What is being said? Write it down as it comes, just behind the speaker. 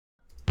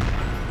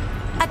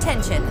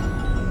Attention.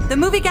 The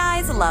movie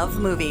guys love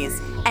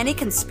movies. Any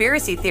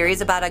conspiracy theories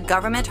about a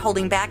government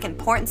holding back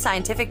important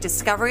scientific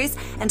discoveries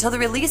until the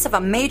release of a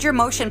major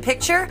motion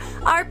picture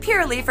are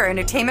purely for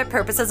entertainment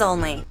purposes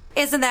only.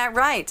 Isn't that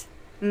right,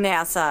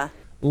 NASA?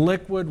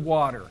 Liquid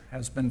water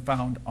has been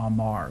found on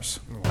Mars.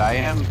 I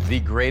am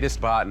the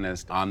greatest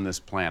botanist on this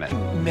planet.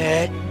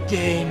 Matt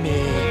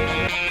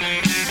Damon.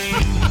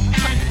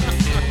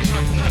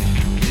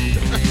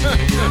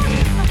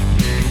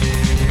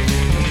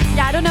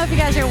 Yeah, I don't know if you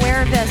guys are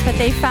aware of this, but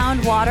they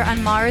found water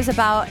on Mars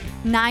about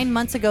 9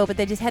 months ago, but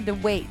they just had to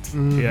wait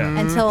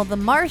until The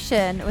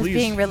Martian was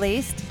being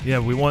released. Yeah,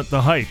 we want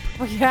the hype.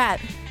 Yeah,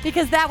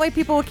 because that way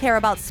people will care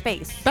about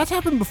space. That's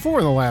happened before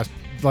in the last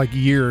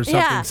year or something.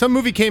 Yeah. Some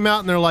movie came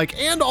out and they're like,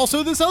 and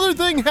also this other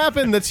thing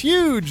happened that's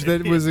huge.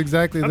 That was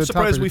exactly the I'm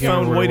surprised topic. we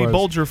found Whitey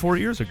Bulger 4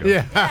 years ago.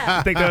 Yeah.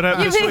 I think that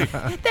happened this week.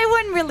 They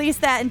wouldn't release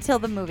that until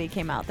the movie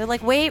came out. They're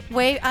like, wait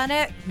on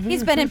it.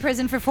 He's been in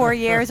prison for 4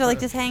 years. They're like,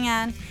 just hang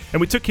on. And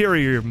we took care of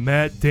your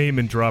Matt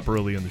Damon drop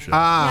early in the show.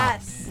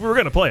 Yes. We were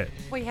going to play it,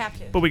 We have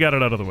to. but we got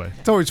it out of the way.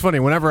 It's always funny.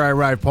 Whenever I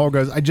arrive, Paul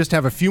goes, I just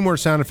have a few more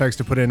sound effects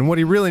to put in. And what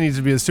he really needs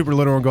to be is super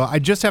literal and go, I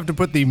just have to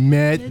put the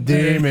Matt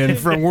Damon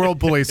from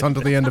World Police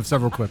onto the end of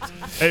several clips.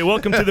 Hey,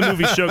 welcome to the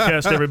Movie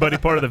Showcast, everybody,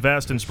 part of the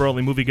vast and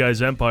sprawling Movie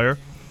Guys empire.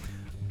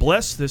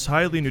 Bless this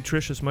highly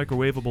nutritious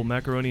microwavable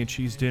macaroni and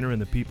cheese dinner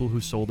and the people who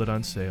sold it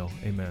on sale.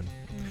 Amen.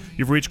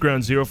 You've reached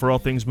ground zero for all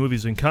things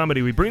movies and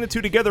comedy. We bring the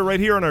two together right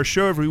here on our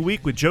show every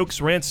week with jokes,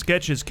 rants,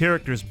 sketches,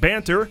 characters,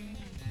 banter,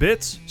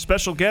 bits,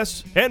 special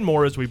guests, and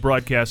more as we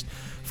broadcast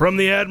from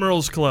the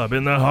Admirals Club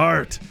in the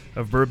heart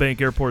of Burbank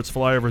Airport's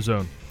flyover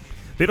zone.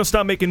 They don't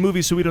stop making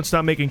movies, so we don't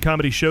stop making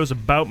comedy shows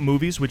about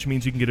movies, which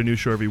means you can get a new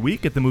show every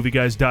week at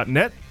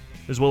themovieguys.net,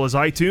 as well as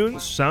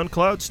iTunes,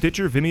 SoundCloud,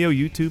 Stitcher, Vimeo,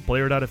 YouTube,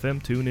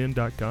 Player.fm,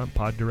 TuneIn.com,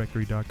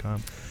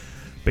 PodDirectory.com.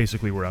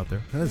 Basically, we're out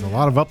there. That is a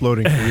lot of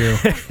uploading for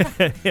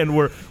you. And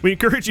we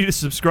encourage you to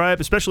subscribe,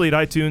 especially at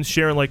iTunes,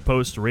 share and like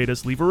posts, rate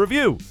us, leave a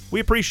review. We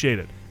appreciate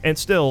it. And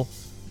still,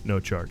 no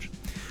charge.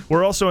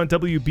 We're also on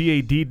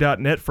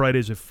WBAD.net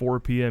Fridays at 4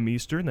 p.m.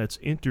 Eastern. That's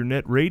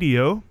internet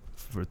radio.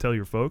 Tell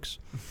your folks.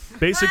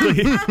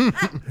 Basically,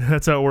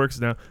 that's how it works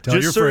now. Tell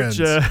Just your search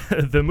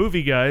The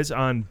Movie Guys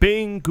on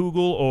Bing,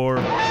 Google, or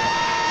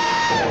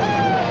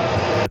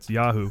that's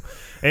Yahoo.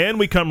 And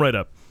we come right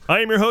up. I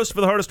am your host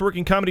for the hardest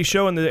working comedy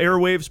show on the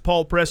airwaves,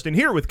 Paul Preston,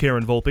 here with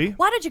Karen Volpe.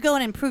 Why don't you go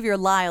and improve your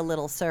lie a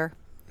little, sir?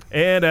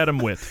 And Adam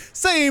Witt.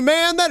 Say,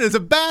 man, that is a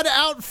bad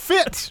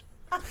outfit.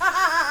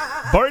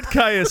 Bart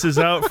Caius is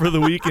out for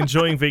the week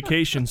enjoying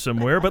vacation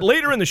somewhere, but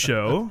later in the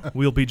show,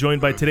 we'll be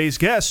joined by today's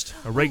guest,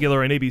 a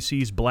regular on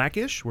ABC's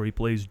Blackish, where he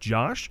plays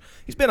Josh.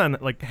 He's been on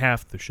like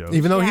half the show.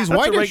 Even though he's That's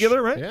whitish. a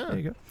regular, right? Yeah. There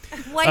you go.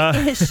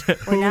 White-ish.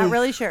 We're not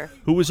really sure.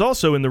 Who was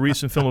also in the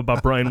recent film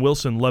about Brian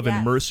Wilson, Love and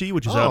Yes. Mercy,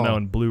 which is out now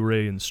on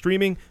Blu-ray and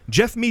streaming.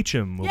 Jeff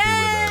Meacham will be with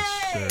us.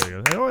 There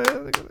you go. Oh,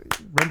 yeah.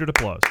 Rendered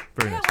applause.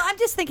 Very nice. Well, I'm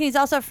just thinking he's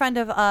also a friend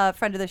of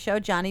the show,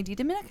 Johnny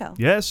DiDomenico.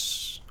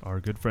 Yes, our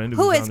good friend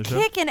Who was is on the show.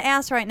 kicking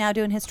ass right now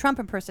doing his Trump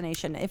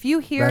impersonation. If you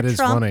hear That is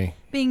Trump funny.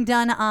 being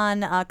done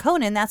on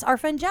Conan, that's our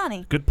friend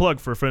Johnny. Good plug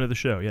for a friend of the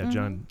show. Yeah,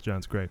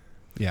 John's great.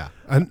 Yeah.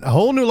 A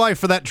whole new life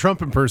for that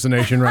Trump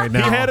impersonation right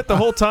now. He had it the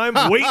whole time,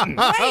 waiting.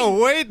 Oh,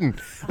 waiting.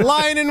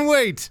 Lying in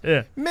wait.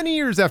 Yeah. Many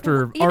years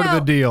after You Art of know,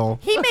 the Deal.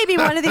 He may be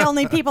one of the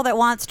only people that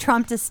wants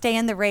Trump to stay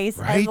in the race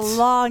Right? as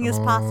long as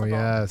possible.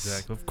 Yes.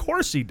 Exactly. Of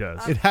course he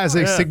does. It has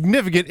a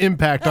significant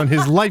impact on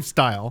his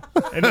lifestyle.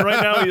 And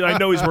right now, I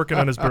know he's working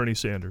on his Bernie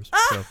Sanders.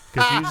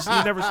 Because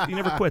he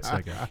never quits,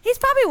 that guy. He's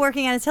probably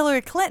working on his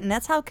Hillary Clinton.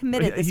 That's how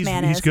committed this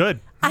man is. He's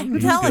good. I'm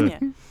He's telling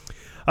good. you.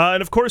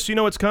 And of course, you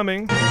know what's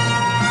coming.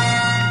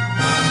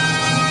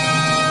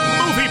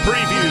 Movie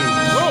preview.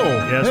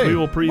 Oh, Yes, hey. we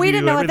will preview. We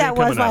didn't know what everything that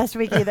was coming up. last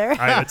week either.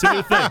 It's a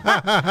new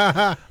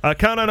thing.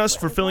 Count on us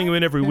for filling you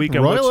in every week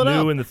on Roil what's it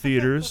new up. in the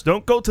theaters.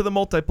 Don't go to the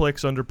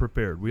multiplex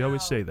underprepared. We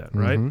always say that,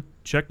 right?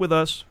 Check with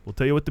us. We'll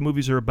tell you what the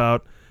movies are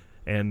about.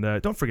 And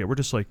don't forget, we're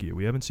just like you.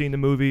 We haven't seen the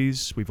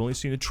movies. We've only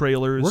seen the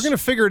trailers. We're going to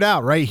figure it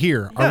out right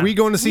here. Yeah. Are we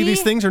going to see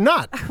these things or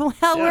not?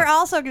 Well, we're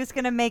also just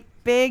going to make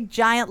big,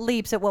 giant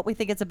leaps at what we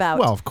think it's about.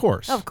 Well, of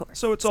course. Of course.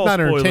 So it's It's all not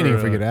spoiler, entertaining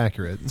if we get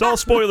accurate. It's all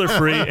spoiler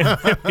free.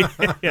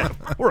 Yeah,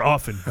 we're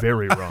often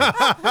very wrong.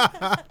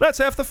 That's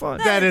half the fun.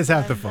 That is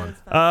half the fun.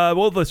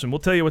 Well, listen, we'll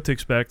tell you what to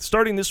expect.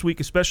 Starting this week,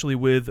 especially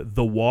with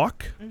The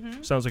Walk.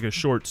 Sounds like a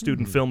short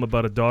student film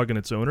about a dog and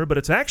its owner, but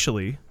it's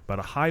actually about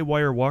a high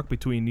wire walk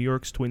between New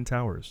York's Twin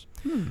Towers.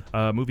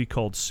 A movie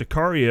called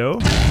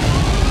Sicario.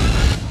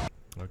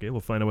 Okay,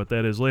 we'll find out what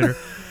that is later.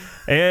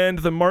 And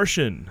The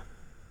Martian.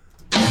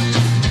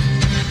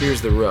 Here's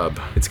the rub.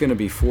 It's gonna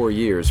be 4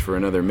 years for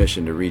another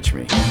mission to reach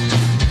me.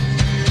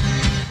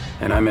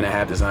 And I'm gonna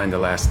have designed to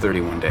last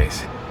 31 days.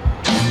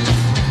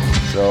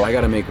 So I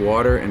gotta make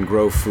water and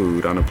grow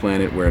food on a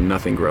planet where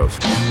nothing grows.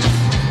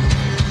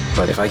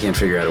 But if I can't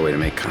figure out a way to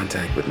make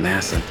contact with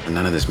NASA,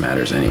 none of this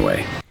matters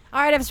anyway. All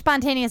right, I have a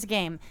spontaneous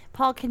game.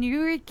 Paul, can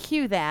you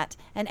cue that?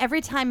 And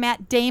every time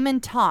Matt Damon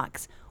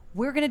talks,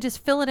 we're going to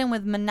just fill it in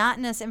with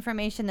monotonous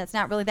information that's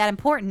not really that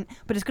important,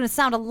 but it's going to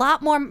sound a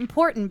lot more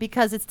important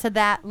because it's to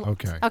that.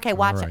 Okay. Okay,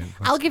 watch All right. it.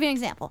 I'll give you an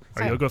example. All right,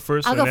 Sorry. you'll go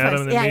first, I'll and go Adam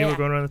first. and then Yeah, me, yeah. we're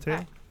going around the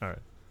table? All right.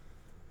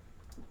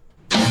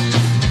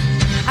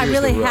 I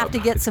really the have rub. to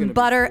get It's some gonna be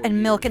butter 4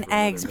 and milk years and for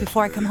eggs another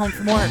before I come home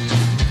from work.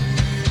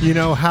 You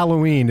know,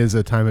 Halloween is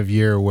a time of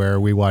year where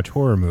we watch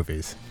horror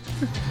movies.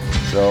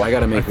 So I got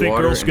to I make think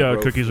water Girl and Scout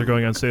grow cookies are food.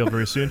 going on sale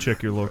very soon.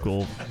 Check your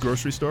local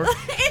grocery store.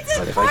 It's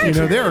But if I important. get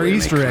You know, there are to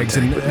Easter make eggs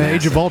in contact with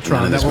Age of NASA,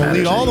 Ultron none of that this will lead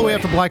matters all the way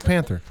anyway. up to Black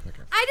Panther.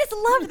 I just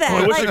love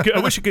that. Oh, Like, I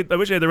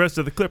wish I had the rest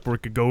of the clip where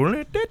it could go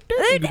lead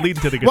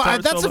into the guitar Well,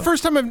 that's solo. the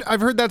first time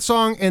I've heard that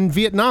song, and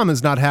Vietnam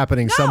is not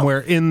happening somewhere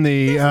in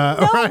the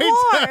no right.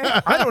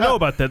 more. I don't know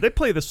about that. They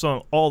play this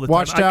song all the time. I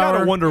Watchtower?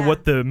 gotta wonder Yeah.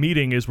 what the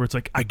meeting is where it's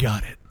like, I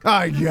got it.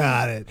 I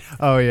got it.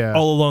 Oh yeah.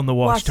 All along the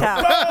Watch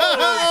Watchtower. out.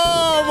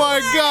 Oh my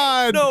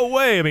God. No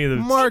way. I mean,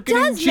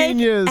 Marketing Does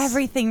genius. make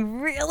everything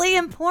really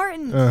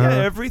important.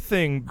 yeah,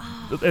 everything,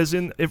 as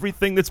in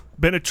everything that's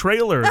been a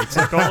trailer. It's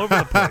like all over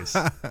the place.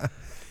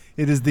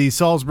 It is the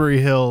Salisbury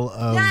Hill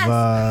of.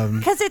 Yes,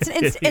 because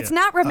it's Yeah.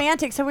 not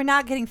romantic, so we're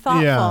not getting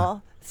thoughtful. Yeah.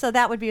 So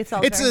that would be a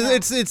Salisbury Hill.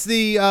 It's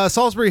the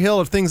Salisbury Hill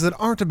of things that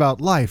aren't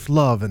about life,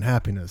 love, and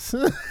happiness.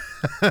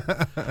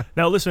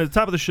 Now, listen, at the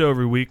top of the show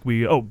every week,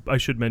 I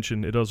should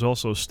mention, it is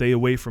also Stay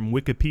Away from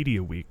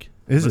Wikipedia Week.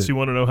 Is Unless it? you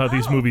want to know how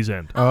these movies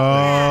end.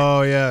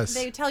 Oh yes.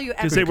 They tell you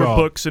Because everything. they were call.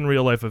 books and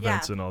real-life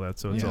events Yeah. and all that,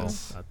 so it's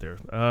Yes. all out there.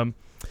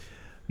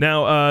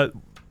 Now,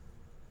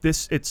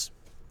 it's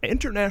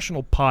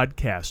International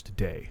Podcast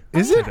Day.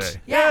 Is it?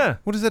 Today. Yeah.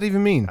 What does that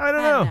even mean? I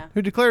don't I don't know. know.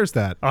 Who declares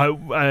that? I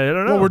don't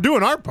know. Well, we're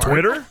doing our part.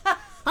 Twitter?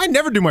 I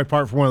never do my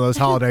part for one of those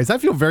holidays. I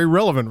feel very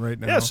relevant right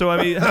now. Yeah, so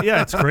I mean,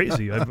 yeah, it's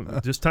crazy.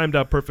 I've just timed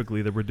out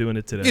perfectly that we're doing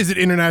it today. Is it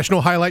International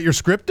Highlight Your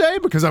Script Day?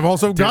 Because I've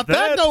also got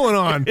that that. going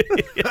on.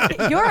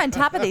 You're on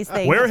top of these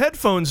things. Wear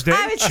headphones day.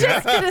 I was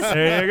just gonna say.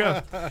 There you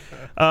go.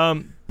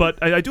 But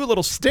I do a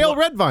little Stale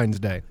Red Vines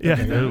Day.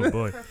 Yeah. Oh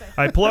boy.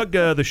 I plug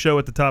the show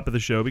at the top of the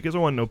show because I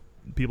want to know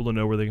people to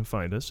know where they can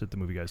find us at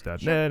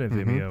themovieguys.net and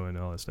Vimeo and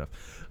all that stuff.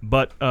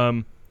 But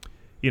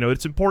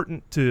it's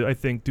important to, I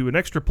think, do an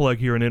extra plug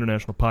here on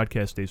International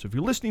Podcast Day. So if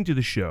you're listening to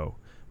the show,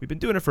 we've been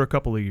doing it for a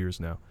couple of years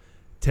now.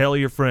 Tell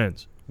your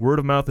friends. Word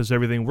of mouth is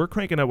everything. We're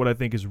cranking out what I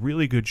think is a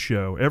really good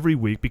show every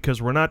week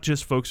because we're not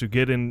just folks who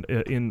get in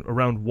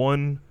around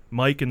one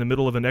mic in the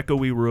middle of an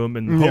echoey room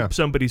and hope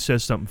somebody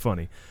says something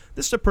funny.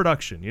 This is a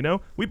production,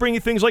 We bring you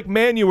things like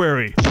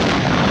Manuary. Listen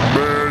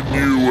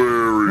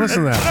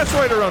to that. That's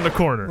right around the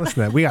corner. Listen to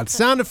that. We got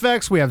sound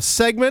effects. We have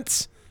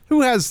segments.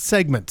 Who has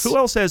segments? Who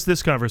else has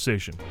this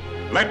conversation?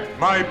 Let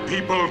my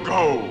people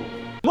go.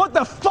 What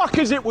the fuck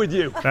is it with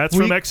you? That's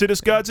from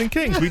Exodus Gods and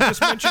Kings. We just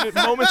mentioned it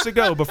moments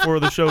ago before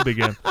the show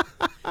began.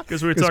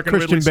 Because we were talking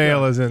Christian Ridley Bale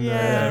Scott. is in there.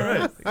 Yeah,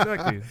 right.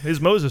 Exactly. His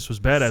Moses was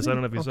badass. I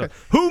don't know if you saw it.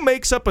 Who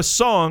makes up a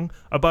song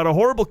about a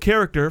horrible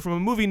character from a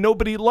movie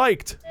nobody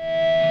liked?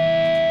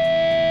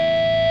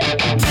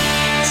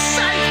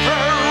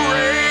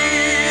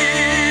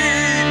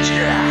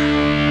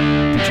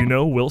 Did you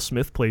know Will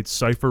Smith played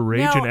Cypher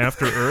Rage No. in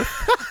After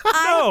Earth?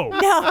 No.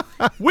 No.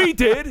 We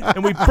did,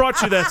 and we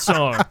brought you that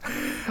song.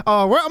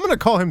 I'm going to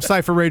call him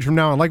Cypher Rage from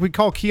now on. Like we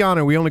call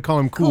Keanu, we only call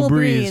him Cool, Cool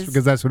Breeze Breeze.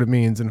 because that's what it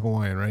means in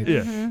Hawaiian, right?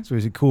 Yeah. So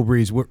he's a Cool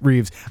Breeze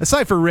Reeves. A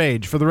Cypher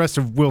Rage for the rest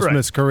of Will Right.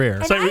 Smith's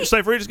career.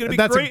 Cypher Rage is going to be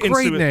That's a great,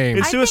 great in name.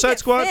 In I think Suicide it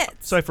Squad.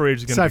 fits. Cypher Rage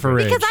is going to be Cypher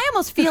great. Rage. Because I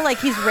almost feel like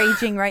he's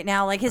raging right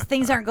now. Like his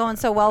things aren't going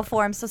so well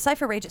for him. So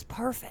Cypher Rage is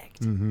perfect.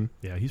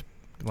 Yeah, he's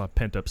a lot of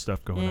pent up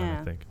stuff going on, I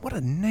Yeah. think. What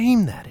a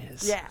name that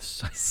is. Yeah.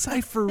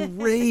 Cypher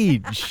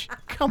Rage.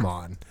 Come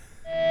on.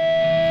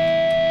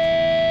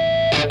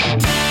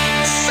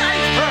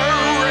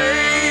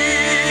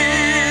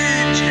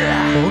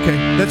 Oh, okay,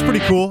 that's pretty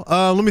cool.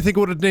 Let me think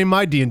of what to name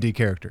my D&D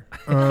character.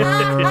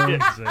 Yeah,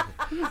 exactly. All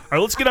right,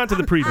 let's get on to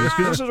the previews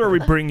because this is where we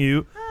bring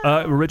you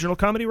original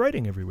comedy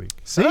writing every week.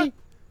 See?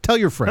 Tell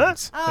your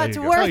friends. Oh, There it's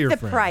you go. Tell worth your the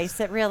friends. price.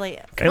 It really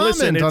is. And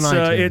listen, Comment on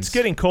iTunes. it's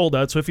getting cold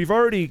out, so if you're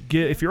already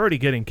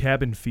getting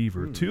cabin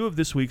fever, 2 of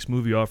this week's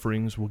movie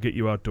offerings will get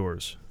you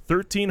outdoors.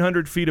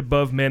 1,300 feet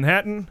above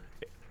Manhattan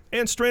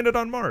and Stranded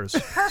on Mars.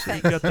 Perfect. So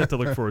you got that to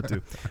look forward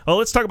to.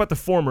 Let's talk about the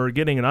former,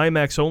 getting an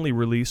IMAX-only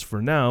release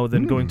for now,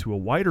 then going to a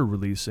wider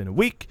release in a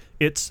week.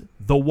 It's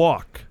The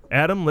Walk.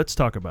 Adam, let's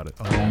talk about it.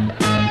 What the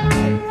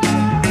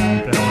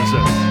hell is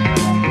this?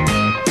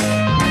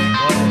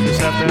 Why does this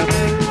have to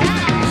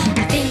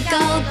happen? Think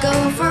I'll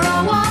go for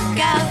a walk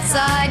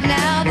outside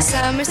now. The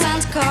summer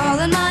sun's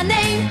calling my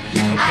name.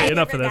 Hey,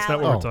 enough of that. That's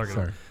not what we're talking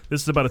about.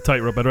 This is about a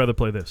tightrope. I'd rather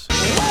play this.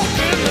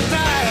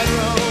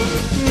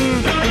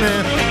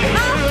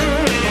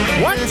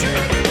 What?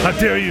 How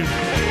dare you,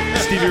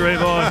 Stevie Ray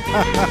Vaughan?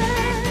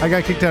 I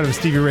got kicked out of a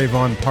Stevie Ray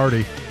Vaughan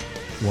party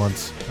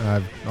once.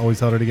 I've always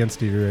held it against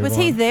Stevie Ray Was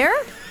Vaughan. he there?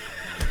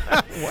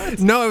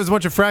 No, it was a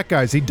bunch of frat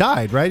guys. He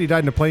died, right? He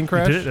died in a plane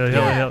crash? Did it?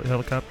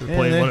 Helicopter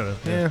plane, one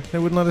of them. Yeah, they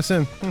wouldn't let us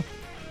in.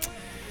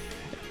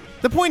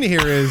 The point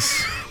here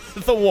is...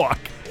 The Walk.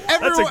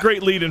 That's a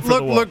great lead-in for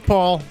The Walk. Look,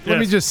 Paul, let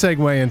me Yes. just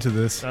segue into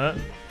this.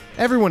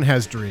 Everyone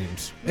has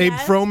dreams. Abe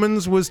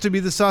Froman's was to be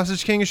the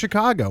Sausage King of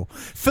Chicago.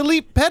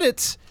 Philippe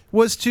Petit's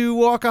was to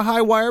walk a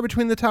high wire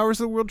between the towers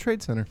of the World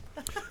Trade Center.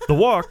 The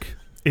walk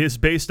is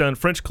based on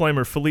French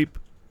climber Philippe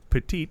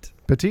Petit.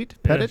 Petit?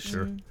 Petit? Yeah,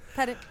 sure.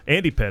 Petit.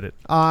 Andy Pettit.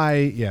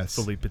 Yes.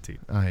 Philippe Petit.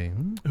 I.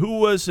 Who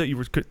was you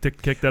were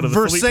kicked out of the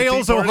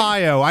Versailles,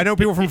 Ohio. I know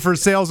people from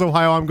Versailles,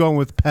 Ohio. I'm going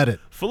with Pettit.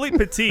 Philippe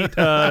Petit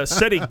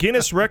set a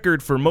Guinness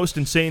record for most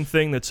insane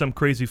thing that some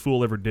crazy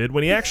fool ever did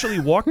when he actually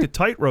walked a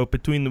tightrope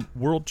between the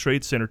World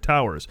Trade Center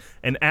towers,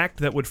 an act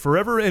that would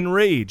forever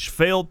enrage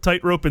failed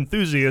tightrope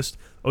enthusiast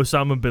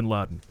Osama bin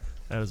Laden.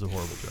 That is a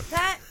horrible joke.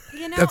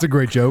 That's a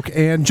great joke.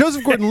 And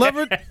Joseph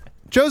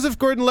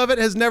Gordon-Levitt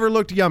has never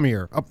looked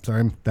yummier. Oh,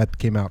 sorry, that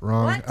came out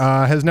wrong.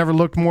 Has never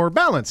looked more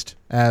balanced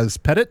as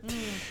Pettit,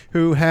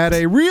 who had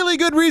a really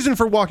good reason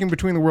for walking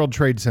between the World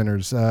Trade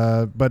Centers.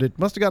 But it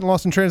must have gotten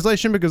lost in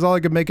translation because all I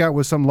could make out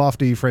was some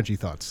lofty Frenchy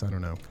thoughts. I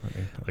don't know.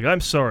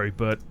 I'm sorry,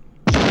 but...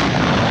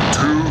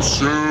 Too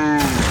soon.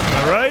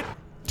 All right?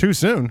 Too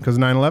soon because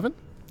 9/11?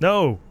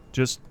 No,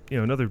 just,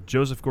 another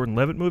Joseph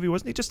Gordon-Levitt movie.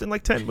 Wasn't he just in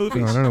like 10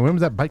 movies? I don't know. When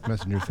was that Bike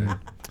Messenger thing?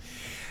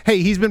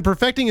 Hey, he's been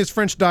perfecting his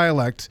French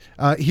dialect.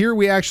 Here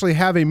we actually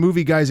have a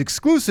Movie Guys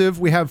exclusive.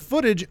 We have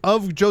footage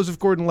of Joseph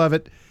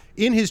Gordon-Levitt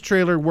in his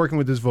trailer working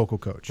with his vocal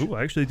coach. Ooh,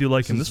 I actually do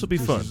like him. This will be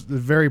fun. This is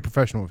very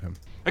professional of him.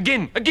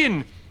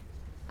 Again.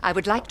 I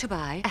would like to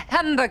buy a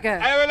hamburger.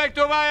 I would like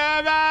to buy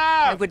a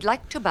hamburger. I would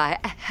like to buy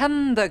a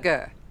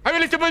hamburger. I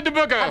would like to buy the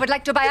burger. I would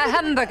like to buy a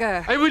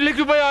hamburger. I would like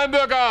to buy a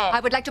hamburger. I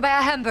would like to buy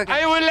a hamburger.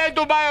 I would like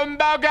to buy a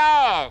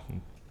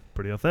hamburger.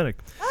 Pretty authentic.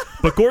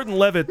 But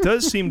Gordon-Levitt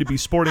does seem to be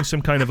sporting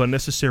some kind of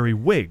unnecessary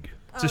wig.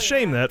 It's a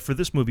shame that, for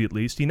this movie at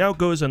least, he now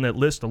goes on that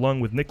list along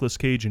with Nicolas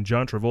Cage and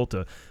John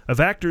Travolta of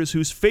actors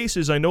whose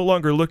faces I no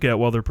longer look at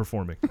while they're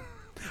performing.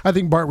 I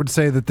think Bart would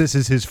say that this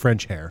is his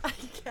French hair.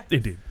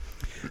 Indeed.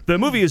 The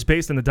movie is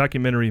based on the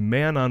documentary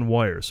Man on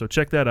Wire, so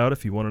check that out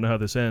if you want to know how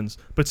this ends.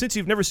 But since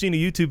you've never seen a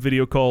YouTube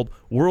video called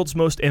World's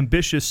Most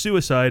Ambitious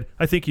Suicide,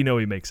 I think you know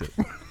he makes it.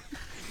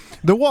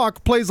 The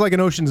Walk plays like an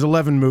Ocean's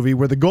 11 movie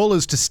where the goal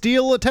is to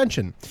steal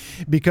attention.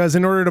 Because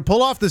in order to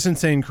pull off this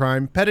insane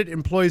crime, Pettit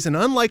employs an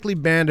unlikely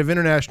band of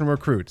international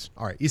recruits.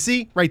 All right, you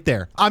see? Right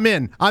there. I'm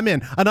in.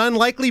 An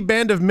unlikely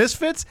band of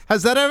misfits?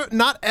 Has that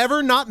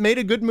ever not made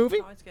a good movie?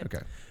 Oh, it's good.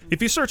 Okay.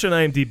 If you search on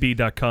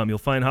IMDb.com, you'll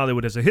find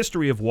Hollywood has a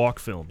history of walk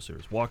films.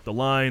 There's Walk the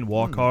Line,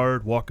 Walk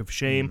Hard, Walk of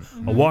Shame,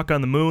 A Walk on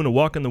the Moon, A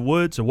Walk in the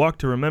Woods, A Walk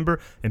to Remember,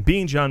 and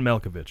Being John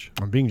Malkovich.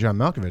 Being John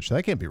Malkovich,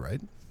 that can't be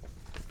right.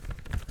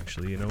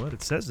 Actually, you know what?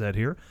 It says that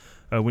here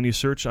when you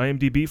search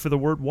IMDb for the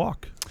word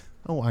walk.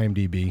 Oh,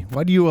 IMDb.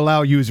 Why do you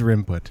allow user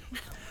input?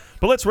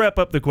 But let's wrap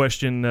up the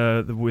question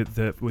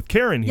with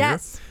Karen here,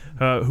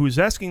 who's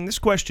asking this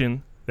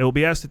question that will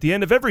be asked at the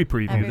end of every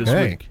preview this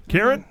week.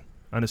 Karen,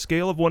 on a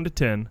scale of 1 to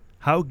 10,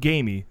 how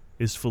gamey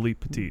is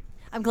Philippe Petit?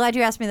 I'm glad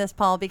you asked me this,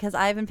 Paul, because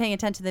I've been paying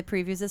attention to the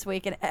previews this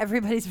week, and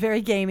everybody's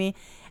very gamey.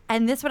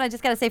 And this one, I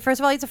just got to say, first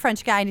of all, he's a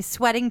French guy, and he's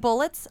sweating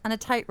bullets on a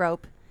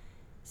tightrope.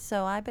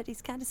 So I bet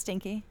he's kind of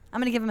stinky. I'm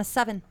going to give him a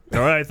 7. All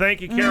right. Thank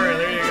you, Karen.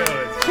 There you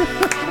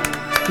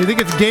go. You think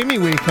it's gamey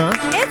week, huh?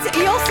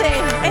 You'll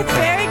see. It's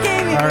very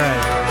gamey. All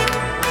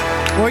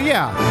right. Well,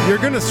 yeah. You're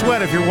going to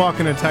sweat if you're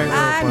walking a tightrope.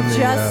 I'm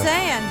just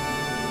saying.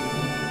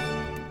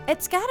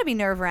 It's got to be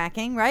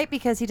nerve-wracking, right?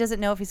 Because he doesn't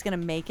know if he's going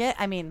to make it.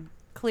 I mean,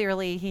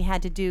 clearly he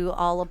had to do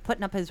all of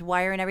putting up his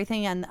wire and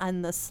everything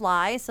on the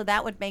sly, so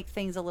that would make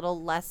things a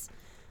little less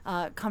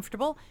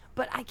comfortable.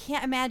 But I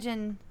can't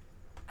imagine...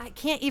 I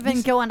can't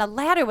even go on a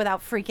ladder without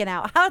freaking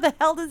out. How the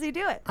hell does he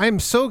do it? I'm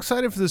so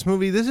excited for this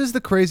movie. This is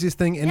the craziest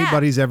thing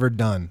anybody's ever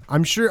done.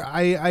 I'm sure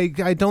I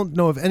don't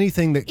know of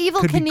anything that Evil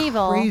could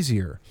Knievel, be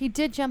crazier. He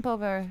did jump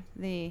over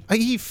the...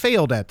 He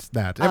failed at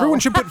that. Everyone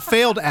should put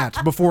failed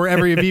at before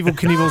every of Evil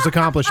Knievel's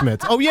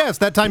accomplishments. Oh, yes,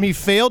 that time he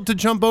failed to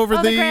jump over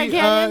the Grand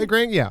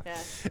Canyon. Yeah.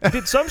 He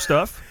did some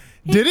stuff.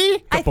 Did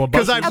he?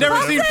 Because I've never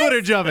buses? seen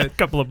footage of it.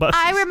 Couple of buses.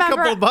 I remember.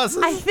 Couple of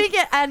buses. I think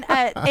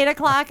at 8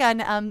 o'clock on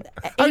ABC.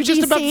 I was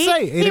just about to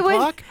say, 8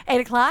 o'clock? 8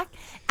 o'clock.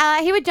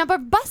 He would jump over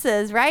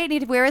buses, right? And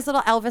he'd wear his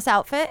little Elvis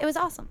outfit. It was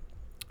awesome.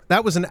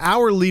 That was an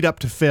hour lead up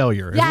to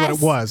failure, is what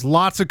it was.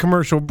 Lots of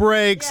commercial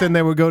breaks, and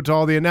they would go to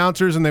all the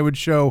announcers, and they would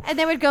show and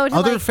they would go to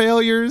other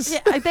failures.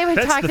 Yeah, they would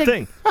That's talk the to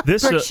thing.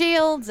 This Brooke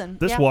Shields. And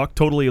this walk,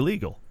 totally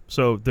illegal.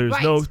 So there's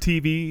no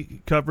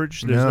TV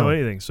coverage. There's no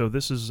anything. So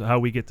this is how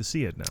we get to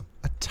see it now.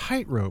 A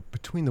tightrope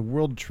between the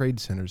World Trade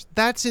Centers.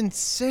 That's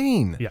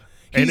insane. Yeah.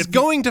 He's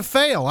going to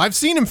fail. I've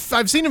seen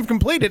him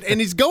complete it, and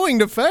he's going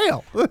to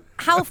fail.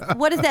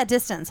 What is that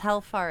distance? How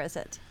far is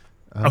it?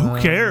 Who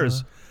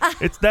cares?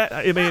 It's that.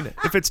 I mean,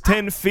 if it's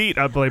 10 feet,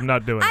 I blame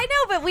not doing it. I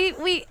know, but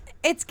we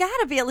it's got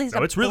to be at least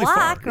it's really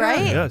block, far.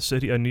 right?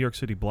 Yeah, a New York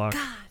City block,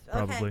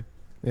 probably.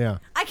 Yeah.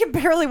 I can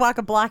barely walk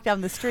a block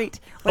down the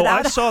street.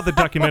 I saw the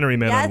documentary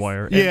Man on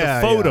Wire, and the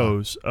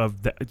photos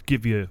of that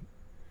give you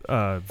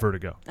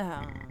vertigo. Oh.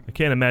 I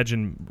can't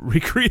imagine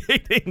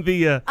recreating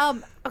the...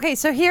 Okay,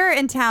 so here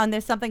in town,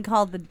 there's something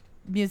called the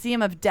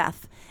Museum of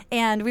Death.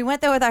 And we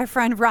went there with our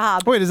friend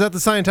Rob. Wait, is that the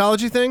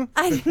Scientology thing?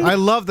 I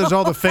love there's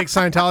all the fake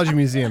Scientology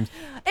museums.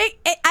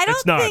 I don't don't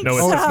It's not. think No, it's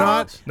so. Oh, it's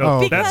not? No,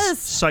 Oh. that's Because-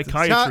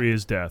 psychiatry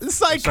is death.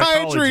 Psychiatry,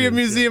 Psychology a is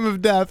museum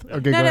of death. Okay, No,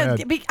 go no,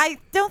 ahead. I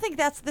don't think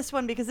that's this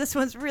one because this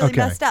one's really Okay.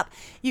 messed up.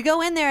 You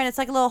go in there and it's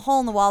like a little hole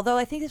in the wall, though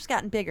I think it's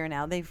gotten bigger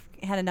now. They've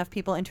had enough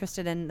people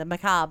interested in the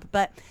macabre.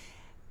 But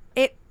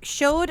it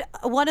showed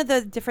one of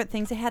the different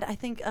things they had. I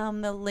think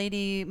the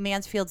lady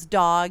Mansfield's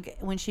dog,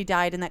 when she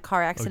died in that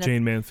car accident.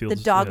 Jane Mansfield's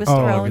The dog was Oh,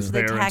 thrown, was so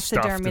they there and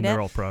stuffed, taxidermied and it.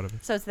 they're all proud of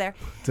it. So it's there.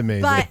 It's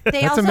amazing. But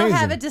they That's also amazing.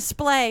 have a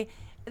display.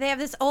 They have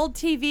this old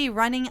TV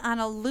running on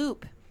a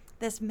loop.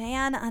 This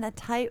man on a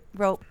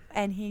tightrope,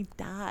 and he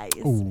dies.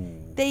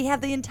 They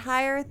have the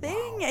entire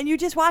thing, and you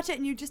just watch it,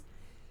 and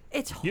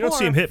it's You don't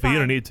see him hit, but you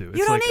don't horrifying. need to. It's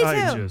You don't like,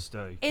 need I to. just,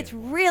 I It's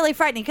can't. really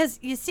frightening because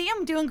you see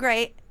him doing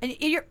great, and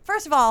you're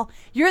first of all,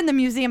 you're in the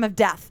Museum of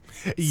Death.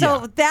 Yeah.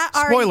 So that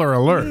are Spoiler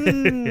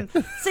alert.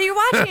 So you're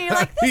watching, and you're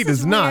like, this He does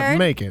is not weird.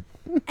 make it.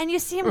 And you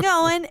see him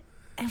going,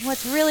 and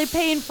what's really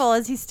painful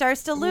is he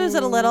starts to lose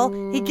it a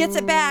little. He gets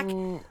it back,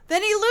 then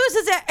he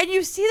loses it, and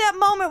you see that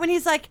moment when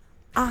he's like,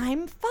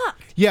 I'm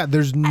fucked. Yeah,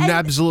 there's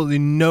absolutely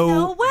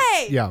No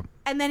way. Yeah.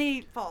 And then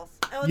he falls.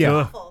 It was Yeah.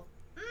 awful.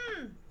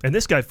 And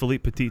this guy,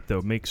 Philippe Petit,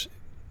 though, makes...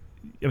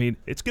 I mean,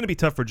 it's going to be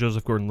tough for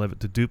Joseph Gordon-Levitt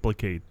to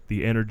duplicate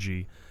the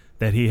energy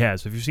that he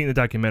has. If you've seen the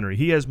documentary,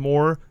 he has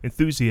more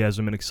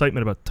enthusiasm and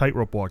excitement about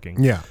tightrope walking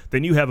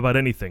than you have about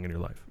anything in your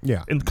life.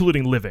 Yeah.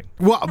 Including living.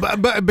 Well,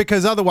 but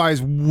because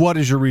otherwise, what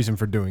is your reason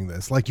for doing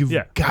this? Like, you've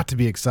Yeah. got to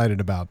be excited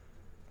about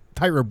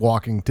tightrope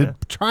walking to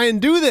try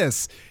and do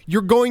this.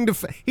 You're going to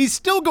he's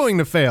still going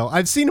to fail.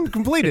 I've seen him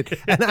complete it,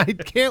 and I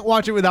can't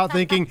watch it without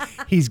thinking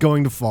he's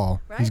going to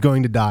fall. He's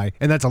going to die,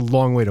 and that's a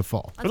long way to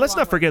fall. But let's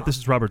not forget this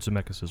is Robert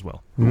Zemeckis as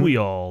well, who we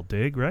all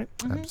dig, right?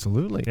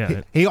 Absolutely.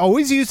 Yeah. He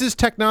always uses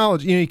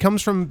technology. You know, he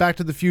comes from Back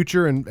to the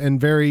Future and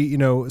very,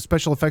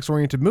 special effects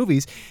oriented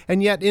movies.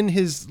 And yet in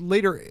his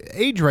later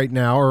age right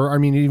now, or I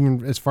mean,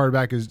 even as far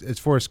back as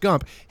Forrest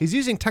Gump, he's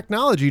using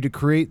technology to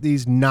create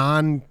these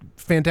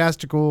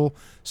non-fantastical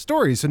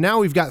stories. So now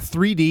we've got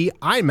 3D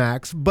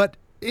IMAX, but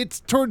it's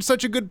towards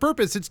such a good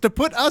purpose. It's to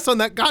put us on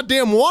that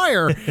goddamn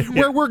wire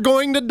where we're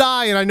going to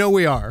die, and I know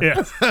we are.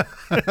 Yeah.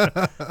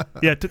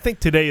 Yeah, to think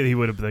today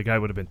the guy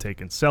would have been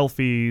taking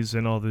selfies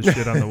and all this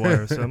shit on the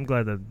wire. So I'm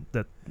glad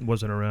that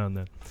wasn't around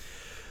then.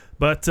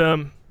 But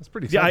That's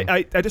pretty yeah,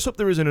 sad. I just hope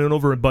there isn't an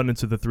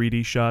overabundance of the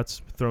 3D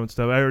shots, throwing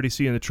stuff. I already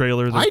see in the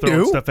trailer they're I throwing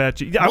do. stuff at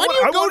you. Yeah, Why do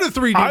you go to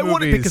 3D I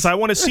want it movies? because I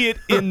want to see it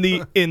in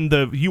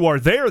the You Are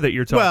There that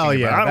you're talking Well,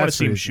 yeah, about. I don't want to that's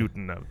see him reason.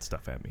 shooting out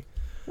stuff at me.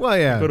 Well,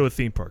 yeah. Go to a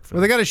theme park for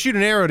Well, they got to shoot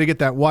an arrow to get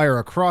that wire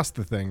across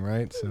the thing,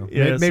 right? So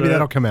Yeah, maybe so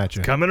that'll come at you.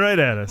 It's coming right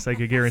at us. I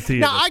can guarantee you.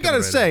 Now it's I coming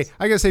gotta right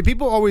at us. say,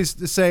 people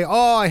always say,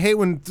 "Oh, I hate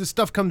when this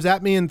stuff comes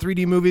at me in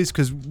 3D movies,"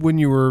 because when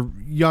you were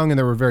young and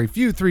there were very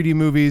few 3D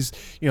movies,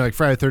 like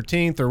Friday the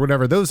 13th or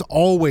whatever, those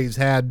always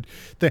had.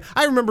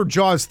 I remember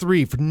Jaws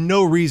 3 for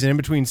no reason in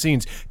between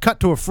scenes, cut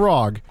to a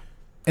frog,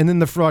 and then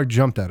the frog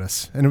jumped at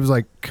us, and it was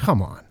like,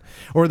 come on.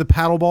 Or the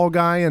paddleball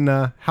guy in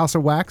House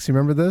of Wax. You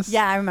remember this?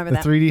 Yeah, I remember the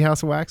that. 3D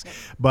House of Wax.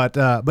 But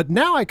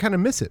now I kind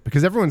of miss it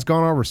because everyone's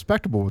gone all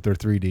respectable with their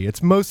 3D.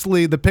 It's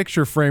mostly the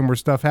picture frame where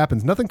stuff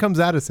happens. Nothing comes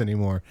at us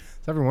anymore.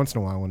 So every once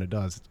in a while when it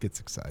does, it gets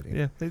exciting.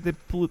 Yeah, they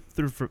threw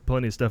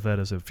plenty of stuff at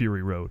us at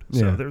Fury Road.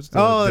 So Yeah. they're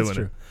still That's doing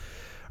true. it.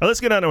 All right, let's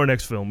get on to our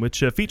next film,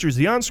 which features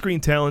the on-screen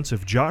talents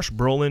of Josh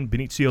Brolin,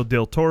 Benicio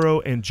del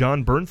Toro, and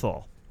John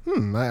Bernthal.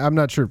 I'm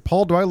not sure.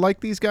 Paul, do I like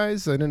these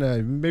guys? I don't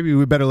know. Maybe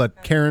we better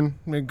let Karen,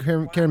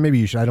 maybe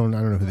you should. I don't know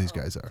who these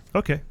guys are.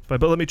 Okay,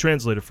 but let me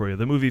translate it for you.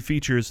 The movie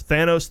features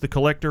Thanos, the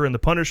Collector, and the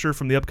Punisher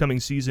from the upcoming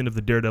season of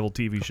the Daredevil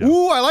TV show.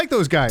 Ooh, I like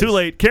those guys. Too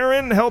late.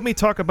 Karen, help me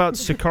talk about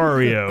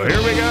Sicario. Here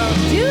we go.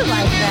 I do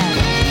like that.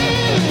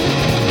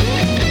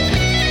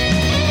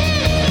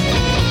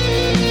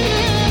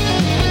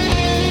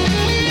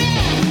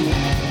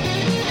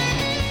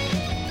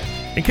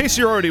 In case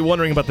you're already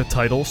wondering about the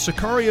title,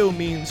 Sicario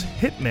means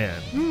hitman,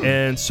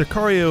 and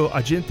Sicario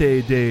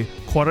Agente de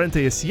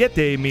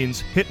 47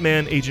 means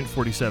Hitman Agent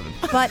 47.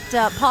 But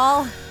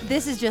Paul,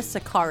 this is just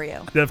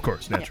Sicario. Of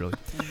course, naturally.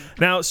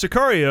 Now,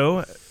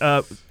 Sicario,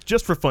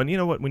 just for fun, you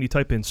know what? When you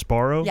type in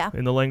Sparrow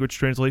in the language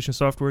translation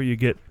software, you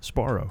get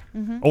Sparrow.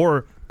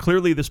 Or,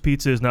 clearly this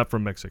pizza is not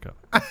from Mexico.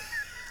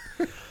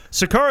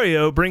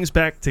 Sicario brings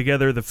back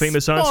together the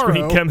famous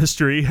on-screen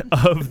chemistry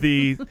of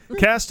the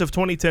cast of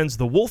 2010's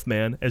The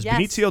Wolfman as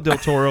Benicio del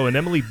Toro and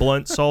Emily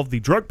Blunt solve the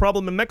drug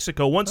problem in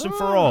Mexico once and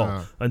for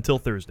all until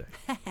Thursday.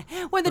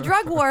 When the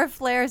drug war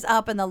flares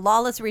up in the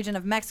lawless region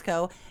of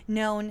Mexico,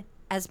 known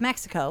as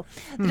Mexico,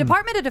 the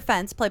Department of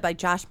Defense, played by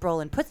Josh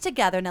Brolin, puts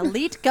together an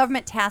elite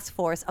government task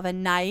force of a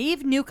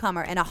naive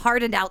newcomer and a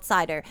hardened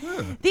outsider.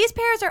 These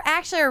pairs are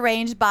actually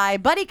arranged by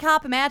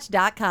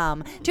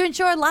BuddyCopMatch.com to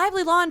ensure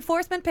lively law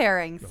enforcement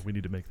pairings. We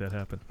need to make that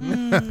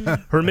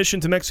happen. Her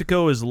mission to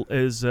Mexico is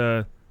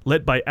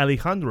led by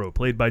Alejandro,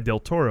 played by Del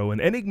Toro,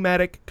 an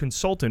enigmatic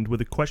consultant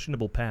with a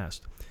questionable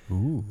past.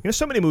 Ooh.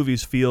 So many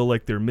movies feel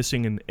like they're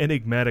missing an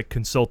enigmatic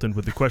consultant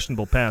with a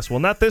questionable past. Well,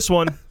 not this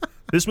one.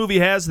 This movie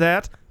has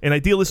that, an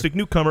idealistic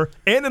newcomer,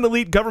 and an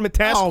elite government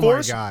task Oh, my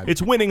force. God.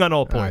 It's winning on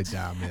all points.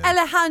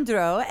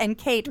 Alejandro and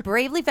Kate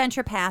bravely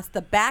venture past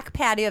the back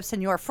patio of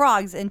Senor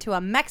Frogs into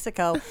a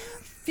Mexico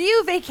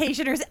few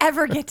vacationers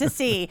ever get to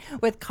see,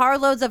 with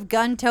carloads of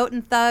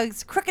gun-toting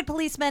thugs, crooked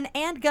policemen,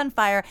 and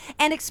gunfire,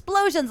 and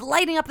explosions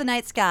lighting up the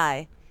night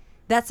sky.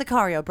 That's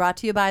Sicario, brought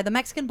to you by the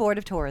Mexican Board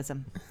of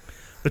Tourism.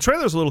 The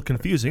trailer's a little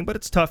confusing, but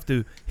it's tough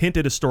to hint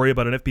at a story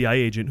about an FBI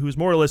agent who's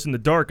more or less in the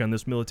dark on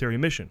this military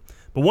mission.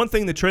 But one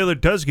thing the trailer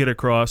does get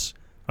across,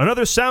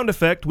 another sound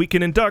effect we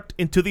can induct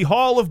into the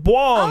Hall of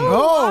Bwong.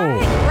 Oh.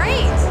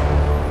 Great.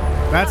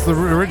 That's the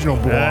original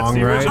Bwong, That's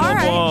the original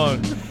right?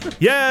 Bwong.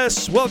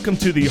 Yes, welcome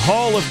to the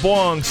Hall of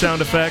Bwong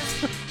sound effect.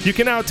 You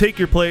can now take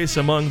your place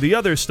among the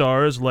other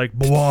stars like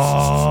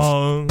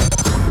Bwong.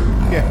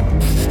 Yeah.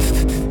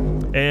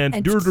 And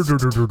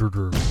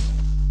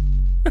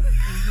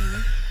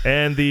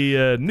and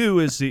the new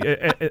is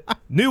the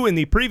new in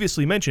the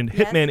previously mentioned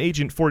Hitman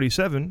Agent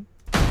 47.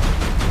 I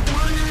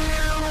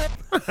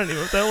don't even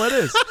know what the hell that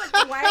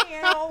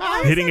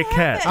is. Hitting a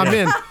cat. I'm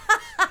in.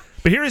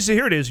 But here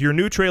it is, your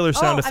new trailer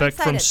sound I'm effect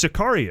from excited.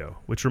 Sicario,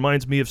 which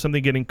reminds me of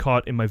something getting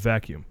caught in my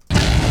vacuum.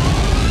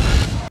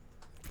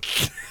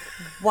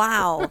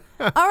 Wow.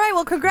 All right,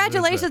 well,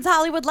 congratulations,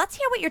 Hollywood. Let's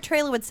hear what your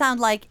trailer would sound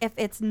like if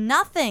it's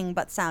nothing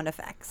but sound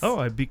effects. Oh,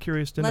 I'd be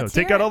curious to know. Let's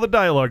Take hear out it. all the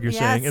dialogue you're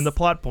saying Yes. and the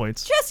plot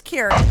points. Just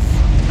curious.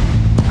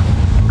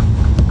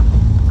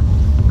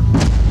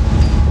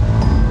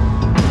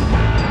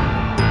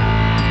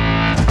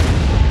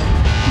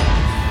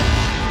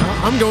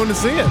 I'm going to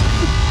see it.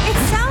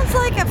 It sounds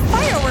like a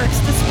fireworks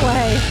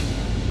display.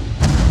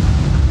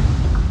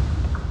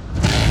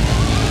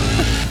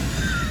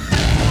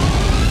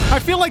 I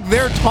feel like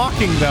they're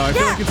talking, though. I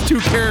feel like it's two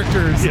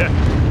characters. Yeah.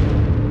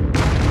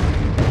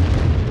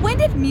 When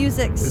did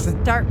music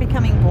start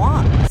becoming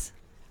bwongs?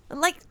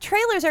 Like,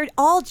 trailers are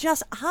all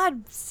just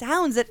odd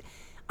sounds that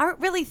aren't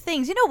really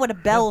things. You know what a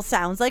bell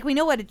sounds like. We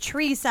know what a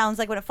tree sounds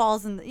like when it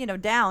falls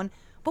down.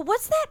 But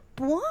what's that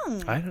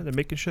bwong? I don't know, they're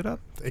making shit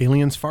up.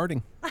 Aliens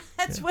farting.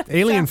 That's what it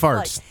Alien sounds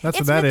farts. like. That's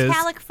it's what that is.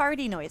 metallic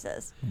farty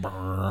noises.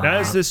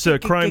 As this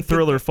crime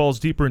thriller falls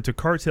deeper into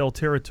cartel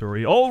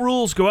territory, all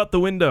rules go out the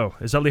window,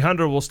 as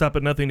Alejandro will stop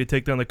at nothing to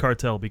take down the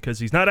cartel because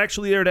he's not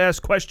actually there to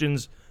ask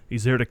questions,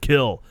 he's there to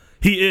kill.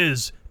 He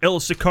is El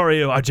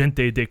Sicario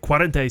Agente de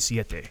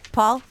 47.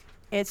 Paul,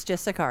 it's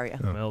just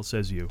Sicario. Well,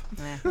 says you.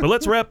 But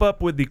let's wrap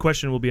up with the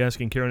question we'll be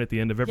asking Karen at the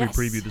end of every Yes.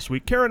 preview this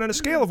week. Karen, on a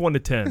scale of 1 to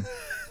 10,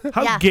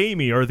 how Yeah.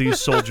 gamey are these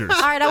soldiers?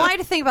 All right, I want you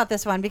to think about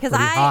this one because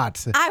Pretty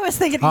hot. I was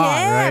thinking, Hot,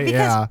 yeah, right? because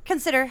Yeah.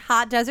 consider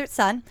hot desert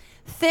sun,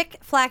 thick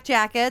flak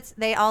jackets.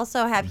 They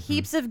also have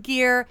heaps of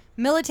gear,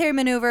 military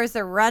maneuvers.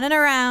 They're running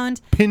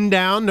around. Pinned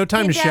down, no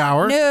time to Yeah,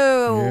 shower.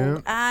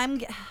 No,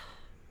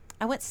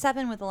 I went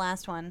 7 with the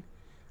last one.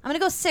 I'm gonna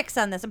go 6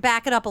 on this.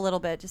 Back it up a little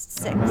bit, just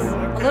 6,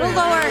 a little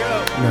lower.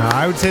 No,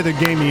 I would say they're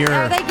gamier.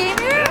 Are they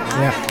gamier?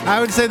 Yeah,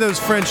 I would say those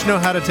French know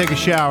how to take a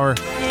shower.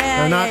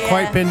 They're not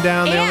quite pinned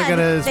down. They only And got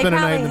to they spend a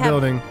night in probably the have-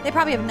 building. They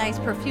probably have nice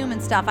perfume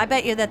and stuff. I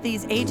bet you that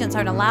these agents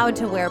aren't allowed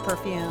to wear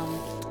perfume.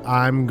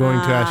 I'm going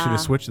to ask you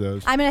to switch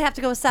those. I'm gonna have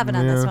to go with 7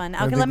 on this Yeah, one. I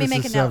Okay, think let me this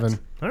make a is note. 7.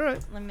 All right.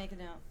 Let me make a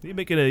note. You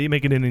make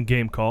it an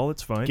in-game call.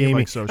 It's fine. You're Gamey.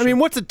 like social. I mean,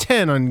 what's a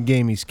 10 on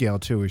gamey scale,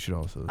 too? We should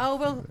also.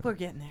 Oh, we're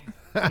getting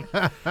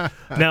there.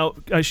 Now,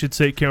 I should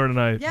say Karen and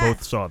I Yes.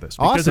 both saw this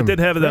because Awesome. it did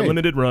have that Great.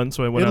 limited run,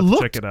 so I went It out to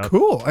looked check it out.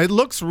 cool. It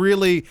looks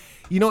really,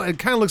 it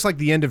kind of looks like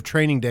the end of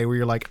Training Day where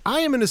you're like, I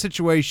am in a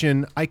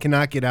situation I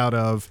cannot get out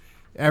of.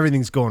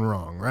 Everything's going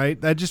wrong, right?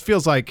 That just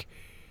feels like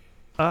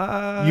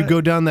you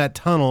go down that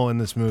tunnel in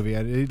this movie.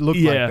 It looked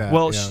like that.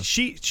 Well, yeah.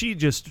 she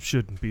just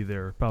shouldn't be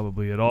there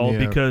probably at all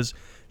Yeah. because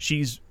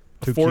she's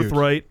Too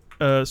forthright,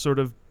 sort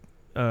of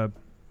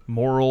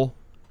moral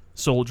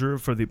soldier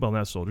for the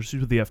not soldier. She's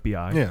with the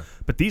FBI. Yeah.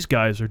 But these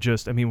guys are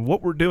just. I mean,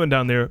 what we're doing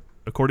down there,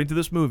 according to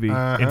this movie,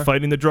 in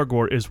fighting the drug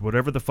war, is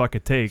whatever the fuck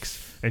it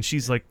takes. And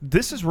she's like,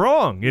 "This is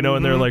wrong,"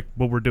 And they're like,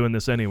 "Well, we're doing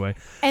this anyway."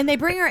 And they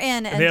bring her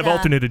in, And they have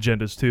alternate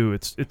agendas too.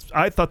 It's.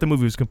 I thought the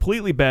movie was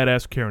completely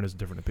badass. Karen has a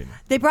different opinion.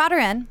 They brought her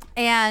in,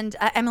 and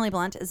Emily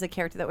Blunt is the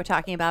character that we're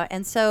talking about.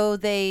 And so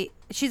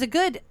she's a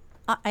good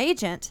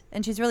agent,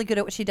 and she's really good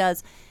at what she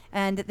does.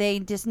 And they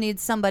just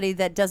need somebody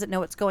that doesn't know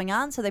what's going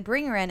on. So they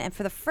bring her in, and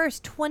for the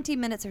first 20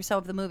 minutes or so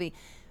of the movie,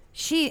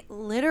 she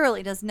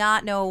literally does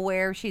not know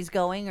where she's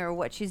going or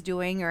what she's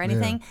doing or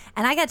anything.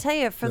 And I got to tell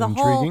you, for the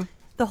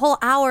whole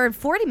hour and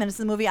 40 minutes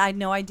of the movie, I had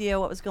no idea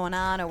what was going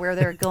on or where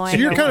they were going. So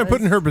you're or kind what of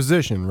put in was- her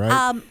position,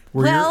 right?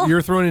 Where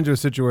you're thrown into a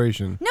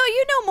situation. No,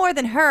 you know more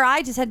than her.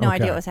 I just had no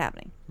idea what was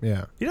happening.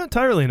 Yeah. You don't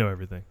entirely know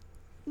everything.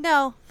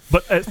 No.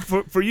 But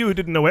for you who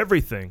didn't know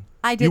everything,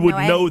 I you didn't would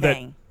know know that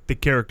anything. the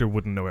character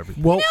wouldn't know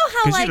everything. Well, You know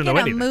how, 'cause you like, don't in know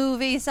a anything.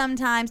 movie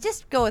sometimes,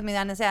 just go with me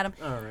on this, Adam.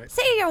 All right.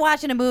 Say you're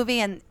watching a movie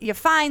and you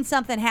find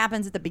something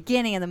happens at the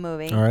beginning of the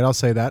movie. All right, I'll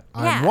say that.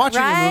 Yeah, I'm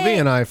watching a movie right?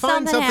 and I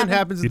find Something something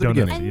happens You at the don't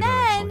know beginning. anything.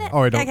 And You don't then, actually.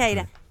 Oh, I don't.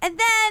 okay, and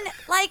then,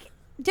 like,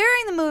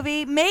 during the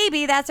movie,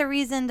 maybe that's a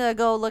reason to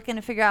go looking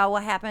to figure out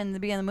what happened at the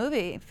beginning of the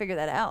movie. Figure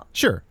that out.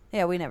 Sure.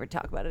 Yeah, we never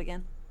talk about it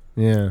again.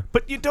 Yeah.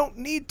 But you don't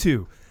need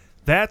to.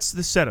 That's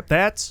the setup.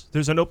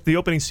 The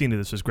opening scene of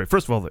this is great.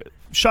 First of all,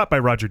 shot by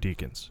Roger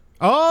Deakins.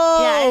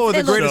 Oh, Yeah, the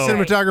it greatest looks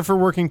great. cinematographer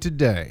working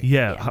today.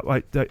 Yeah.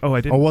 I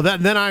didn't. Oh, well,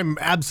 then I'm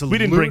absolutely. We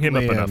didn't bring him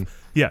up in.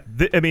 enough. Yeah.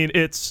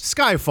 It's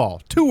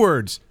Skyfall. 2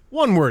 words.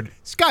 1 word.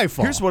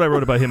 Skyfall. Here's what I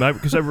wrote about him.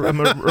 Because I'm going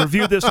to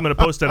review this. I'm going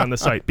to post it on the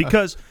site.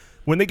 Because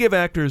when they give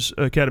actors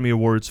Academy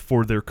Awards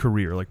for their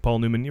career, like Paul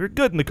Newman, you're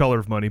good in The Color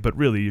of Money, but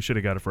really you should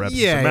have got it for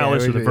Absence of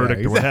Malice or The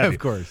Verdict or what have you. Of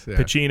course. Yeah.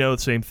 Pacino,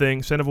 the same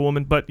thing. Son of a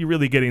Woman, but you're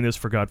really getting this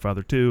for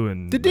Godfather 2.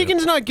 And Did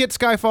Deakins not get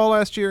Skyfall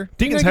last year?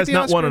 Deakins has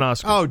not won an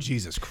Oscar. Oh,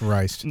 Jesus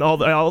Christ.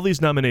 All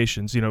these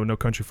nominations, No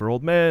Country for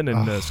Old Men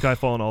and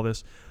Skyfall and all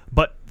this.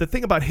 But the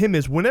thing about him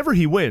is whenever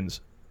he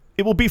wins,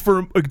 it will be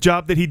for a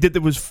job that he did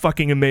that was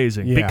fucking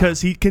amazing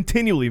because he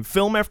continually,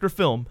 film after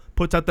film,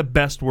 puts out the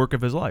best work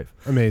of his life.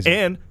 Amazing.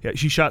 And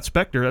she shot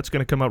Spectre. That's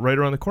going to come out right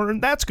around the corner,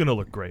 and that's going to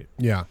look great.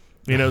 Yeah.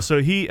 So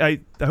I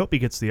hope he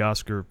gets the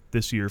Oscar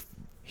this year for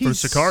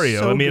He's Sicario.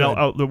 so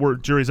good. The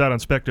word jury's out on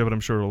Spectre, but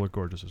I'm sure it'll look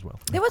gorgeous as well.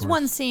 There was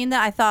one scene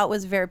that I thought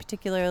was very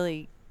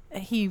particularly.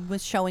 He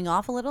was showing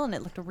off a little, and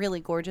it looked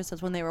really gorgeous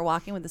as when they were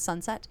walking with the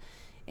sunset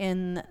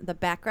in the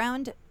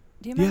background.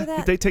 Do you remember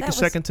that? They take that a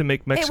second to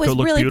make Mexico it was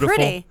look really beautiful.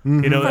 Pretty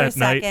Mm-hmm. for At a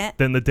night, second.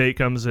 then the day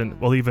comes and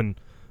even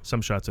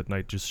some shots at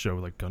night just show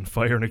like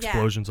gunfire and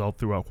explosions all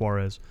throughout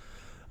Juarez.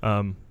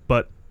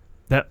 But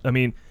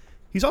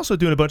he's also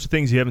doing a bunch of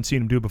things you haven't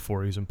seen him do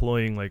before. He's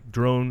employing like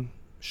drone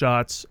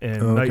shots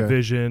and night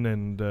vision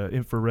and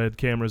infrared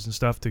cameras and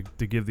stuff to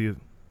give the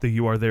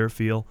you are there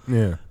feel.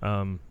 Yeah.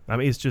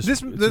 It's just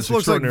this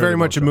looks like very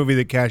much a movie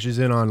that cashes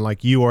in on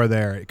like you are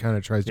there. It kind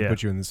of tries to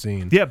put you in the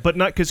scene. Yeah, but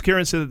not because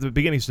Karen said at the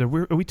beginning, she said,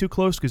 are we too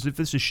close? Because if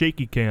this is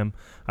shaky cam,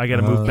 I got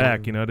to move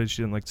back. She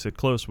didn't like to sit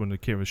close when the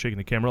camera was shaking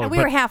the camera. We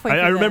were halfway through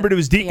I remembered it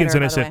was Deakins, theater,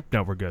 and I by the said, way.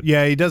 no, we're good.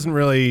 Yeah, he doesn't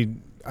really.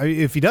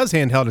 If he does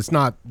handheld, it's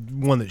not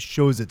one that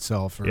shows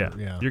itself. You're going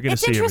to see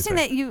It's interesting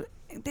everything.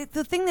 that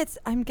the thing that's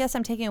I'm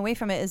taking away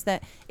from it is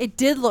that it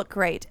did look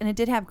great and it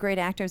did have great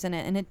actors in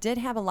it and it did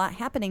have a lot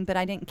happening, but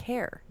I didn't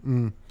care.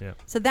 Yeah.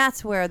 So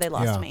that's where they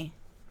lost me.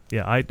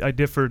 Yeah, I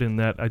differed in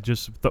that. I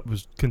just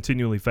was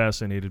continually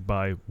fascinated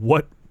by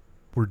what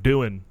we're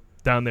doing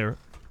down there,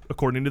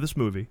 according to this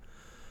movie,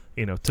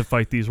 to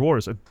fight these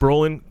wars.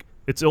 Brolin,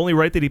 it's only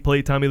right that he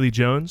played Tommy Lee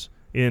Jones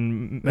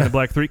in Men in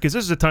Black 3 because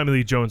this is a Tommy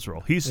Lee Jones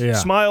role. He's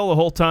smile the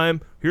whole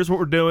time. Here's what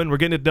we're doing. We're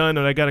getting it done,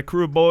 and I got a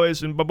crew of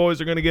boys, and my boys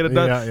are going to get it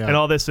done, and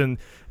all this, and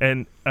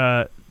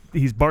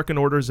he's barking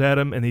orders at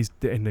him, and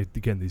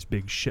again these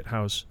big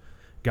shithouse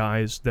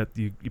guys that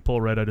you pull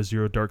right out of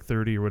Zero Dark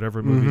 30 or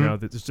whatever movie now.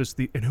 That it's just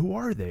and who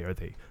are they? Are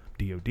they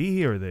DOD?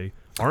 Are they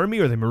Army?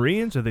 Are they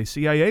Marines? Are they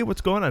CIA?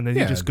 What's going on? And then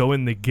you just go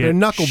in, they get They're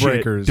knuckle shit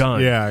breakers.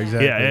 done. Yeah,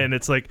 exactly. Yeah, and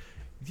it's like,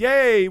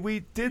 yay, we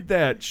did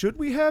that. Should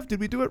we have? Did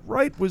we do it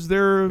right? Was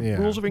there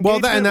rules of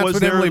engagement? Well, and that's Was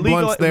what there Emily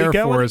Blunt's there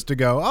legality? for, is to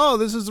go, oh,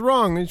 this is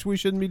wrong. We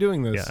shouldn't be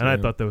doing this. Yeah, and I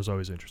thought that was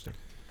always interesting.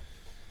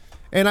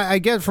 And I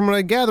get from what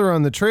I gather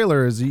on the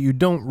trailer is that you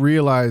don't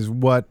realize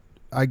what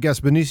I guess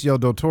Benicio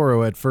del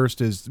Toro at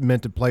first is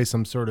meant to play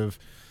some sort of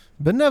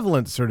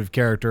benevolent sort of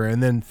character,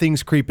 and then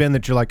things creep in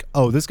that you're like,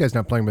 oh, this guy's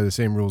not playing by the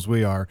same rules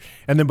we are.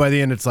 And then by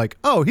the end, it's like,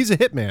 oh, he's a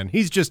hitman.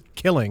 He's just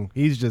killing.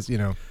 He's just,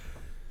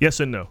 Yes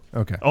and no.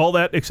 Okay. All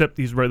that, except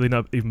he's really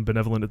not even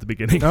benevolent at the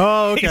beginning.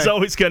 Oh, okay. He's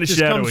always kind of just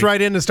shadowy. comes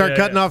right in to start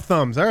cutting off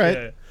thumbs. All right.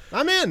 Yeah.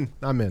 I'm in.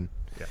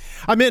 Yeah.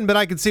 I'm in, but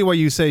I can see why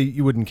you say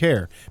you wouldn't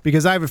care,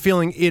 because I have a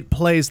feeling it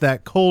plays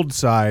that cold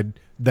side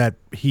that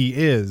he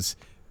is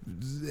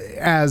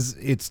as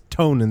its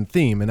tone and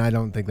theme, and I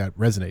don't think that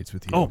resonates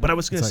with you. Oh, but I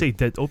was going to say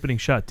that opening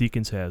shot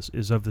Deakins has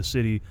is of the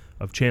city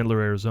of Chandler,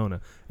 Arizona.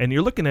 And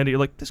you're looking at it, you're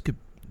like, this could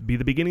be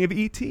the beginning of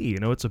E.T.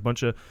 It's a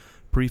bunch of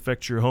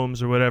prefecture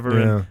homes or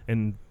whatever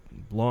and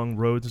long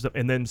roads and stuff.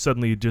 And then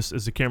suddenly, just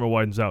as the camera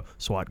widens out,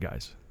 SWAT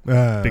guys.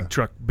 Big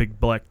truck, big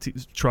black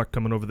truck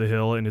coming over the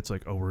hill, and it's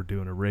like, oh, we're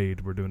doing a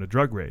raid. We're doing a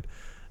drug raid.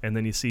 And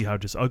then you see how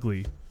just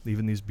ugly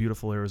even these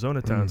beautiful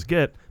Arizona towns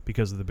get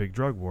because of the big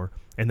drug war.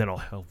 And then all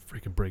hell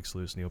freaking breaks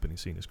loose, and the opening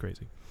scene is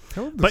crazy.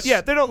 But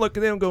yeah, they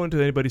don't go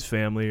into anybody's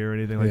family or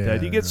anything like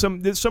that. You get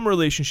there's some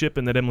relationship,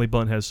 and that Emily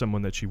Blunt has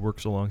someone that she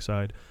works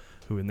alongside,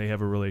 and they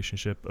have a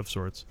relationship of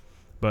sorts.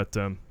 But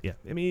yeah,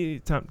 I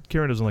mean,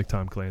 Karen doesn't like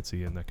Tom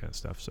Clancy and that kind of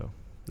stuff, so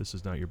this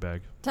is not your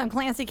bag. Tom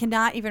Clancy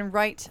cannot even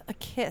write a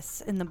kiss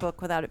in the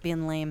book without it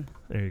being lame.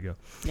 There you go.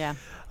 Yeah.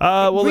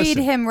 Well, read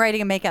listen. him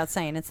writing a makeout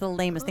scene. It's the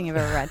lamest thing you've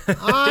ever read.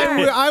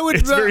 I would.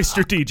 It's very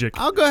strategic.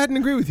 I'll go ahead and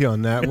agree with you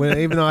on that,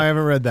 even though I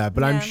haven't read that.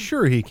 But I'm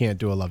sure he can't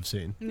do a love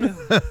scene.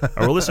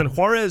 Well, listen,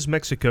 Juarez,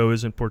 Mexico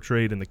isn't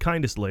portrayed in the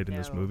kindest light in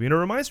this movie, and it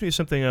reminds me of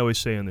something I always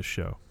say on this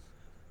show.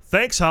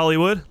 Thanks,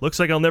 Hollywood. Looks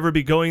like I'll never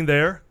be going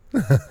there.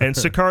 And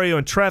Sicario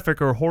and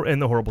Traffic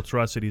and the horrible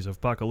atrocities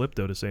of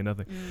Apocalypto, to say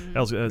nothing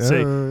else.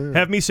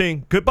 Have me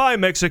saying, goodbye,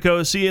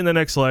 Mexico. See you in the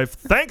next life.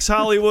 Thanks,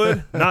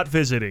 Hollywood. Not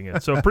visiting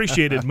it. So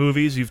appreciated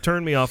movies. You've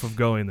turned me off of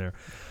going there.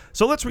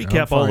 So let's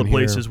recap all the fine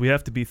places here. we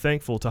have to be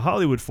thankful to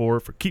Hollywood for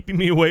keeping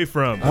me away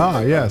from.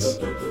 Ah, yes.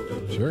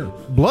 Sure.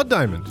 Blood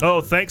Diamond.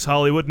 Oh, thanks,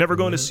 Hollywood. Never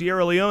going to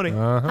Sierra Leone.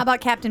 How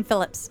about Captain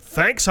Phillips?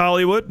 Thanks,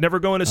 Hollywood. Never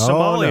going to Oh,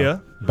 Somalia.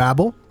 no.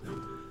 Babel.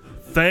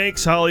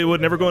 Thanks, Hollywood.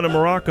 Never going to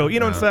Morocco.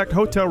 You know, in fact,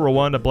 Hotel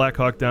Rwanda, Black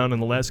Hawk Down,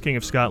 and The Last King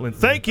of Scotland.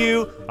 Thank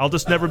you. I'll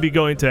just never be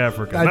going to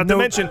Africa. Not to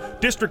mention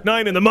District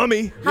 9 and The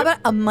Mummy. How about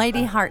A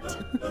Mighty Heart?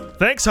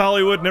 Thanks,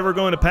 Hollywood. Never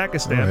going to Oh, I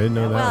Pakistan. didn't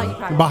know that. Well, one. you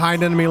probably-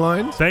 Behind enemy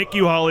lines. Thank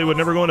you, Hollywood.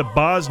 Never going to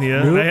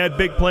Bosnia. Nope. I had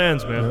big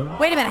plans, man.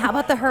 Wait a minute. How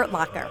about The Hurt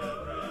Locker?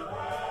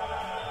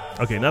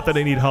 Okay, not that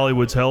I need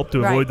Hollywood's help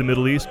to Right. avoid the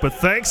Middle East, but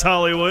thanks,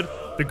 Hollywood.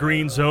 The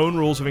Green Zone,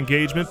 Rules of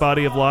Engagement,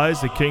 Body of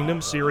Lies, The Kingdom,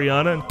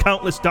 Syriana, and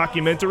countless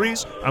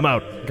documentaries. I'm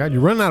out. God,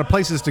 you're running out of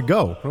places to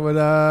go. What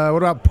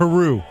about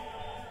Peru?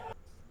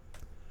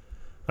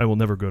 I will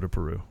never go to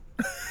Peru.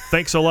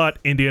 Thanks a lot,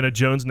 Indiana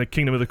Jones and the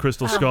Kingdom of the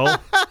Crystal Skull.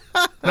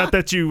 Not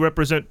that you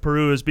represent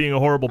Peru as being a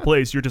horrible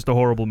place, you're just a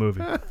horrible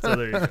movie. So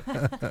there you go.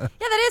 Yeah,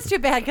 that is too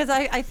bad because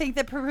I think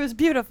that Peru's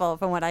beautiful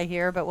from what I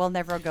hear, but we'll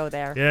never go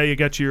there. Yeah, you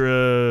got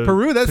your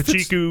Peru, that's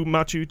Pachiku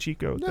Machu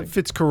Chico thing.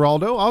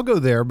 Fitzcarraldo. I'll go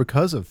there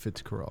because of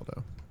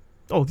Fitzcarraldo.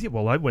 Oh, yeah,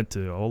 well, I went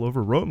to all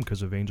over Rome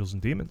because of Angels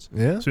and Demons.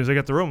 Yeah. As soon as I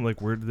got to Rome, I'm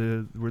like, where'd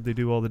they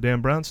do all the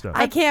Dan Brown stuff?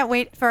 I can't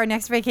wait for our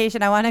next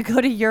vacation. I want to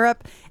go to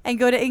Europe and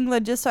go to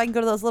England just so I can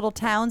go to those little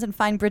towns and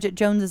find Bridget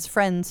Jones's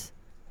friends.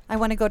 I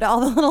want to go to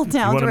all the little towns.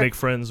 You want to where- make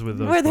friends with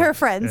those with her folks.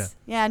 friends.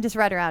 Yeah, and just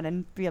ride around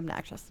and be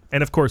obnoxious.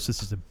 And of course,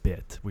 this is a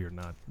bit. We are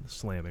not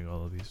slamming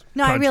all of these.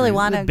 No, I really countries.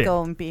 want A to bit.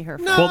 go and be her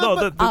friend. Well, no,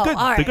 the Oh, good,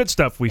 all the right. good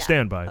stuff we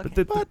stand by.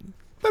 Okay. But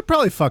I'd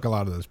probably fuck a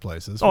lot of those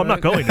places. oh, I'm right?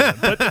 not going to them,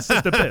 but it's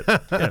just a bit.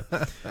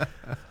 Yeah.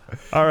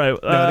 All right.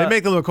 No, they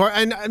make the little car.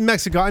 And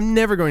Mexico, I'm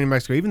never going to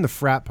Mexico, even the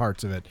frat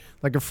parts of it.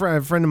 Like a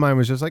friend of mine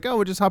was just like, oh,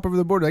 we'll just hop over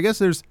the border. I guess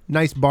there's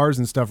nice bars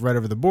and stuff right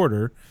over the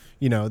border.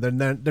 You know, they're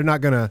not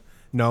going to,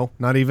 no,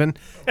 not even.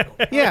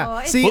 Yeah. Oh,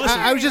 it's See, scary,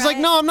 I was just like,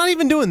 right? no, I'm not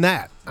even doing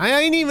that.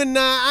 I ain't even,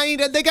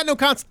 they got no,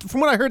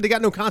 from what I heard, they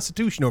got no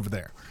constitution over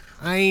there.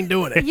 I ain't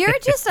doing it. You're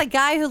just a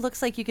guy who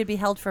looks like you could be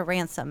held for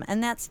ransom,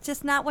 and that's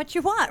just not what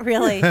you want,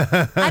 really.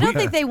 I don't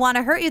think they want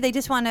to hurt you. They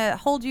just want to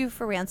hold you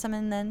for ransom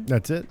and then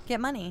That's it.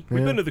 get money.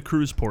 We've been to the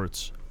cruise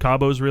ports.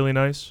 Cabo's really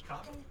nice.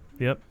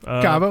 Yep.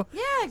 Cabo.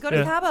 Yeah, go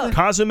to Cabo.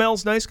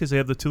 Cozumel's nice because they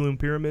have the Tulum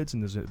pyramids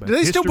and there's. Do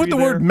they still put the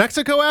word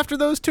Mexico after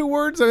those two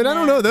words? I mean, I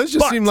don't know. Those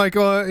just But- seem like,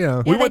 Yeah,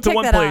 We they went to take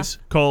one that place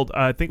called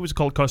I think it was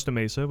called Costa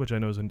Mesa, which I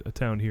know is a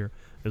town here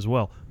as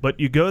well. But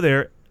you go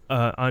there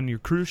on your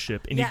cruise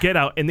ship and you Yeah. get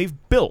out, and they've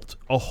built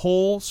a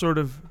whole sort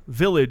of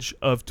village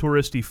of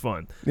touristy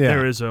fun. Yeah.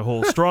 There is a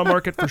whole straw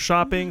market for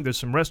shopping. There's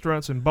some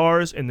restaurants and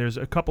bars, and there's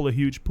a couple of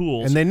huge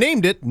pools. and they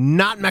named it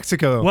not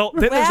Mexico. well,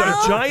 then there's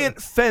Well- a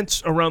giant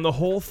fence around the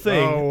whole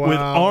thing Oh, with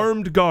wow.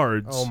 armed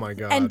guards. Oh my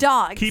God. And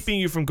dogs. Keeping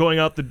you from going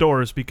out the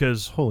doors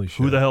because Holy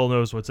who shit. the hell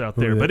knows what's out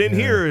there. the- But in yeah.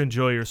 here,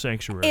 enjoy your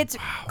sanctuary. It's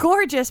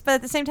gorgeous, but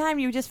at the same time,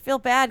 you just feel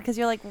bad because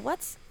you're like,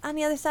 what's on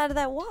the other side of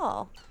that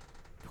wall?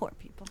 Poor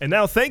people. And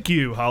now, thank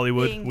you,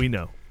 Hollywood. Being- We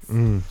know.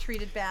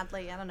 Treated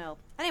badly. I don't know.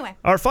 Anyway.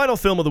 Our final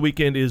film of the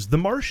weekend is The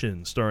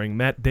Martian, starring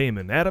Matt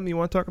Damon. Adam, you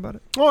want to talk about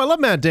it? Oh, I love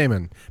Matt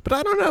Damon. But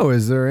I don't know.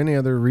 Is there any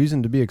other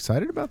reason to be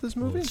excited about this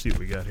movie? Let's see what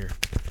we got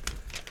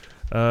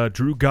here.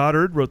 Drew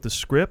Goddard wrote the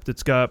script.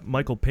 It's got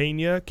Michael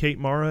Pena, Kate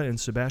Mara, and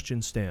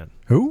Sebastian Stan.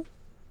 Who?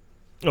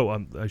 Oh,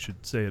 I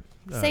should say it.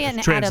 Say it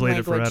in translate Adam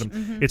it for language.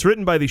 Adam. Mhm. It's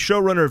written by the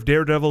showrunner of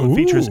Daredevil and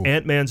features Ooh.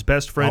 Ant-Man's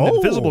best friend, Oh.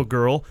 Invisible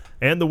Girl,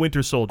 and the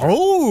Winter Soldier.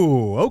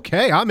 Oh,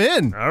 okay. I'm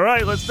in. All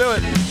right, let's do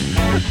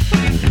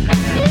it.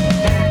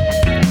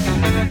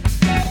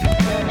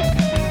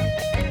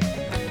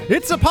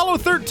 It's Apollo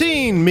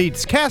 13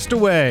 meets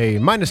Castaway,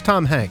 minus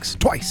Tom Hanks,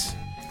 twice.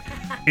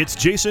 It's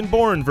Jason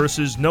Bourne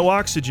versus No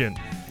Oxygen.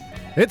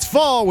 It's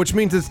fall, which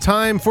means it's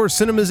time for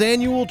cinema's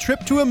annual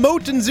trip to a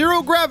moat in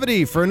zero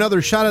gravity for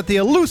another shot at the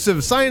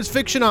elusive science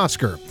fiction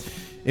Oscar.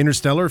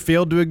 Interstellar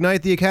failed to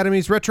ignite the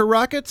Academy's retro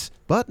rockets,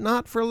 but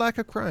not for lack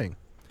of crying.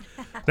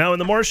 Now, in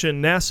The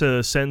Martian,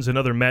 NASA sends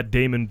another Matt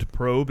Damon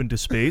probe into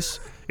space.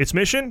 Its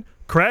mission?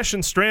 Crash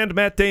and strand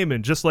Matt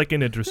Damon, just like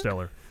in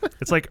Interstellar.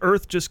 It's like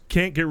Earth just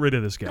can't get rid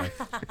of this guy.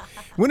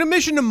 When a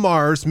mission to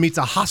Mars meets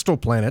a hostile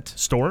planet...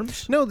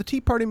 Storms? No, the Tea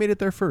Party made it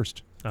there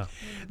first. Oh.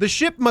 The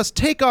ship must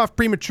take off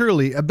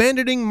prematurely,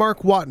 abandoning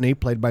Mark Watney,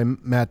 played by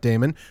Matt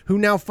Damon, who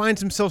now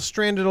finds himself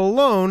stranded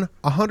alone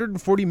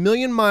 140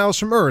 million miles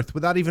from Earth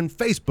without even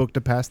Facebook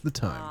to pass the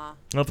time.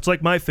 Well, if it's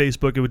like my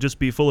Facebook, it would just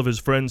be full of his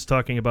friends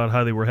talking about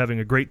how they were having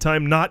a great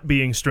time not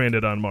being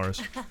stranded on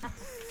Mars.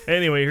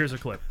 Anyway, here's a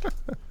clip.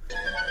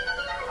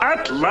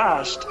 At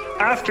last,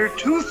 after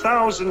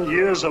 2,000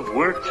 years of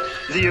work,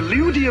 the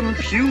Illudium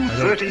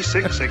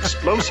Q-36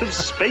 explosive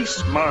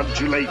space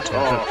modulator.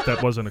 That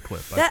wasn't a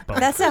clip.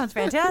 That sounds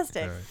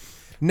fantastic.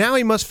 Now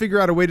he must figure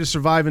out a way to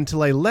survive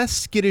until a less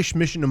skittish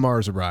mission to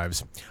Mars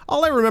arrives.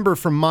 All I remember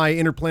from my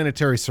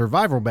interplanetary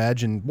survival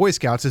badge in Boy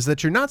Scouts is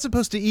that you're not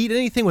supposed to eat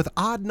anything with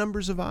odd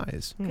numbers of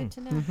eyes. Good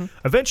to know.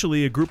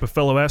 Eventually, a group of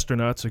fellow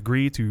astronauts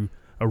agree to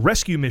a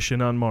rescue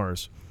mission on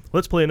Mars.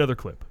 Let's play another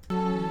clip.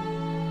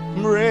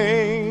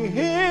 Bring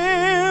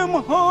him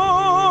home.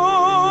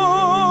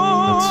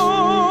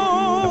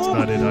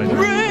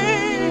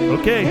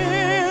 Okay.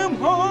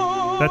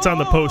 That's on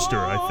the poster,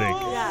 I think.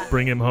 Yeah.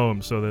 Bring him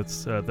home. So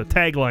that's the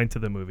tagline to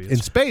the movie.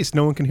 In space,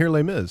 no one can hear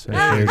Les Mis.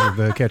 There's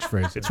the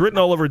catchphrase. It's written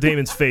all over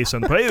Damon's face.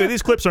 Anyway,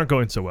 these clips aren't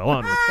going so well.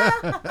 Onward.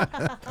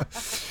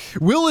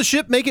 Will the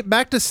ship make it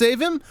back to save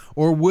him,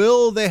 or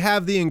will they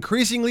have the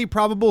increasingly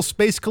probable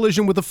space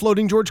collision with a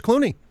floating George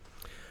Clooney?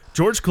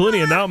 George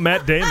Clooney and now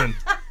Matt Damon.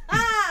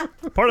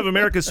 Part of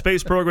America's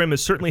space program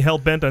is certainly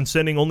hell-bent on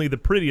sending only the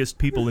prettiest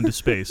people into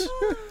space.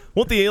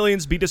 Won't the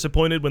aliens be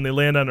disappointed when they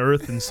land on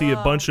Earth and see a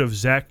bunch of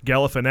Zach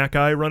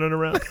Galifianakis running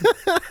around?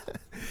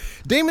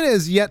 Damon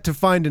has yet to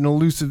find an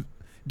elusive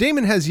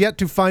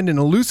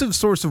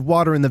source of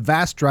water in the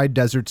vast dry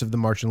deserts of the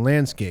Martian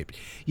landscape.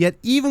 Yet,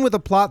 even with a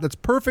plot that's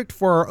perfect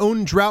for our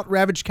own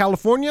drought-ravaged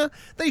California,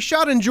 they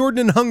shot in Jordan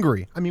and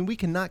Hungary. I mean, we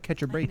cannot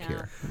catch a break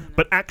here.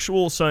 But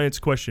actual science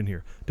question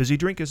here. Does he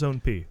drink his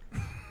own pee?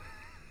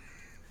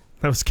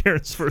 That was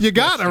Karen's first You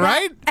got it,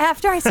 right?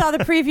 After I saw the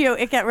preview,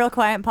 it got real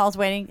quiet and Paul's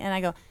waiting, and I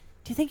go,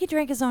 do you think he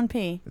drank his own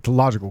pee? It's a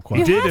logical He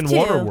question. did in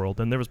Waterworld,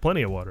 and there was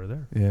plenty of water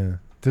there. Yeah.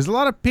 There's a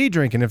lot of pee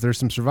drinking if there's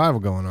some survival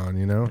going on,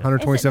 you know?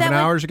 127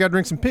 hours, you got to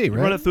drink some pee,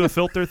 right? Run it through a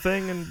filter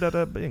thing, and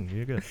bing,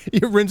 you're good.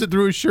 You rinse it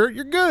through a shirt,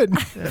 you're good.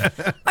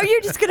 Are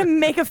you just going to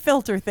make a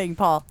filter thing,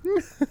 Paul?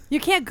 You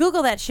can't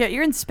Google that shit.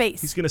 You're in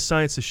space. He's going to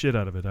science the shit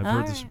out of it. I've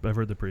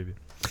heard the preview.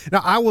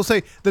 Now, I will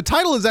say, the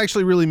title is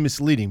actually really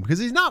misleading because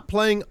he's not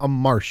playing a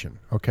Martian,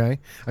 okay?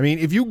 I mean,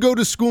 if you go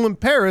to school in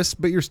Paris,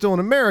 but you're still an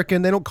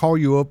American, they don't call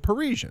you a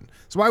Parisian.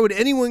 So why would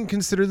anyone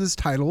consider this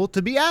title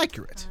to be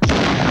accurate?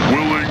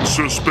 Willing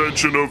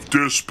suspension of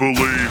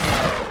disbelief.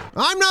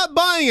 I'm not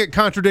buying it,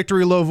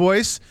 contradictory low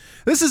voice.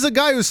 This is a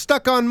guy who's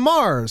stuck on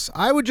Mars.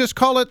 I would just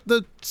call it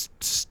the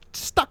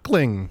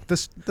Stuckling. The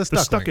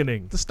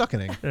Stuckening. The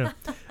Stuckening. Yeah.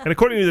 And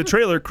according to the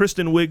trailer,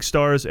 Kristen Wiig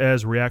stars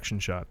as Reaction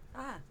Shot.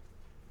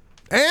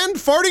 And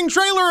farting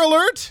trailer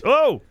alert!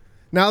 Oh!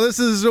 Now this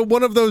is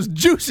one of those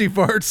juicy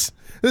farts.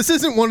 This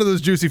isn't one of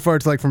those juicy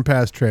farts like from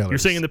past trailers. You're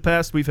saying in the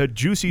past we've had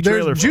juicy There's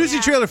trailer farts? juicy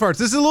trailer farts.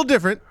 This is a little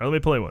different. All right, let me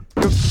play one.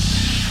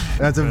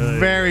 That's a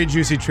very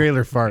juicy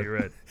trailer fart. You're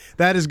right.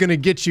 That is going to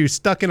get you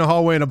stuck in a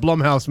hallway in a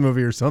Blumhouse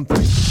movie or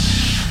something.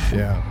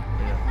 Yeah.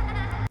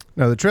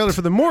 Now, the trailer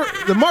for The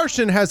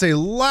Martian has a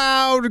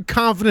loud,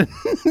 confident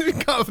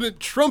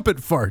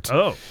trumpet fart.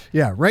 Oh.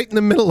 Yeah, right in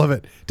the middle of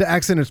it to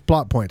accent its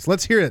plot points.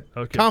 Let's hear it.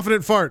 Okay.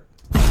 Confident fart.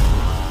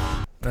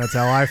 That's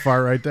how I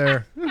fart right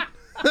there.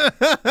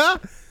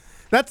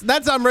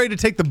 That's I'm ready to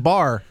take the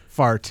bar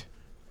fart.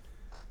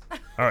 All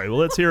right, well,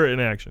 let's hear it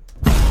in action.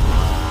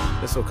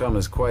 This will come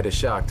as quite a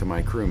shock to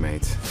my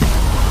crewmates.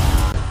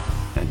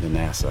 And to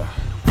NASA.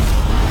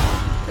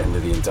 And to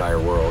the entire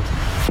world.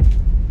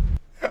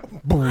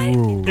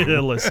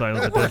 Less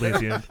silent but deadly at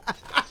the end.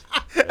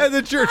 And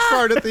the church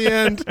fart at the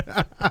end.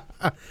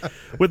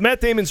 With Matt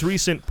Damon's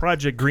recent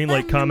Project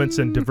Greenlight comments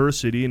on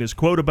diversity and his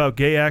quote about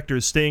gay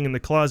actors staying in the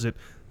closet,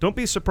 don't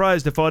be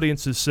surprised if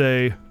audiences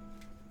say,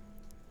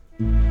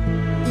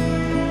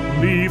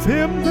 "Leave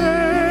him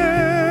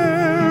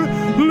there,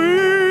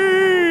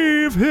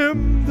 leave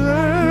him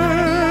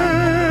there."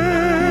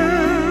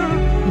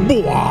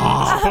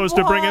 Supposed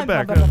to bring it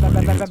back.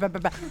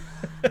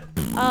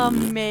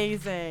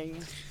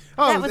 Amazing.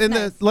 Oh,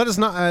 and let us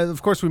not.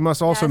 Of course, we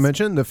must also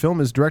mention the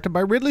film is directed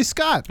by Ridley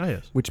Scott,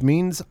 which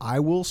means I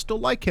will still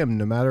like him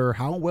no matter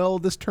how well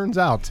this turns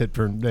out.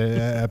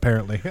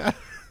 Apparently.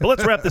 Well,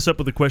 let's wrap this up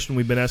with a question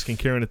we've been asking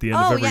Karen at the end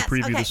of every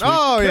preview this week.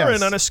 Oh,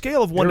 Karen, on a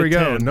scale of 1 to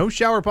 10, no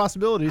shower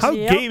possibilities. How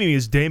gamey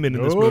is Damon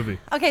in this movie?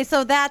 Okay,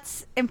 so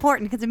that's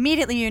important because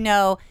immediately you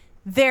know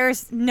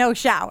there's no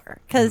shower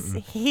because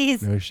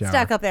he's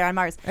stuck up there on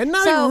Mars. And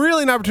not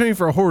really an opportunity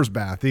for a horse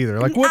bath either.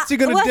 Like, what's he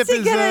going to dip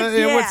his,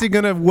 what's he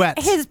going to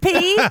wet? His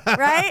pee,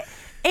 right?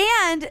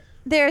 And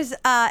there's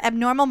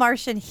abnormal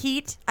Martian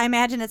heat. I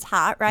imagine it's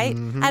hot, right?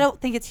 Mm-hmm. I don't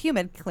think it's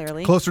humid,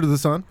 clearly. Closer to the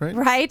sun, right?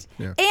 Right?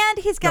 Yeah. And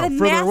he's got a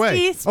further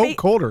away. nasty...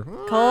 Colder.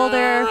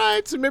 Colder. All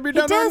right, so maybe He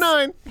down to does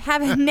 9.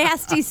 have a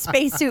nasty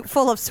spacesuit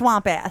full of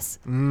swamp ass.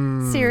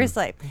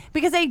 Seriously.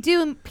 Because they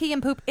do pee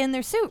and poop in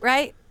their suit,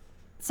 right?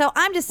 So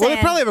I'm just saying... Well,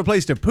 they probably have a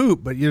place to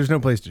poop, but there's no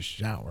place to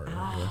shower.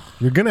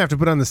 You're going to have to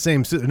put on the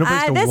same suit. No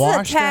place to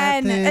wash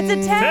that thing. It's a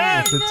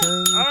 10. It's a 10.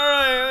 All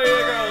right, there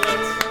you go.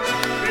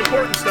 That's the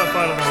important stuff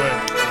out of the way.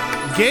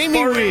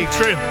 Gamey week.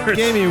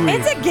 Gamey week.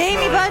 It's a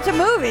gamey bunch of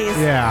movies.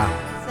 Yeah.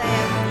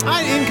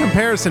 In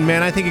comparison,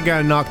 man, I think you got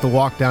to knock The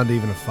Walk down to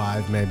even a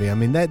 5, maybe. I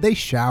mean, they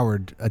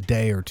showered a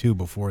day or two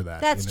before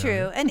that. That's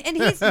true. And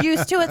he's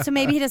used to it, so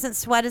maybe he doesn't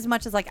sweat as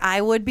much as like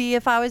I would be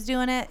if I was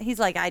doing it. He's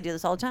like, I do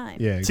this all the time.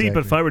 Yeah, exactly. See,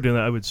 but if I were doing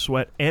that, I would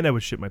sweat and I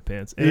would shit my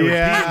pants. And I would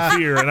pee in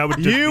fear, and I would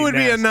just You would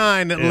be a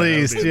 9 at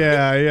least.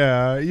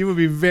 Yeah. You would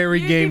be very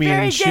gamey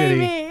and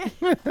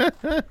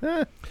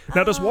shitty.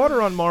 Now, does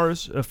water on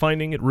Mars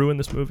finding it ruin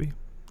this movie?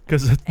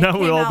 Because now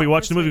we'll all be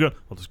watching the movie going,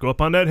 well, just go up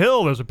on that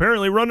hill. There's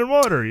apparently running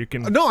water. You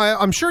can. No,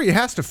 I'm sure he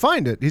has to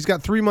find it. He's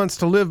got 3 months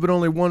to live, but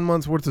only 1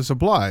 month's worth of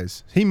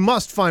supplies. He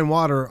must find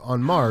water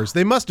on Mars.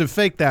 They must have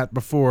faked that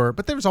before,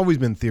 but there's always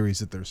been theories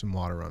that there's some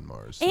water on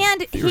Mars. So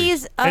and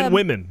he's and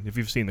women, if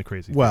you've seen the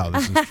crazy. Well,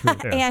 this is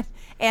true.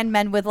 and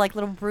men with like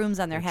little brooms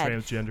on their head.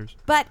 Transgenders.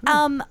 But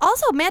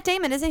also Matt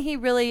Damon, isn't he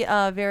really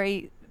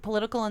very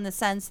political in the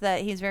sense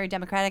that he's very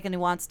democratic and he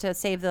wants to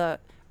save the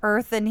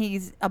Earth and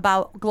he's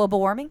about global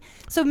warming?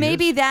 So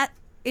maybe that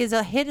is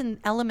a hidden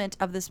element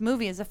of this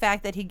movie, is the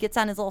fact that he gets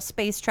on his little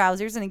space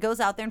trousers and he goes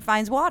out there and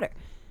finds water.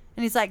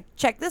 And he's like,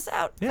 check this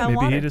out. Yeah, found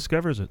maybe water. he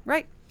discovers it.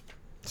 Right.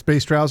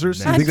 Space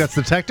trousers? You think that's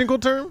the technical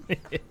term?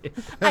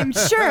 I'm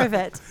sure of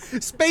it.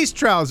 Space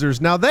trousers.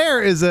 Now there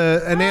is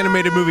an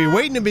animated movie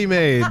waiting to be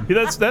made.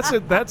 Yeah, that's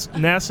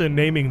NASA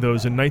naming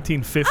those in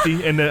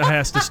 1950, and it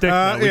has to stick.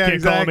 Now. We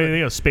can't call them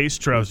anything else. Space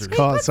trousers.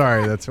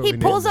 Sorry, that's what He we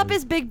pulls named up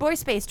his big boy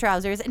space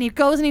trousers and he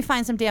goes and he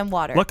finds some damn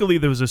water. Luckily,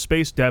 there was a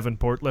space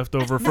Davenport left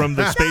over from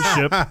the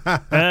spaceship.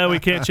 We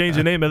can't change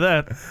the name of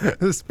that.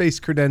 The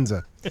space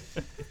credenza.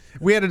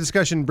 We had a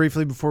discussion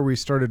briefly before we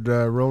started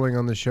rolling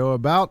on the show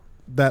about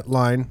that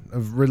line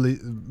of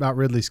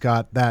Ridley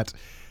Scott, that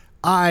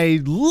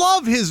I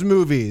love his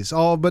movies,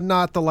 all but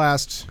not the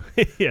last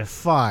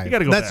 5. You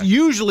gotta go That's back.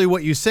 usually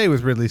what you say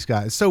with Ridley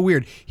Scott. It's so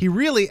weird. He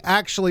really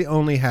actually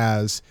only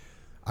has,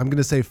 I'm going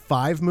to say,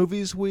 5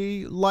 movies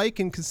we like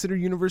and consider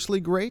universally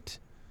great.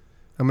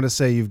 I'm going to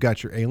say you've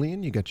got your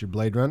Alien, you got your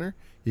Blade Runner,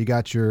 you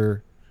got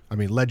your,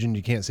 Legend,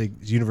 you can't say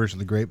is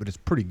universally great, but it's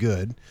pretty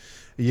good.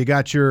 You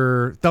got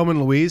your Thelma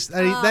and Louise.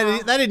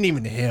 That isn't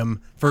even him,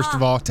 first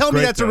of all. Tell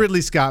me that's a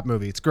Ridley Scott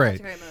movie. It's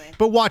great. That's a great movie.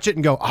 But watch it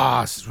and go,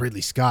 this is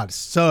Ridley Scott. It's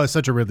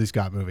such a Ridley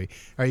Scott movie.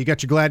 All right, you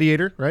got your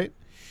Gladiator, right?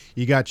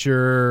 You got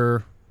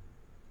your,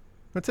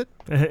 what's it?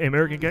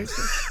 American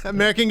Gangster?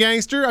 American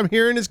Gangster, I'm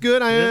hearing is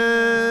good.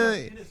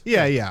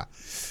 Yeah.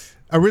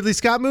 A Ridley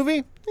Scott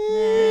movie?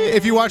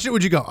 If you watch it,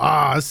 would you go,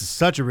 this is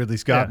such a Ridley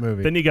Scott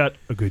movie? Then you got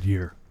A Good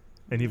Year.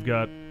 And you've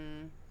got...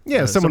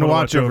 Someone to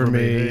watch over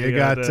me. You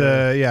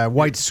got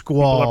White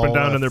Squall. Up and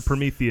down in their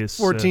Prometheus.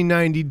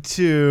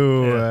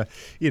 1492.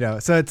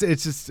 So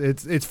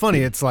it's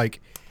funny. It's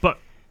like, but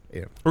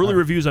early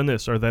reviews on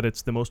this are that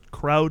it's the most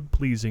crowd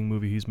pleasing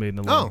movie he's made in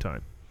a long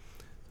time.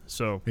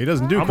 So he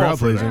doesn't do crowd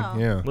pleasing.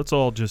 Yeah, let's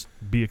all just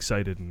be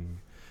excited and.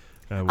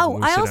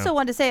 I also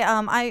wanted to say,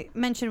 I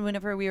mentioned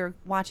whenever we were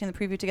watching the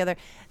preview together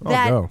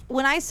that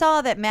when I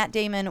saw that Matt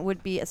Damon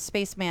would be a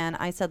spaceman,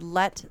 I said,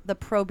 "Let the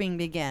probing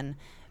begin."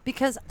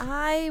 Because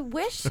I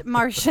wish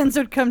Martians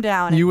would come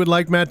down. You would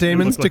like Matt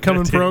Damon to come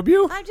and probe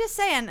you? I'm just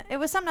saying. It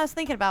was something I was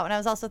thinking about, and I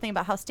was also thinking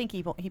about how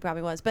stinky he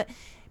probably was. But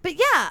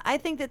yeah, I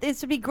think that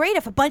this would be great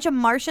if a bunch of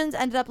Martians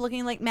ended up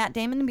looking like Matt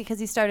Damon because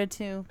he started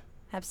to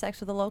have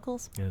sex with the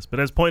locals. Yes, but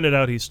as pointed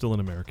out, he's still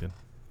an American.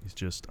 He's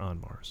just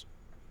on Mars.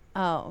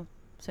 Oh,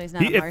 so he's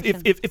not a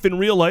Martian? If in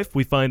real life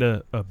we find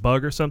a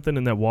bug or something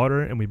in that water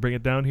and we bring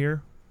it down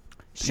here,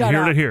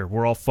 here,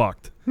 we're all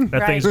fucked.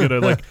 That thing's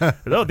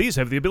gonna these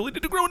have the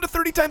ability to grow into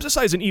 30 times the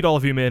size and eat all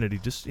of humanity.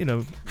 Just how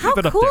leave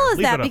it up cool there. is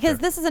Leave that? it up Because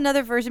there. this is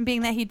another version,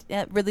 being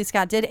that Ridley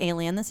Scott did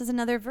Alien. This is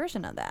another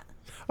version of that.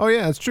 Oh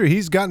yeah, it's true.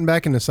 He's gotten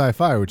back into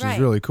sci-fi, which is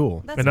really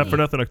cool. That's and not neat. for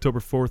nothing,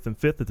 October 4th and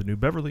 5th at the New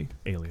Beverly,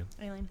 Alien.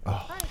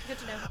 All right, good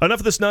to know.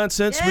 Enough of this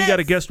nonsense. We got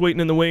a guest waiting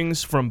in the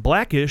wings from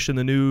Blackish and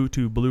the new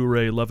to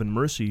Blu-ray Love and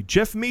Mercy,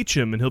 Jeff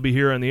Meacham, and he'll be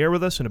here on the air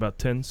with us in about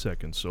 10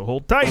 seconds. So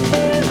hold tight.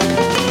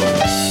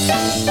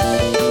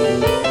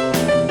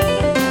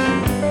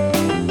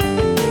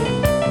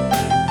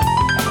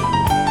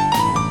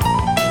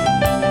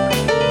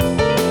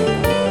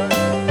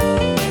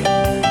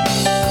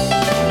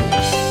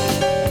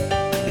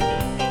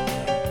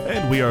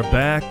 We are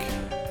back.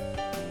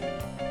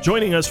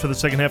 Joining us for the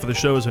second half of the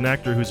show is an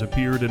actor who's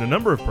appeared in a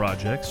number of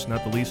projects,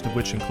 not the least of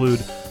which include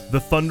The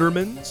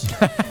Thundermans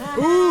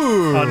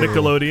on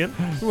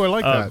Nickelodeon. Ooh, I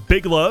like that.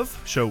 Big Love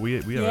show. We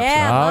have Big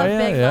Love.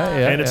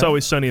 and It's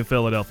Always Sunny in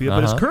Philadelphia,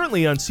 but is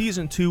currently on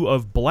season 2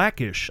 of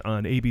Blackish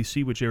on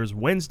ABC, which airs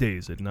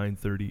Wednesdays at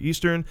 9:30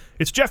 Eastern.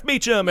 It's Jeff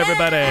Meacham,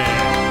 everybody.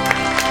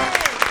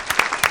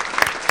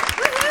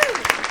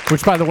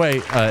 Which, by the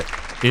way,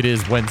 it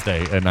is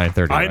Wednesday at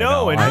 9:30. I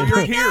know, and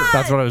you're here.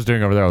 That's what I was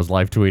doing over there. I was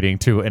live tweeting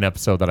to an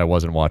episode that I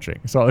wasn't watching.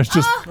 So I was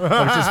just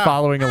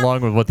following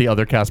along with what the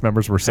other cast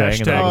members were saying.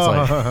 And I was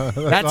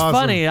like, that's awesome.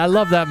 funny. I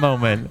love that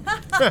moment.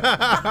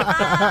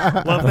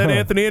 Love that,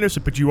 Anthony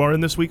Anderson. But you are in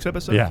this week's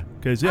episode? Yeah.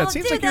 Because, it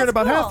seems like you're in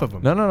about half of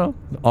them. No.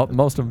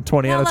 Most of them,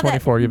 20 out of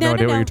 24. You have no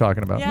idea what you're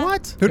talking about. Yeah.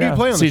 What? Who do you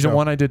play on the Season show?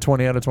 1, I did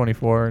 20 out of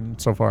 24, and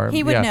so far.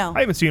 He would know. I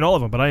haven't seen all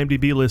of them, but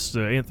IMDb lists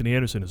Anthony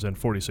Anderson is in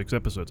 46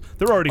 episodes.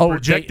 They're already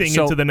projecting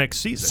into the next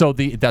season. So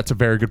that's a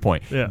very good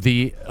point. Yeah.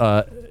 The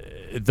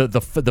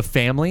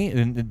family,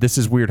 and this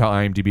is weird how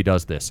IMDb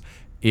does this.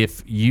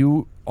 If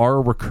you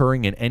are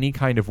recurring in any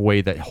kind of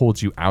way that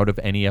holds you out of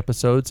any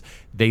episodes,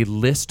 they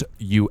list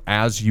you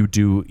as you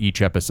do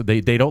each episode.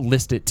 They don't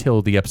list it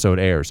till the episode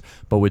airs.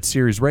 But with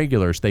series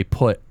regulars, they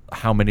put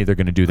how many they're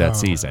going to do that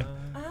season.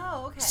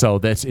 So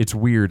it's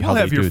weird how You'll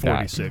they have your do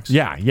 46.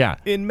 that. Yeah.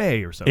 In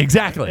May or something.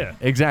 Exactly. Yeah.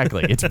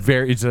 Exactly. It's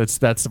very.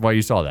 That's why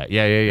you saw that.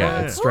 Yeah.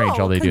 It's strange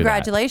how they do that.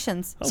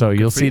 Congratulations. So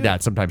you'll for see you.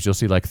 that sometimes. You'll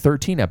see like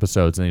 13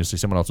 episodes, and then you'll see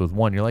someone else with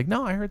 1. You're like,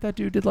 no, I heard that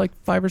dude did like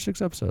 5 or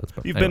 6 episodes.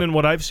 But You've been in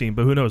what I've seen,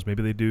 but who knows?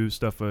 Maybe they do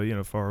stuff,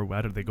 far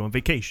out. They go on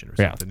vacation or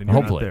something. And you're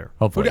hopefully. not there.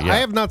 Hopefully, I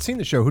have not seen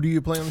the show. Who do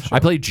you play on the show? I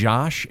play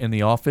Josh in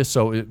The Office.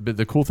 So but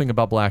the cool thing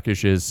about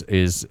Blackish is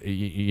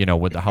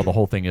with how the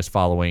whole thing is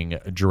following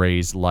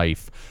Dre's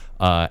life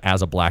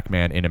as a black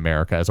man in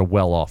America, as a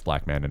well-off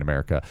black man in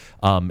America.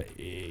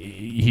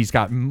 He's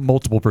got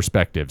multiple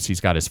perspectives. He's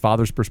got his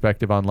father's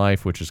perspective on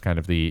life, which is kind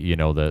of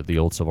the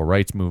old civil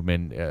rights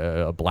movement,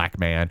 a black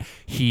man.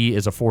 He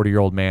is a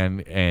 40-year-old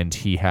man, and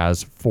he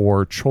has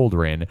 4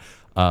 children.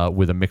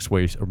 With a mixed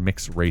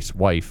race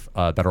wife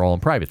that are all in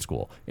private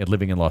school and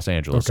living in Los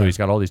Angeles. So he's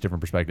got all these different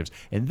perspectives.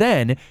 And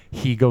then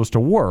he goes to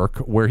work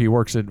where he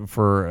works at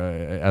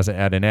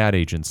an ad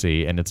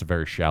agency, and it's a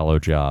very shallow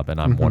job.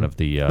 And I'm one of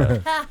the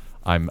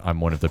I'm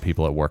one of the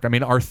people at work. I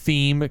mean, our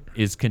theme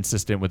is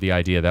consistent with the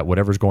idea that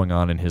whatever's going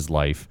on in his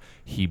life,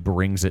 he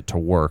brings it to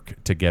work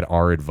to get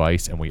our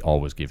advice, and we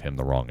always give him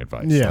the wrong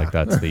advice. Yeah. Like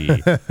that's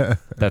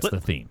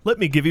the theme. Let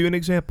me give you an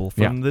example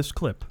from this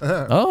clip.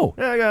 Oh.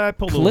 Yeah, I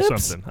pulled a little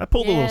something. I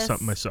pulled a little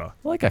something I saw.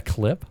 Like a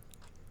clip?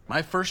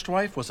 My first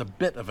wife was a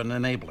bit of an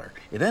enabler.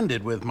 It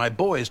ended with my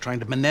boys trying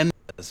to Menendez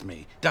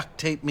me, duct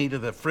tape me to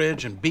the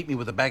fridge, and beat me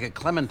with a bag of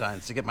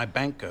clementines to get my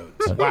bank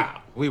codes.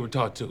 Wow. We were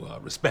taught to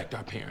respect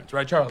our parents,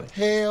 right, Charlie?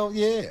 Hell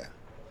yeah.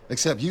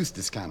 Except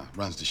Eustace kind of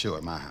runs the show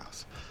at my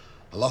house.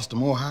 I lost to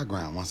more high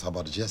ground once I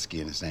bought a jet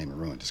ski in his name and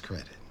ruined his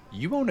credit.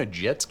 You own a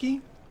jet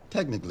ski?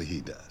 Technically,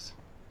 he does.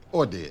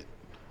 Or did.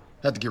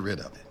 Had to get rid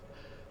of it.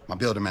 My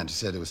building manager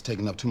said it was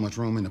taking up too much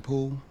room in the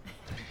pool.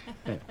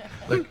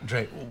 Look,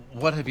 Dre,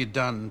 what have you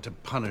done to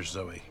punish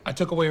Zoe? I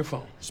took away her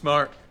phone.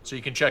 Smart. So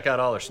you can check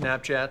out all her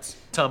Snapchats,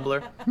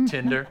 Tumblr,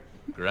 Tinder,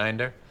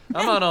 Grindr.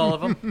 I'm on all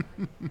of them.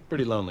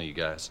 Pretty lonely, you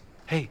guys.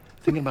 Hey,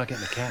 thinking about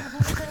getting a cat.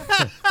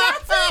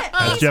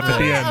 That's Jeff at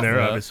the end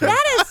there, obviously.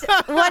 That is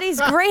what he's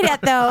great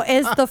at, though,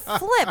 is the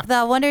flip,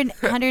 the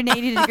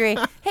 180 degree.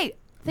 Hey,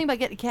 think about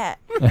getting a cat.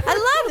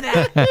 I love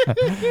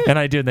that. And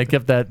I do. And they've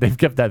kept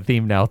that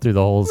theme now through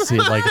the whole scene.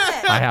 Like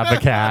I have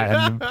a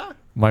cat, and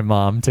my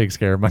mom takes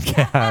care of my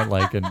cat.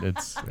 Like, and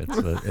it's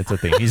a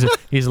thing.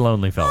 He's a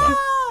lonely fella.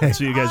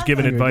 So you guys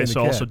giving advice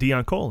also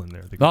Dion Cole in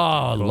there. Oh,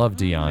 I love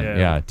Dion.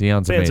 Yeah,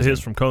 Dion's fans amazing. of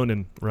his from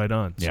Conan right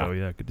on. Yeah. So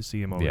yeah, good to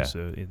see him always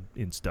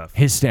in stuff.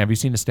 Have you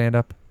seen his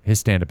stand-up? His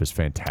stand-up is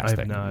fantastic.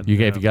 I have not.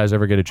 If you guys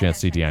ever get a chance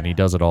to see Dion, he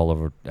does it all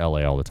over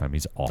L.A. all the time.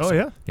 He's awesome. Oh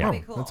yeah, yeah.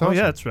 Cool. That's awesome.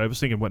 Yeah, that's right. I was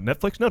thinking, what,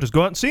 Netflix? No, just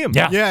go out and see him.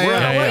 Yeah.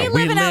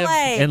 We live in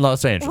LA. in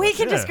Los Angeles. We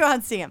can just go out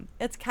and see him.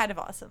 It's kind of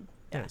awesome.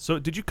 Yeah. So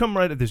did you come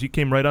right at this? You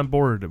came right on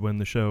board when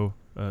the show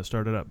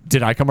started up.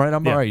 Did I come right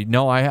on board? Yeah.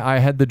 No, I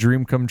had the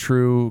dream come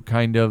true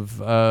kind of.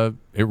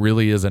 It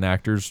really is an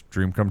actor's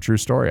dream come true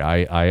story.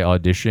 I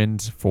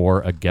auditioned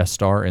for a guest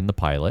star in the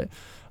pilot.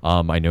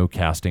 I know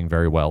casting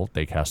very well.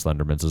 They cast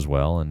Thundermans as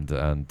well, and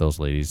those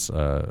ladies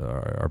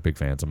are big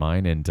fans of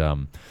mine. And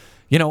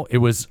it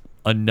was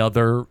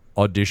another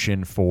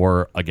audition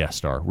for a guest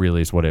star.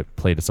 Really is what it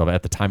played itself.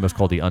 At the time, it was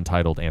called the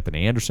Untitled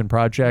Anthony Anderson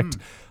Project.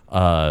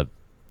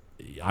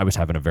 I was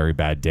having a very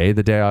bad day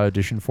the day I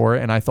auditioned for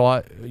it, and I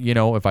thought,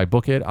 if I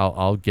book it,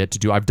 I'll get to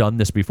do. I've done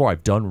this before.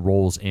 I've done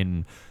roles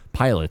in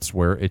pilots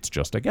where it's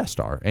just a guest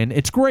star, and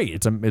it's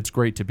great. It's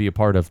great to be a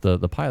part of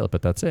the pilot,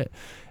 but that's it.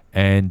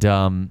 And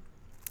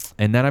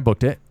then I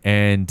booked it,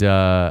 and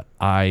from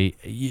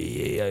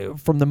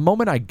the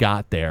moment I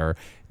got there,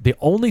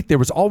 there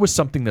was always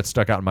something that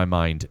stuck out in my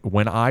mind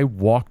when I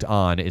walked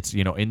on. It's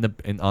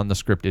on the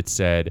script it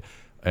said.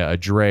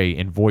 Dre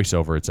in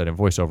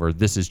voiceover,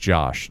 this is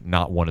Josh,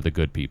 not one of the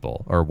good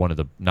people, or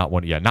not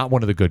one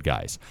of the good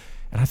guys.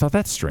 And I thought,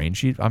 that's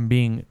strange. I'm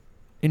being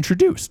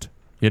introduced.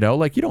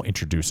 Like you don't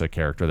introduce a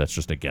character that's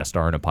just a guest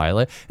star in a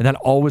pilot. And that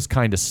always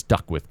kind of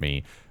stuck with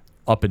me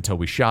up until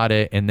we shot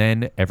it. And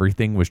then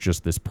everything was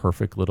just this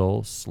perfect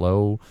little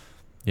slow,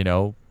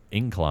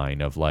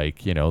 incline of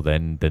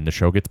then the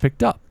show gets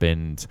picked up,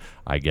 and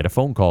I get a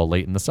phone call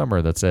late in the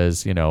summer that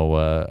says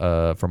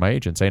from my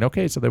agent saying,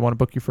 okay, so they want to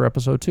book you for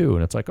episode 2,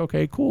 and it's like,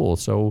 okay, cool,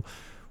 so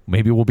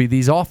maybe we'll be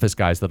these office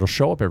guys that'll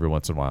show up every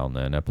once in a while, and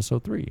then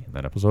episode 3, and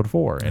then episode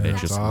 4, and it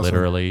just awesome.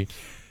 Literally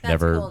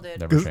never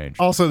changed.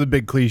 Also, the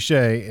big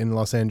cliche in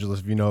Los Angeles,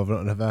 if you know of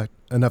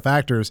enough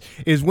actors,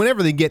 is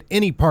whenever they get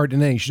any part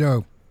in any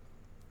show,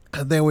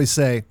 they always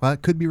say, well,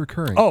 it could be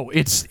recurring. Oh,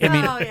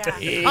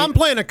 I'm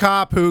playing a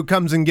cop who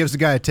comes and gives the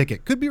guy a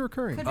ticket. Could be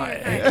recurring.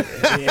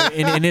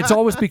 And it's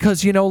always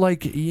because, you'll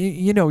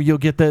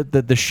get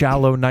the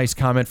shallow, nice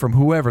comment from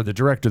whoever, the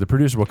director, the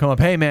producer will come up,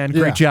 hey, man,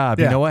 great job.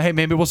 Yeah. You know what? Hey,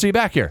 maybe we'll see you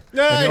back here.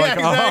 Yeah,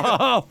 exactly.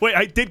 Oh, wait,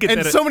 I did get that.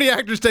 And so many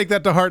actors take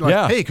that to heart,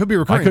 like, hey, it could be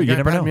recurring. You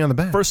never know. Me on the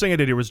back. First thing I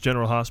did here was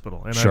General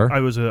Hospital, and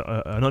I was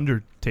an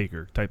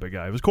undertaker type of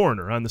guy. I was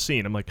coroner on the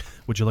scene. I'm like,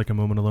 would you like a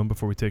moment alone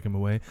before we take him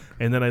away?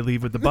 And then I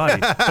leave with the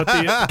body. But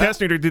But the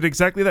casting director did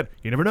exactly that.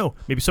 You never know.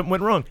 Maybe something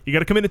went wrong. You got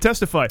to come in and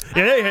testify.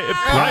 Hey,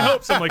 high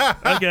hopes. I'm like,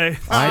 okay.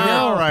 I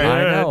know,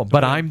 I know.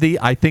 But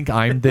I think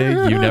I'm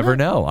the. You never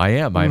know. I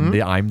am.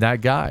 I'm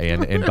that guy.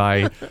 And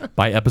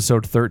by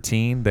episode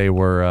 13, they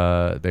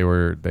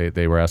were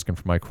asking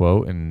for my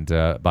quote, and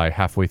by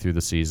halfway through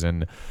the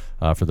season,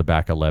 for the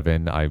back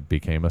 11, I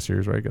became a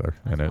series regular,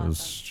 and it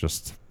was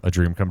just a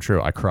dream come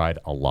true. I cried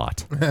a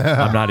lot.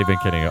 I'm not even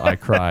kidding. I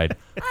cried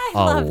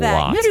a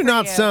lot. You do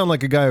not sound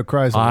like a guy who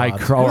cries a lot.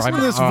 Listen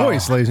to this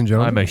voice, ladies and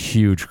gentlemen. I'm a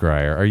huge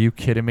crier. Are you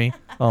kidding me?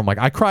 Oh my!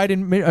 I cried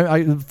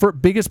in for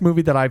biggest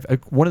movie that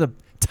one of the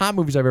top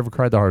movies I've ever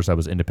cried the hardest at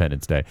was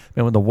Independence Day.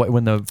 Man, when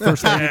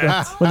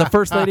the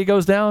first lady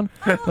goes down,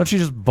 don't she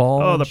just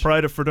bawl? Oh, the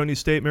pride of Fredonia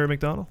State, Mary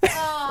McDonald.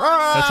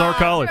 That's our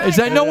college. Is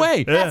that no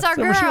way? That's our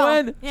girl. She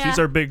went? Yeah. She's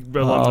our big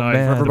alumni.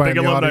 man. The big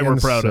alumni we're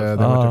proud of.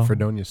 They went to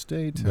Fredonia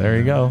State. There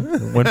you go.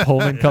 When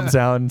Pullman comes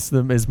out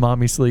and is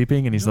mommy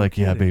sleeping, and he's like,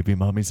 "Yeah, baby,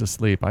 mommy's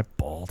asleep." I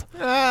bawled.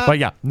 But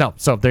yeah, no.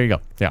 So there you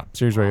go. Yeah,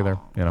 series regular.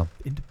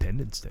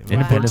 Independence Day.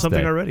 Independence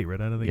something Day. already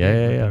right out of the Yeah,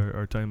 gate. yeah,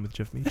 Our time with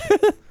Jeff Meacham.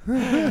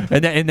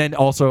 and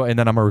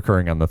then I'm a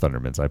recurring on the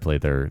Thundermans. I play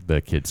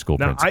the kid's school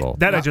principal.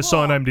 I just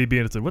saw on IMDb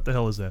and it's like, what the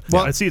hell is that?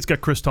 Well, I see it's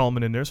got Chris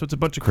Tallman in there, so it's a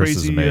bunch of Chris is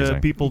crazy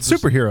amazing. people.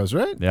 Superheroes,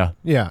 right? Yeah.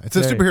 Yeah, it's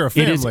a superhero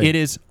family. It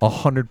is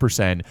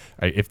 100%.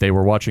 If they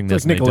were watching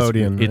this, like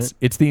Nickelodeon,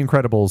 it's The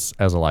Incredibles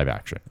as a live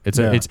action. It's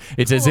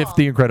as if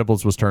The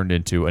Incredibles was turned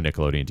into a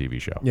Nickelodeon TV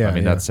show. Yeah, I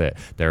mean that's it.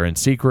 They're in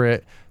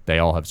secret. They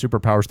all have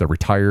superpowers. They're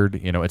retired.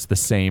 It's the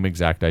same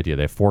exact idea.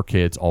 They have 4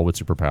 kids, all with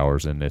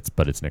superpowers, and it's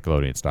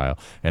Nickelodeon style.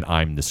 And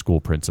I'm the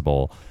school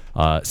principal.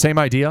 Same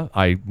idea.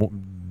 I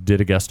did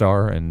a guest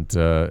star and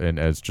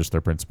as just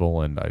their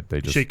principal, and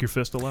they just shake your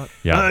fist a lot.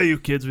 Yeah, you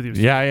kids with your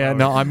yeah.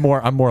 No, I'm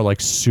more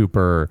like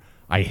super.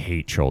 I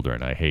hate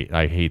children. I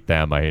hate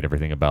them. I hate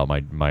everything about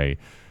my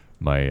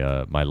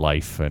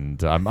life,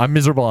 and I'm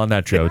miserable on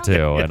that show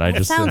too. And I That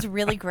just sounds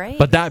really great.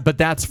 But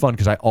that's fun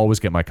because I always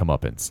get my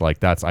comeuppance.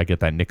 Like I get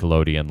that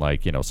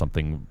Nickelodeon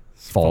something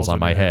falls on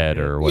my head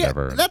or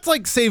whatever. Yeah, that's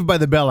like Saved by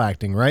the Bell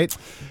acting, right?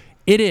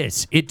 It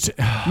is. It's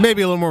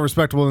maybe a little more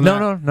respectable than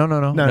that. No.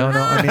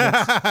 I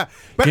mean,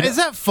 but is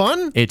that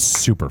fun? It's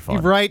super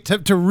fun, right?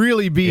 To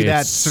really be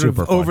that sort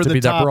of over the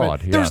top. That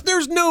broad. Yeah.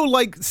 There's no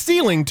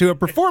ceiling to a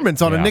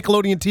perforence on a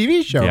Nickelodeon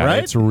TV show, yeah,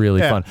 right? It's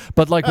really fun.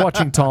 But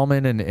watching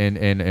Tallman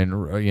and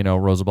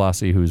Rosa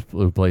Blasi,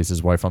 who plays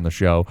his wife on the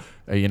show,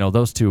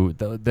 those two,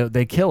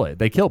 they kill it.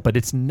 They kill it. But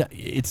it's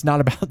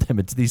not about them.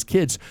 It's these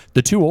kids.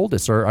 The 2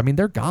 oldest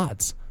they're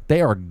gods.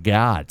 They are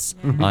gods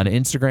on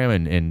Instagram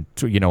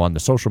and on the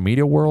social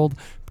media world.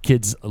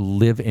 Kids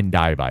live and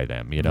die by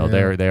them.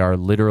 They are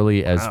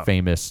literally as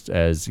famous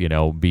as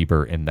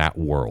Bieber in that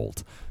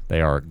world.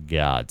 They are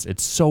gods.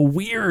 It's so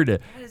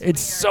weird.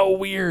 So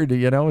weird.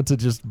 To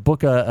just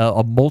book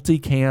a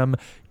multicam,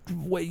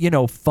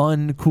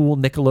 fun, cool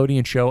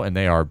Nickelodeon show, and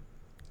they are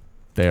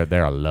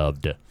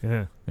loved.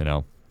 Yeah.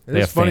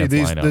 It's funny.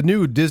 The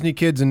new Disney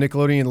kids and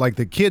Nickelodeon, like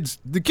the kids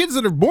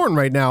that are born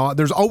right now.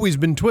 There's always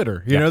been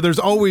Twitter. There's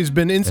always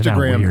been Instagram.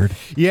 Isn't that weird?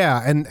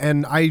 Yeah,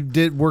 and I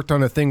worked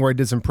on a thing where I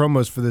did some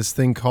promos for this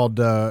thing called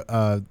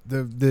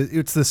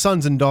it's the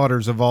sons and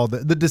daughters of all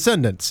the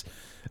Descendants.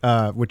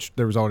 Which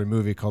there was already a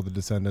movie called The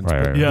Descendants.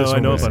 Right. Yeah, I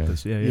know about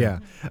this. Yeah.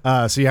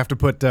 So you have to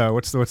put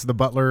what's the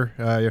butler?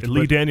 You have to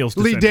Lee put Daniels.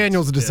 Lee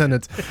Daniels'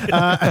 Descendants.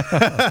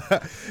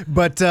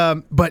 But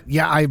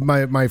yeah,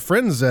 my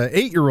friend's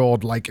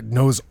 8-year-old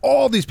knows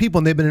all these people,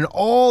 and they've been in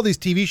all these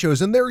TV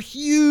shows, and they're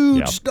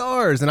huge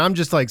stars. And I'm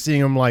just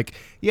seeing them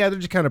they're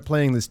just kind of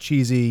playing this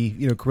cheesy,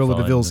 Cruella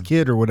de Vil's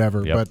kid or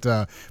whatever.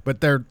 Yep. But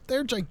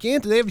they're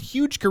gigantic. They have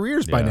huge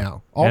careers by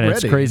now already. And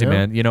it's crazy,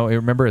 man.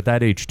 Remember at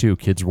that age too,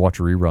 kids watch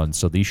reruns,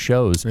 so these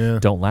shows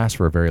don't last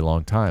for a very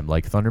long time.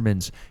 Like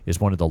Thundermans is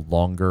one of the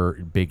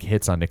longer big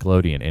hits on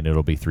Nickelodeon, and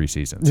it'll be 3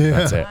 seasons. Yeah.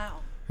 That's it. Wow.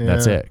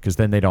 That's it. Because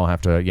then they don't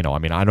have to,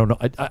 I don't know.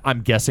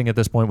 I'm guessing at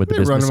this point with the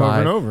business run them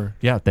side. over and over.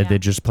 Yeah, they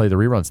just play the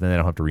reruns, and then they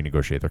don't have to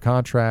renegotiate their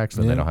contracts,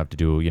 and they don't have to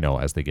do,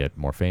 as they get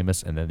more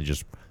famous, and then they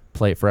just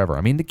play it forever.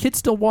 I mean, the kids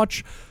still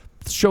watch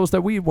shows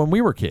that when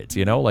we were kids,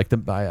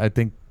 I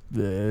think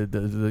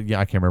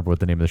I can't remember what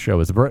the name of the show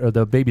is. The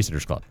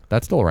Babysitter's Club.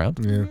 That's still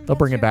around. Yeah. They'll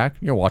bring it back.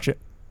 You'll watch it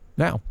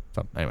now.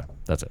 So anyway,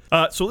 that's it.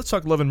 So let's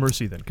talk Love and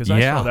Mercy then, because I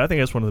saw that. I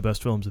think that's one of the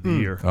best films of the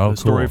year. Oh, the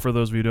story, cool. for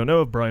those of you who don't know,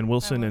 of Brian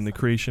Wilson and the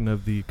creation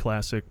of the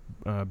classic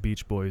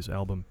Beach Boys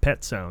album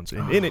Pet Sounds.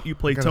 And in it, you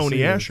play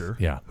Tony Asher,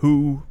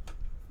 who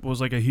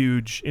was a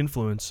huge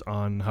influence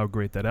on how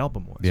great that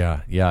album was.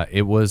 Yeah.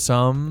 It was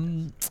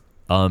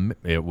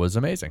it was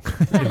amazing.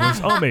 It was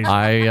amazing.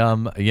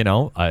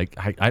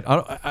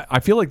 I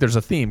feel like there's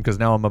a theme because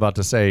now I'm about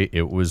to say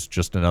it was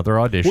just another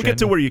audition. We'll get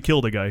to where you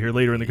killed a guy here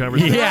later in the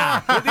conversation.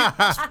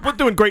 Yeah. We're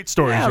doing great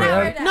stories.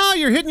 Right? No,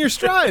 you're hitting your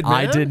stride, man.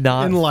 I did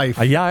not in life.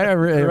 I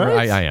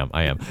am.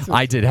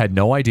 I had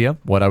no idea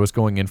what I was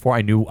going in for.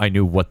 I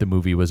knew what the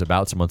movie was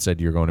about. Someone said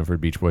you're going in for a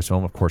Beach Boys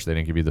film. Of course, they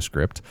didn't give you the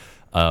script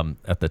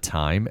at the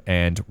time.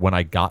 And when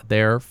I got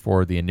there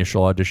for the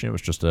initial audition, it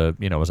was just I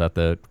was at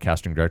the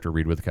casting director,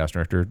 read with the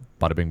casting director,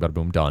 bada bing, bada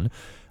boom, done.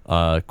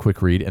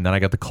 quick read, and then I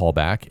got the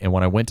callback. And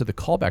when I went to the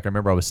callback, I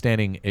remember I was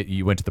standing.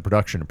 You went to the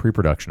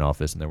pre-production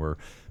office, and there were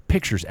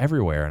pictures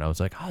everywhere. And I was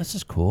like, "Oh, this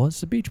is cool. This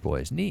is the Beach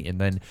Boys, neat." And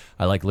then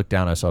I looked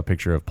down. I saw a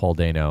picture of Paul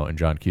Dano and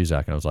John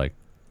Cusack, and I was like,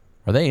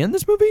 "Are they in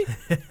this movie?"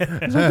 I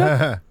was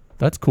like,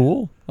 That's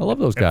cool. I love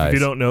those guys. If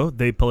you don't know,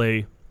 they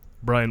play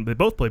Brian. They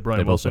both play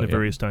Brian Wilson at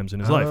various times in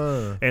his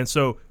life, and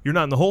so you're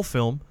not in the whole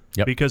film.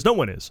 Yep. Because no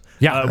one is.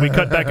 Yeah. We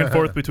cut back and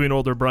forth between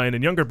older Brian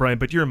and younger Brian,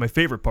 but you're in my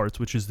favorite parts,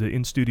 which is the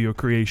in-studio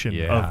creation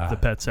of the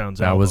Pet Sounds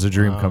That album. was a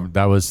dream come.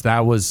 That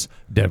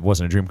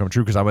wasn't a dream come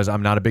true because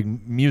I'm not a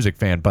big music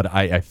fan, but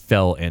I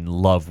fell in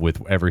love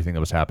with everything that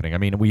was happening. I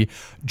mean,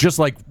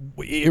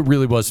 it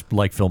really was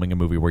like filming a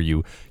movie where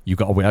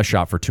I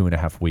shot for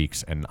 2.5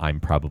 weeks, and I'm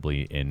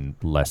probably in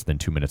less than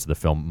 2 minutes of the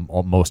film.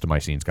 Most of my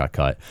scenes got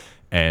cut.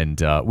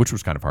 And which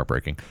was kind of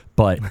heartbreaking,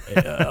 but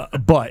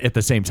at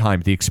the same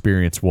time, the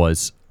experience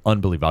was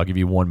unbelievable. I'll give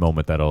you one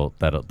moment that'll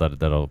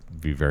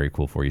be very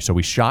cool for you. So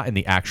we shot in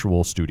the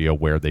actual studio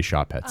where they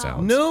shot Pet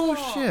Sounds. No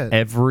shit.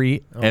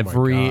 Every what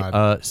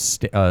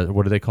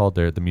are they called?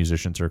 The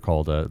musicians are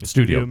called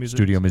studio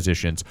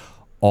musicians.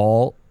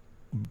 All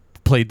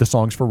played the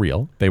songs for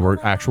real. They were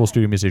actual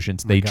studio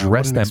musicians. They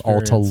dressed them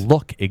all to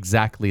look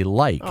exactly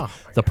like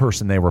the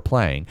person they were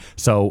playing.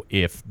 So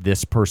if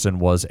this person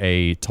was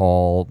a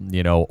tall,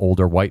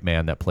 older white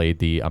man that played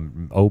the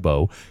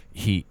oboe,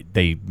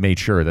 they made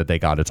sure that they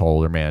got a tall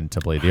older man to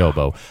play the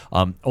oboe.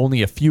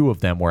 Only a few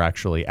of them were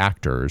actually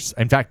actors.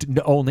 In fact,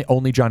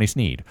 only Johnny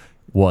Sneed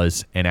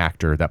was an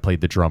actor that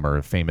played the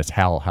drummer, famous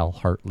Hal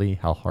Hart.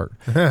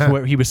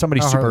 He was somebody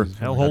super.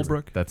 Hal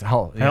Holbrook. That's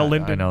Hal. Hal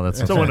Linden. I know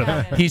that's. So one of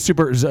them. He's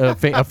super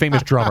a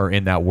famous drummer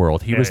in that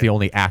world. He was the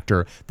only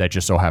actor that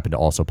just so happened to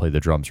also play the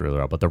drums really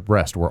well. But the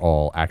rest were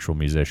all actual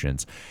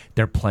musicians.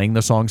 They're playing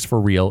the songs for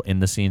real in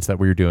the scenes that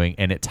we were doing,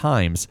 and at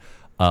times,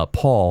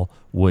 Paul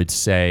would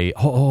say,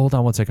 hold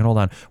on one second, hold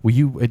on. Will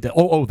you,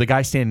 the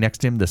guy standing next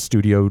to him, the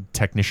studio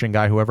technician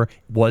guy, whoever,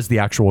 was the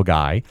actual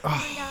guy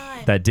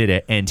that did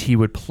it. And he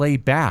would play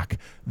back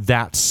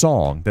that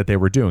song that they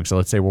were doing. So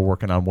let's say we're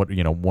working on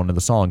one of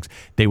the songs.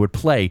 They would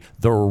play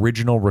the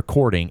original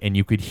recording and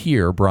you could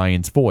hear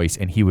Brian's voice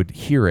and he would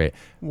hear it,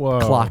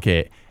 clock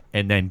it,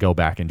 and then go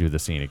back and do the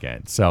scene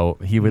again. So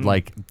he would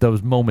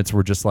those moments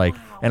were just and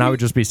I would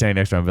just be standing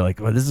next to him and be like,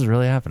 well, this is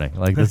really happening.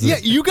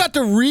 You got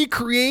to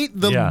recreate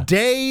the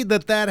day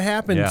that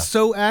happened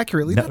so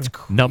accurately. That's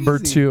crazy. Number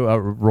 2,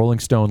 Rolling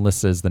Stone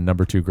lists as the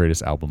number 2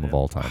 greatest album of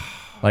all time.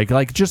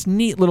 Like just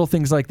neat little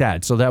things like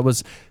that. So that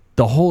was,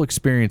 the whole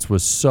experience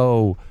was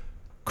so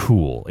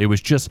cool. It was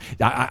just,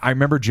 I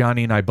remember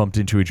Johnny and I bumped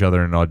into each other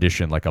in an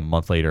audition like a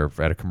month later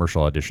at a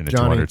commercial audition at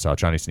 200 South.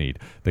 Johnny Sneed,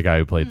 the guy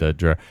who played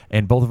the,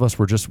 and both of us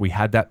were just, we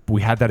had that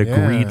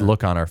agreed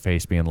look on our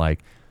face being like,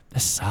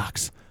 this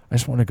sucks. I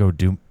just want to go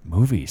do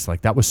movies.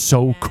 Like that was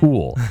so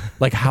cool.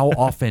 Like how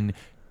often,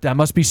 that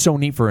must be so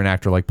neat for an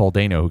actor like Paul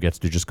Dano who gets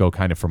to just go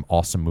kind of from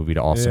awesome movie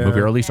to awesome movie,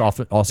 or at least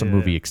awesome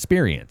movie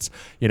experience.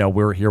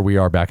 We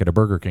are back at a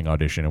Burger King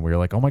audition and we were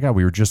like, oh my God,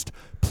 we were just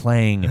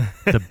playing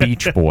the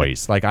Beach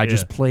Boys. Like I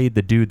just played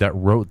the dude that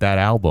wrote that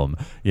album,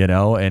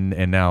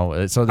 and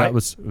now, so that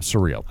was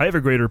surreal. I have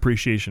a greater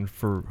appreciation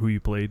for who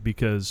you played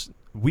because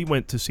we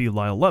went to see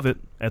Lyle Lovett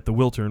at the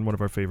Wiltern, one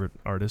of our favorite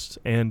artists,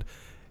 and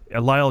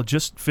Lyle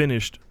just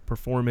finished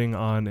performing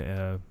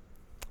on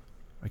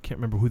I can't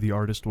remember who the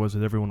artist was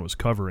that everyone was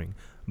covering,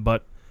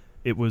 but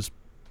it was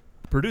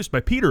produced by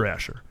Peter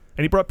Asher.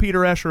 And he brought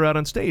Peter Asher out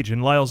on stage,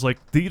 and Lyle's like,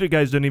 the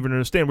guys didn't even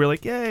understand. We're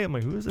like, yay. I'm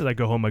like, who is it? I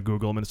go home, I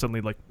Google him, and it's suddenly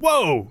like,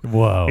 whoa.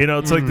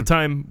 It's like the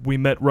time we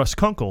met Russ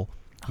Kunkel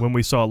when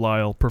we saw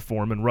Lyle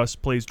perform, and Russ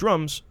plays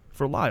drums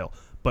for Lyle.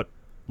 But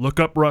look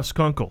up Russ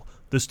Kunkel,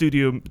 the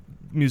studio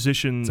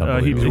musician.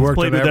 He's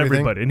played with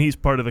everybody, and he's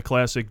part of the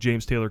classic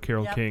James Taylor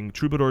Carole King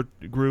Troubadour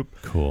group.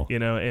 Cool.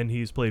 And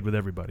he's played with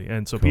everybody.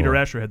 And so Peter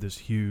Asher had this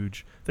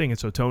huge thing, and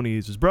so Tony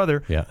is his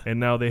brother. Yeah. And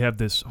now they have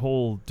this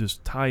whole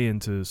just tie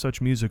into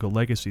such musical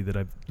legacy that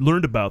I've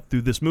learned about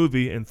through this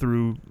movie and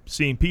through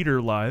seeing Peter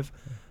live.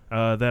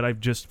 That I've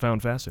just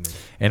found fascinating.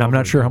 And I'm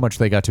not sure how much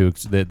they got to.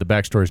 The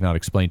backstory is not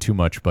explained too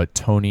much, but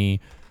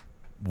Tony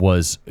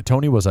was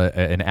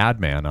an ad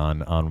man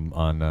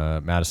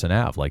on Madison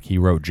Ave. Like he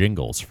wrote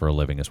jingles for a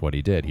living is what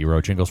he did. He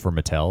wrote jingles for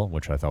Mattel,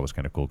 which I thought was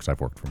kind of cool because I've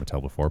worked for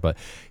Mattel before. But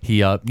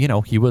he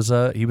was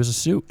a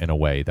suit in a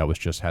way that was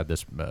just had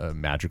this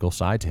magical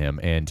side to him.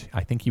 And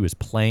I think he was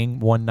playing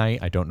one night.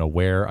 I don't know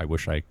where. I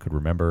wish I could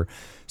remember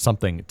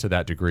something to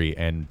that degree.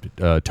 And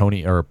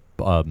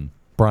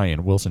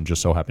Brian Wilson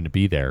just so happened to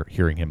be there,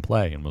 hearing him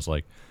play, and was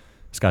like,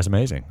 this guy's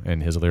amazing,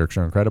 and his lyrics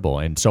are incredible.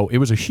 And so it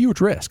was a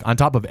huge risk on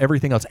top of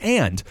everything else.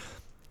 And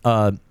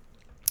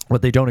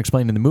what they don't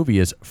explain in the movie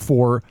is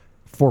for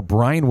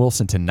Brian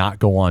Wilson to not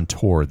go on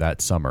tour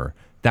that summer,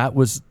 that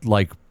was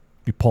like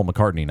Paul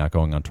McCartney not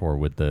going on tour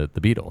with the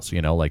Beatles.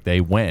 You know, like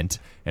they went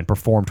and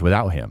performed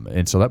without him,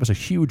 and so that was a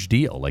huge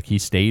deal. Like he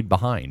stayed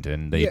behind,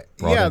 and they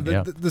brought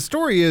him. The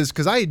story is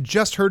because I had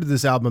just heard of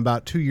this album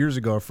about 2 years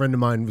ago. A friend of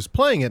mine was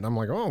playing it, and I'm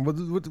like, oh,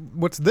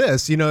 what's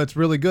this? You know, it's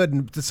really good.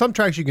 And some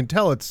tracks you can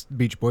tell it's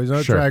Beach Boys.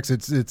 Other tracks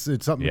it's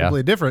something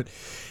completely different.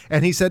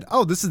 And he said,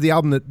 oh, this is the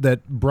album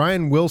that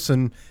Brian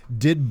Wilson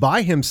did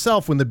by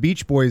himself when the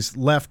Beach Boys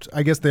left.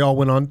 I guess they all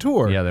went on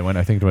tour. Yeah, they went,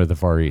 I think, to the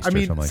Far East or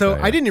something like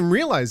that. I didn't even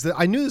realize that.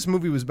 I knew this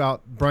movie was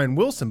about Brian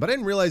Wilson, but I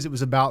didn't realize it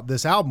was about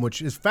this album, which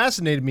has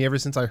fascinated me ever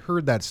since I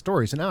heard that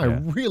story. So now I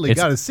really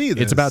got to see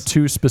this. It's about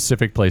two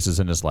specific places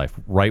in his life.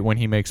 Right when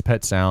he makes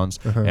Pet Sounds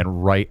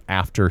and right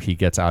after he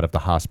gets out of the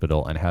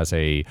hospital and has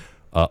a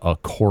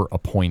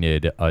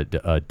court-appointed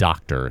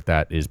doctor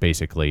that is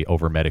basically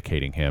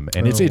over-medicating him.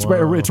 And it's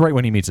right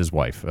when he meets his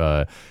wife,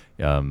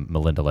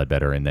 Melinda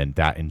Ledbetter, and then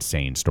that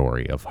insane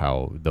story of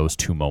how those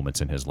two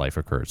moments in his life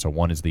occurred. So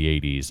one is the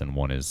 80s and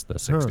one is the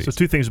 60s. So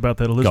two things about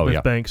that.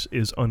 Elizabeth Banks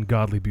is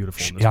ungodly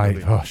beautiful in this movie.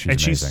 She's and amazing.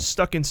 She's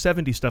stuck in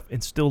 70s stuff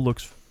and still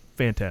looks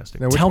fantastic.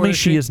 Now, tell me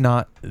she is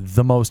not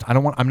the most.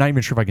 I'm not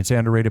even sure if I can say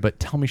underrated, but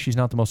tell me she's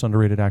not the most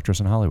underrated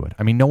actress in Hollywood.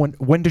 I mean, no one.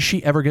 When does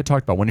she ever get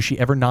talked about? When is she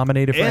ever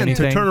nominated for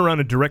anything? And to turn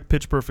around and direct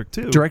Pitch Perfect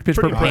too. Direct Pitch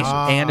Perfect,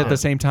 and at the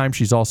same time,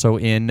 she's also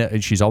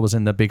in. She's always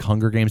in the big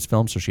Hunger Games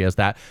film, so she has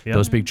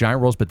those big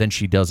giant roles. But then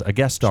she does a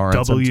guest star.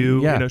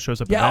 W,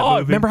 shows up. In that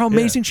movie. Remember how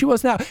amazing she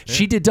was? Now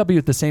she did W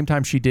at the same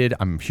time she did.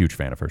 I'm a huge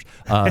fan of hers.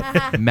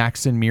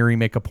 Max and Miri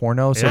Make a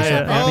Porno. So I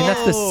mean,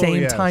 that's the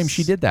same time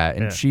she did that,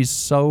 and she's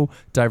so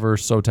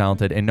diverse, so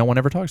talented, and no one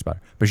ever talks about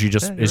her, but she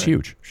just is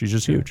huge. She's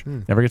just huge.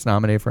 Never gets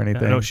nominated for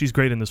anything. No, she's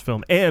great in this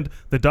film. And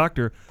the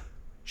doctor,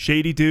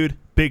 shady dude,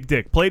 big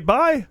dick, played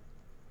by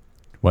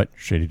what?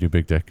 Shady dude,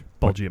 big dick.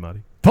 Paul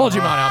Giamatti. Paul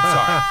Giamatti.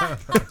 I'm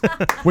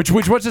sorry. Which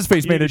what's his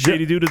face made a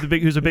shady dude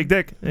who's a big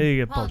dick. There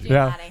you go, Paul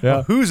Giamatti.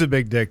 Well, who's a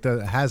big dick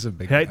that has a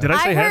big dick? Did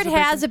I say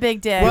has a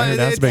big dick? Well,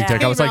 has a big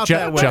dick. I was like,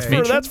 Jeff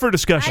Meacham. That's for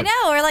discussion. I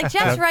know. We're like,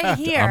 Jeff's right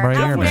here. I'm right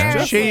here,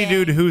 man. Shady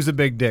dude who's a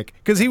big dick.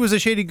 Because he was a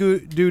shady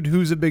dude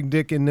who's a big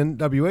dick in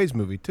NWA's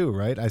movie too,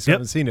 right? I still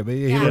haven't seen it, but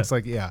he looks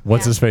like,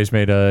 What's his face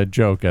made a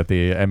joke at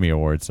the Emmy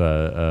Awards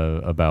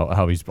about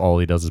how all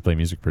he does is play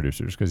music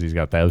producers because he's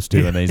got those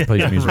two and then he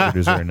plays music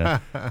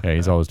producer and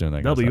he's always doing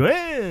that.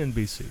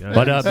 WNBC.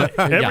 But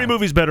every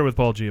movie's better with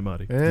Paul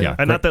Giamatti. Yeah.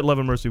 And not that Love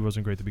and Mercy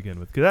wasn't great to begin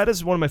with. Because that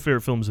is one of my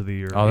favorite films of the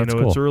year. Oh, that's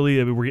cool. It's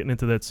early. We're getting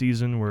into that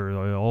season where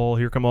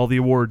here come all the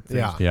award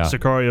things. Yeah.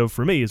 Sicario,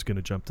 for me, is going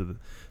to jump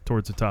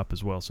towards the top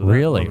as well. So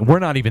really? We're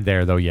not even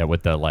there, though, yet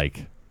with the,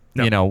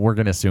 we're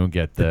going to soon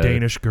get the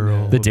Danish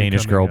Girl. The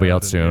Danish Girl will be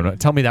out soon.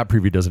 Tell me that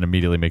preview doesn't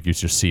immediately make you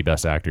just see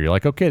Best Actor. You're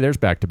like, okay, there's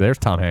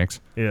Tom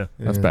Hanks. Yeah.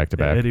 That's back to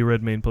back. Eddie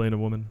Redmayne playing a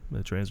woman, a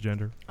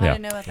transgender. I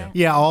didn't know about that.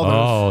 Yeah,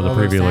 all those.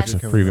 The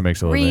preview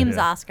makes a little Reams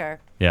Oscar.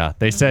 Yeah,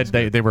 they said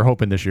they were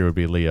hoping this year would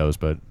be Leo's,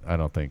 but I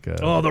don't think.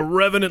 The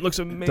Revenant looks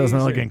amazing. Doesn't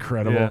it look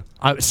incredible?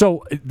 Yeah.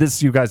 So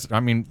this, you guys, I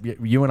mean,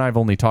 you and I have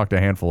only talked a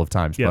handful of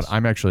times, but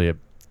I'm actually a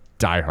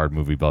diehard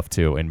movie buff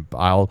too, and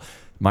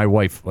my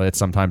wife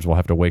sometimes will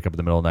have to wake up in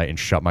the middle of the night and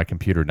shut my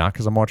computer, not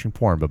because I'm watching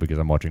porn, but because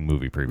I'm watching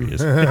movie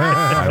previews.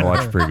 I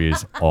watch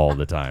previews all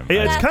the time.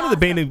 Yeah, it's kind of the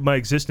bane of my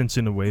existence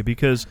in a way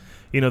because,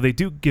 they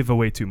do give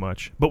away too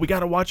much. But we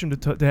got to watch them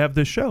to have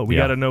this show. We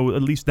got to know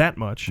at least that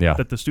much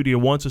that the studio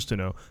wants us to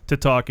know to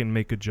talk and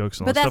make good jokes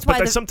and all that stuff.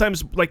 But I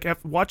sometimes,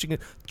 after watching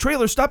it,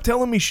 trailer, stop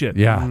telling me shit.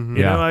 Yeah.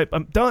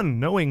 I'm done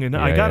knowing, and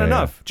I got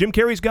enough. Jim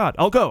Carrey's got.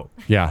 I'll go.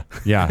 Yeah.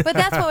 But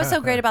that's what was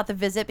so great about The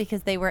Visit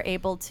because they were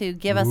able to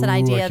give us an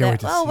idea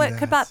that, what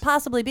could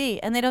possibly be,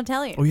 and they don't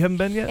tell you. Oh, you haven't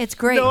been yet? It's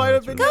great. No, I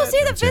haven't been Go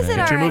see The Visit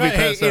already.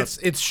 Hey,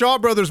 it's Shaw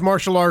Brothers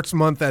Martial Arts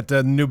Month at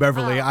New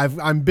Beverly.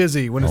 I'm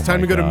busy. When it's time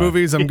to go to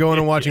movies, I'm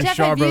going and watching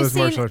Shaw Brothers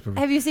Martial Arts movies.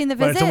 Have you seen The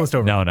But Visit? it's almost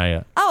over. No, not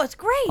yet. Oh, it's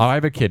great. Oh, I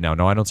have a kid now.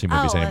 No, I don't see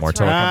movies anymore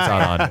until it comes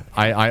out on.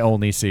 right. I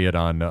only see it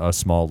on a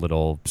small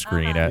little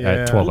screen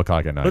at 12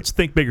 o'clock at night. Let's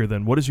think bigger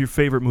then. What is your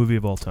favorite movie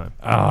of all time?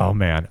 Oh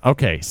man.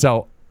 Okay,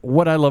 so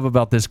what I love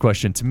about this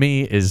question to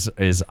me is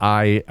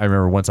I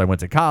remember once I went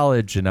to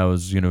college and I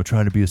was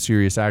trying to be a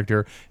serious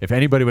actor. If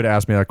anybody would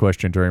ask me that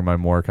question during my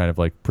more kind of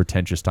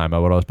pretentious time, I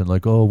would always been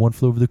like, "Oh, One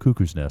Flew Over the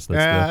Cuckoo's Nest.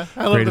 That's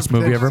the greatest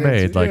movie ever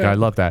made." I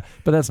love that,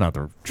 but that's not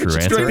the true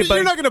answer.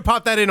 You're not going to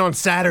pop that in on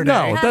Saturday.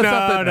 No,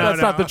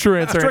 that's not the true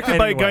answer. Directed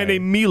by a guy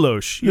named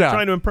Milos. You're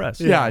trying to impress.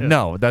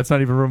 No, that's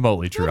not even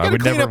remotely true. I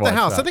would clean never up the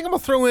house. that. I think I'm going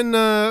to throw in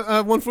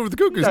One Flew Over the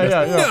Cuckoo's Nest.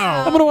 No,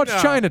 I'm going to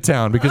watch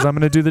Chinatown because I'm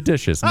going to do the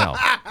dishes. No,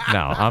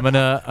 I'm going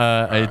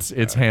to.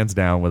 It's hands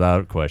down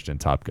without question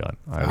Top Gun.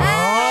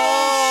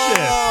 Shit.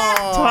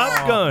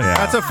 Top Gun. Yeah,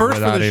 that's a first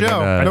for the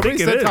show. Nobody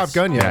said Top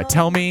Gun yet. Yeah,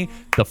 tell me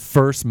the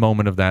first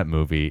moment of that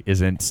movie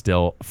isn't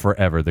still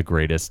forever the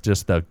greatest.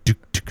 Just the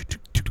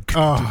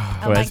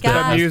my as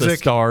God. the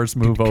stars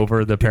move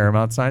over the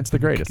Paramount sign. It's the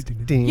greatest.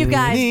 You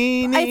guys,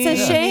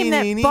 it's a shame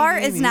that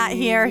Bart is not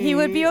here. He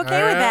would be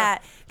okay with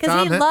that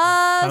because he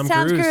loves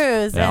Tom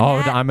Cruise.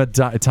 Yeah,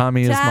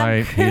 Tommy is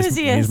my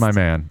he's my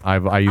man.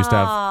 I used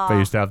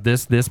to have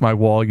this my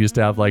wall used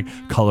to have like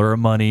Color of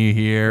Money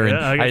here, and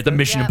I had the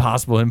Mission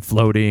Impossible him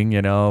floating.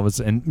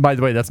 And by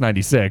the way, that's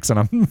 96, and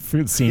I'm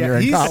senior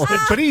in college.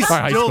 But he's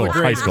still the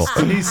greatest. High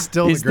school. He's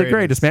still the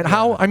greatest, man.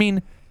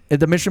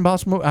 The Mission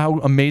Impossible, how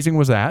amazing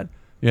was that?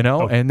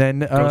 And then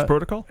Ghost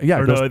Protocol? Yeah,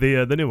 or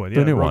the new one. Yeah,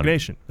 the new Rogue one.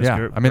 Nation.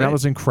 That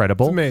was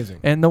incredible. It's amazing.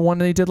 And the one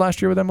they did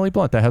last year with Emily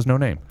Blunt that has no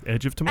name.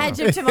 Edge of Tomorrow. Edge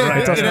of Tomorrow.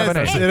 It doesn't have a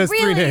name. It has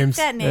three names.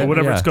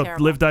 Whatever it's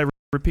called, Live, Die,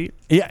 Repeat.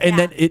 Yeah, and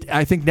then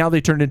I think now they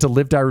turned into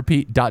Live, Die,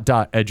 Repeat, ...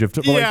 Edge of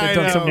Tomorrow. They've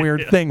done some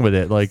weird thing with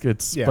it.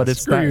 But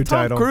it's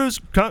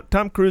that.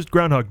 Tom Cruise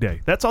Groundhog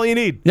Day. That's all you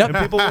need. Yep. And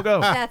people will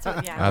go. That's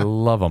what. Yeah. I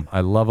love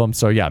them.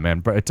 So yeah,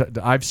 man.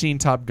 I've seen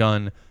Top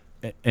Gun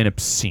an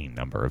obscene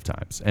number of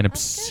times. I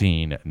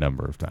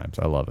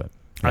love it.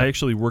 Yeah. I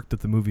actually worked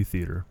at the movie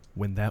theater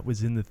when that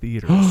was in the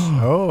theaters.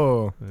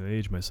 Oh. I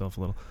aged myself a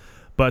little.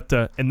 But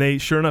and they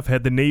sure enough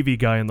had the Navy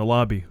guy in the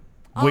lobby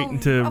waiting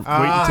to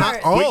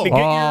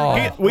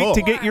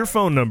get your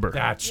phone number.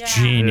 That's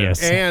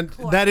genius. And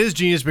that is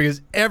genius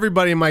because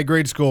everybody in my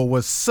grade school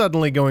was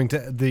suddenly going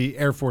to the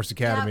Air Force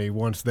Academy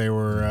once they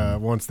were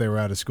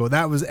out of school.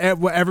 That was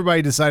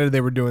everybody decided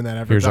they were doing that.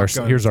 After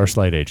Here's our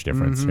slight age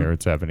difference. Here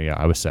it's 70.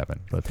 I was 7.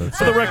 But for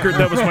the record,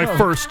 that was my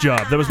first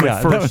job. That was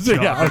my first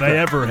job that I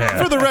ever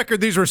had. For the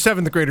record, these were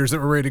 7th graders that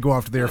were ready to go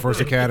off to the Air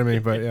Force Academy.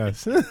 But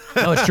yes, no,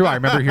 it's true. I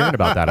remember hearing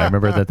about that. I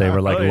remember that they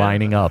were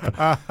lining up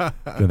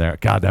in there.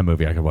 God, that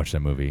movie. I could watch that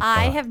movie.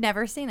 I have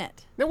never seen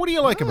it. Now, what do you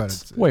like about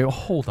it? Wait,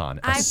 hold on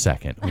a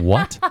second.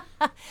 What?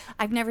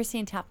 I've never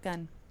seen Top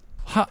Gun.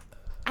 Huh.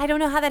 I don't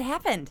know how that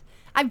happened.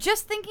 I'm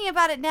just thinking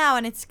about it now,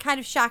 and it's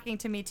kind of shocking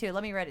to me, too.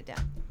 Let me write it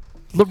down.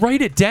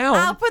 Write it down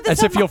I'll put this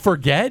as if you'll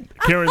forget.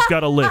 Karen's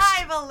got a list,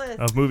 I have a list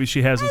of movies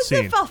she hasn't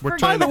seen. We're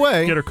trying By the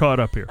way, to get her caught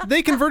up here.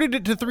 They converted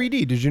it to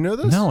 3D. Did you know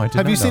this? No, I didn't.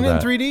 Have you seen know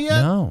it in that. 3D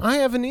yet? No. I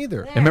haven't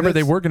either. And remember,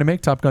 they were going to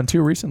make Top Gun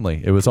 2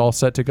 recently. It was all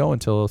set to go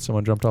until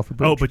someone jumped off a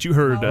bridge. Oh, but you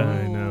heard,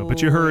 I know.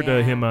 But you heard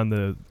him on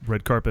the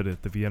red carpet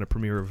at the Vienna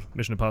premiere of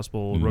Mission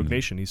Impossible Rogue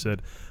Nation. He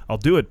said, "I'll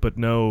do it, but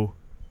no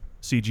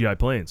CGI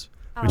planes."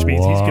 Which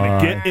means he's going to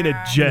get in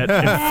a jet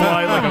and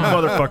fly like a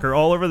motherfucker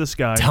all over the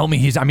sky. Tell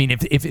me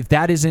if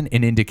that isn't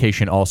an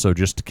indication also,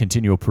 just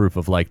continual proof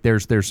of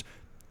there's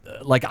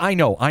I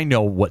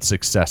know what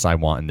success I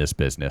want in this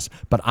business,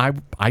 but I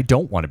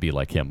don't want to be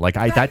like him. He's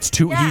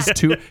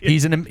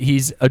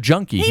a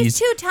junkie. He's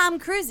too Tom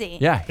Cruise-y.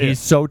 Yeah, he's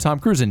so Tom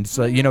Cruise, and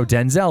so,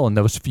 Denzel and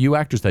those few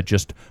actors that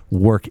just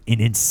work in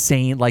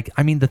insane.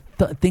 The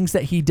things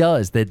that he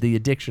does, the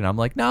addiction. I'm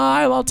like, no,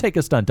 I'll take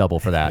a stunt double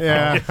for that.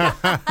 Yeah.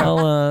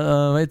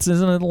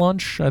 Isn't it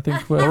lunch? I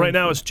think. Well, right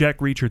now it's Jack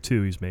Reacher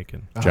 2 he's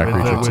making. Jack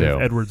Reacher 2.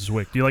 Edward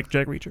Zwick. Do you like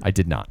Jack Reacher? I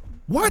did not.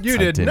 What? You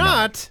did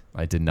not?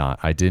 I did not.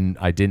 I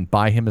didn't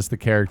buy him as the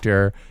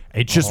character.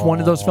 It's just one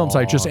of those films.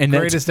 Greatest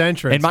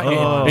entrance.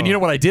 And you know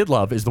what I did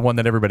love is the one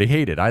that everybody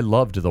hated. I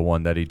loved the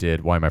one that he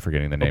did. Why am I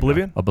forgetting the name?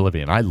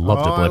 Oblivion. I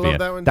loved Oblivion. I love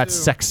that one too.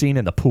 Sex scene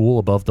in the pool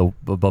above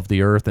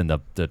the earth and I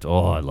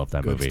love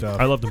that movie. Stuff.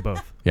 I loved them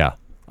both. Yeah.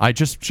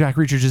 Jack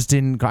Reacher just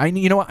didn't.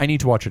 You know what? I need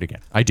to watch it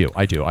again. I do.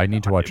 I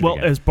need to watch it again.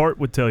 Well, as Bart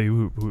would tell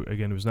you, who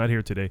again who's not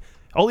here today,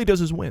 all he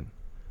does is win.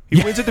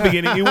 He wins at the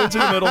beginning, he wins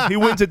in the middle, he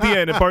wins at the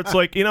end. And Bart's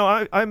like, he's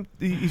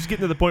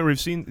getting to the point where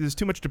there's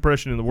too much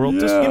depression in the world.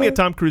 Just give me a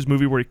Tom Cruise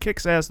movie where he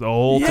kicks ass the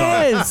whole time.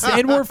 Yes,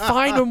 and we're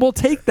fine and we'll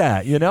take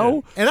that, And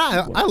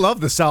I love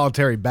the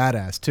solitary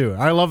badass, too.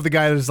 I love the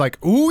guy that's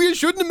like, ooh, you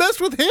shouldn't have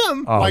messed with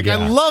him. I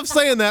love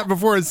saying that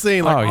before a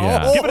scene.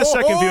 Give it a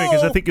second viewing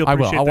because I think you'll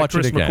appreciate I'll watch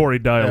Chris it again.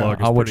 McQuarrie dialogue.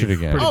 I'll watch it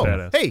again. Pretty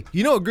badass. Hey,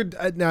 a good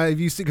now if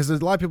you see, because a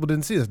lot of people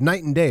didn't see this,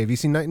 Night and Day. Have you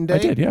seen Night and Day? I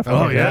did, yeah.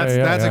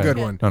 That's a good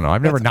one. No,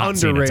 I've never not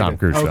seen a Tom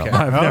Cruise film.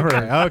 I've never.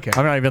 Okay.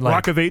 I'm not even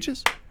Rock of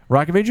Ages?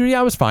 Rock of Ages,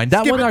 yeah, it was fine.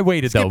 That one I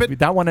waited though.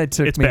 That one it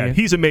took it's me. Bad.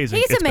 He's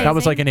amazing. That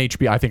was like an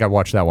HBO. I think I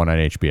watched that one on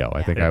HBO.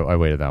 I think I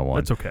waited that one.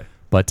 That's okay.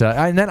 But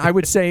and then I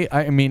would say,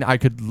 I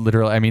could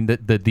literally,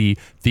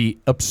 the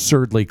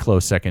absurdly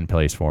close second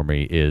place for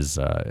me is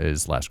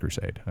Last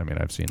Crusade.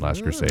 I've seen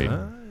Last Crusade.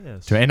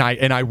 Yes. And I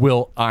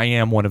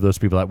am one of those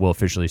people that will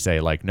officially say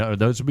no,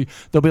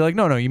 they'll be like,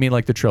 no, you mean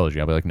like the trilogy.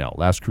 I'll be like, no,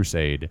 Last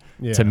Crusade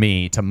to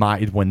me,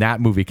 when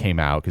that movie came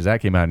out, because that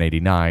came out in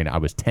 '89, I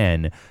was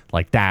 10,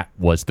 that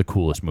was the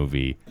coolest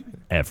movie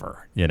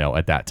ever,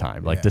 at that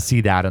time. To see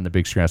that on the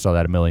big screen, I saw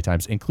that a million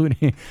times,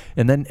 including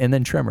and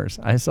then Tremors.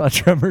 I saw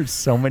Tremors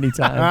so many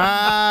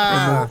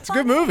times. It's a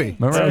good movie.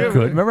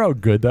 Remember how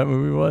good that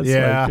movie was?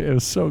 Yeah. It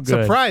was so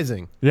good.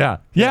 Surprising. Yeah,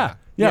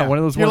 one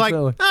of those you're ones.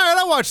 All right,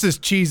 I'll watch this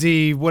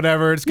cheesy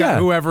whatever. It's got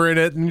whoever in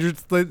it, and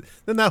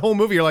then that whole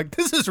movie, you're like,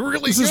 this is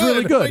really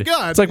good. Oh my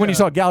God. It's like when you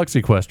saw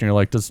Galaxy Quest, and you're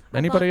like, does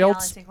anybody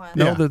else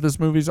know that this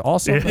movie's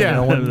awesome?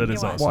 Yeah, that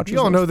is awesome. You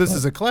all know this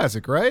is a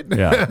classic, right?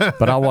 Yeah,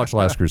 but I'll watch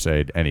Last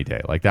Crusade any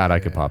day. Like that, I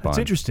could pop on. It's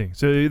interesting.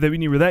 So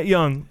when you were that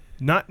young,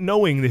 not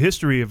knowing the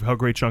history of how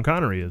great Sean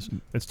Connery is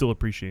and still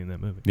appreciating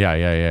that movie.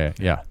 Yeah.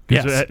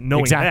 Because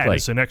knowing exactly. that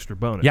is an extra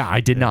bonus. Yeah, I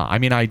did not. I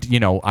mean, I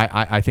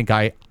think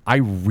I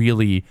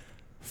really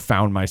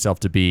found myself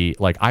to be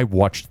like, I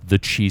watched the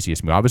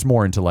cheesiest movie. I was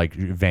more into like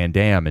Van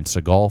Damme and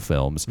Seagal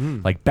films,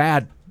 like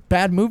bad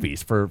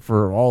movies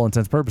for all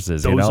intents and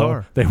purposes. Those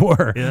are. They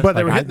were. Yeah. But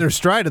they were hitting their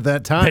stride at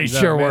that time. They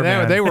sure were,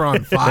 man. They were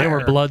on fire. They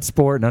were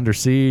Bloodsport and Under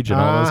Siege and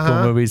all those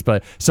cool movies.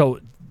 But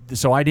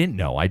so I didn't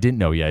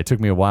know. Yeah, it took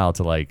me a while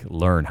to like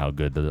learn how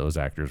good those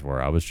actors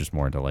were. I was just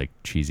more into like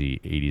cheesy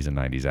 80s and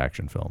 90s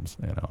action films,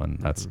 and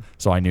that's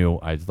so I knew.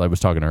 I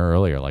was talking to her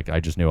earlier. Like I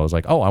just knew I was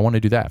like, oh, I want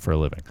to do that for a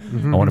living.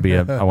 I want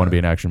to be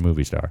an action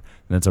movie star.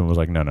 And then someone was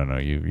like, no,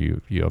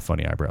 you have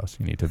funny eyebrows.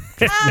 You need to.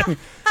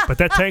 But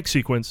that tank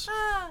sequence.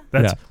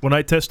 That's when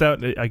I test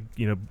out.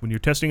 When you're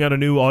testing out a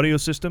new audio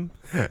system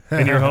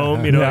in your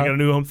home, I got a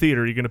new home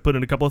theater. You're going to put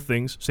in a couple of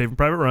things. Saving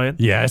Private Ryan.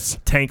 Yes.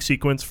 Tank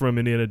sequence from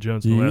Indiana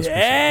Jones and the Last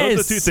Crusade. Those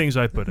are the two things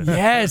I put in.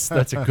 Yes,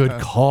 that's a good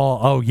call.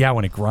 Oh yeah,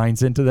 when it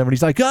grinds into them, and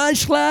he's like,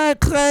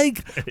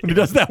 clank. When he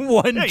does that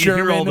one you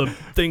German. hear all the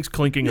things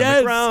clinking on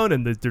the ground,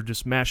 and they're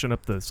just mashing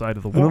up the side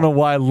of the wall. I don't know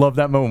why I love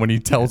that moment when he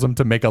tells them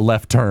to make a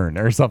left turn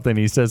or something.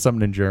 He says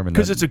something in German.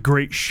 Because it's a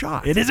great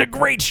shot. It is a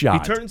great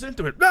shot. He turns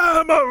into it.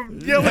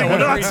 I'm yelling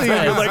Nazi.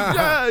 And you're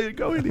like,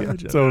 go Indiana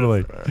Jones.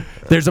 Totally.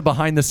 There's a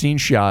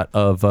behind-the-scenes shot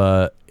of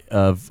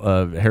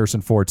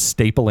Harrison Ford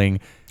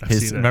stapling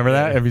his. Remember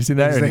that? Have you seen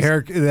that?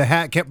 The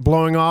hat kept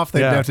blowing off.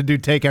 They'd have to do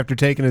take after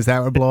take, and his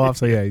hat would blow off.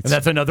 So yeah, and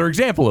that's another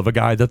example of a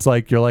guy that's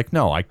like, you're like,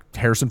 no,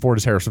 Harrison Ford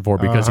is Harrison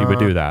Ford because he would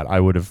do that. I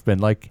would have been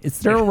like, is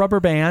there a rubber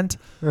band?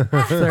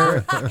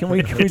 Can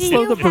we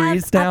slow the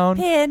breeze down?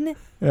 Pin.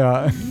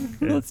 Yeah,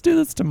 let's do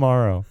this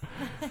tomorrow.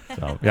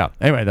 So yeah.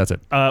 Anyway, that's it.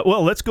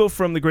 Well, let's go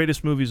from the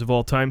greatest movies of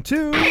all time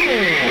to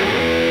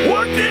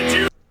what did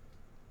you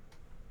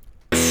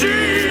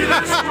see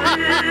this week?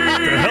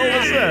 The hell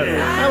was that?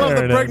 I love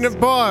the pregnant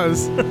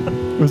pause.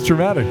 It was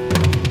dramatic.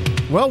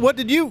 Well, what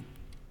did you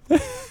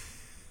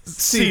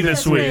see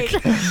this week?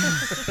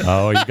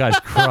 Oh, you guys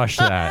crushed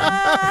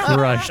that.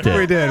 Crushed it.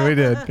 We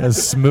did.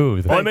 That's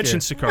smooth. Well, I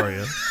mentioned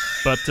Sicario,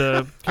 but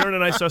Karen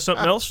and I saw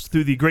something else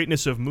through the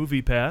greatness of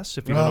Movie Pass.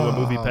 If you don't know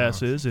what Movie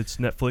Pass is, it's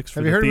Netflix for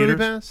Have the you heard theaters. of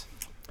Movie Pass?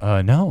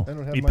 No.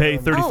 You pay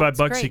 $35 it's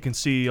bucks, great. You can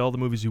see all the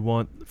movies you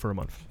want for a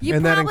month.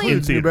 And that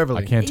includes New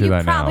Beverly. I can't do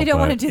that now. You probably don't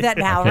want to do that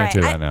now, I can't right?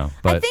 do that now.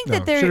 But I think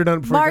that Should've done their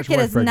it before you got your market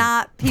wife is pregnant.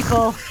 not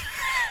people.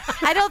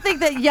 I don't think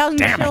that young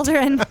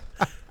children.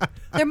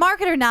 Their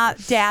market are not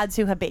dads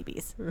who have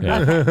babies.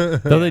 Yeah.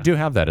 Though they do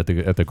have that at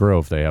the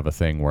Grove. They have a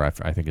thing where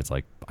I think it's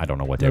like, I don't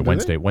know what day, Oh, do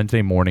they?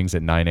 Wednesday mornings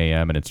at 9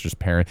 a.m. and it's just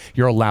parent.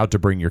 You're allowed to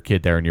bring your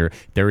kid there, and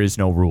there is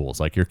no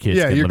rules. Like your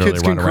kids can your literally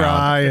kids can run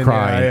around,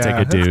 cry and take a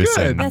That's deuce.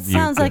 good. And That you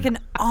sounds can- like an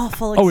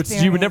awful Oh,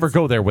 experience. you would never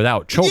go there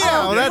without children.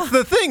 Yeah, well, that's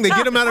the thing. They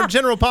get them out of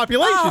general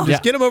population. Oh. Just Yeah.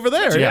 get them over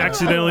there. You're Yeah.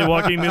 accidentally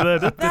walking to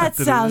that. That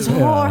sounds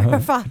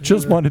horrifying.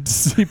 Just wanted to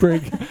see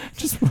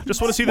Just want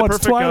to see the watch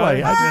perfect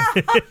Twilight.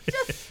 guy.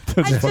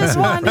 I just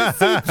wanted to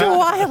see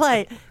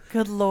Twilight.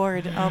 Good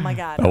Lord. Oh, my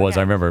God. I was. Okay.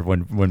 I remember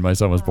when my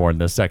son was born.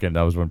 The second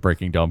that was when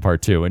Breaking Dawn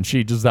Part 2, and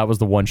that was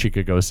the one she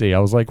could go see. I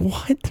was like,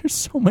 what? There's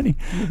so many.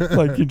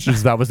 Like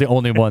that was the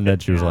only one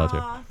that she was allowed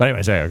to. But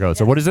anyway, so go.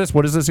 So what is this?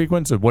 What is the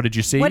sequence? What did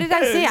you see? What did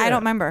I see? I don't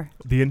remember.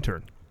 The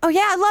Intern. Oh,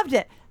 yeah, I loved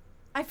it.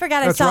 I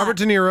forgot That's I saw Robert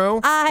it. De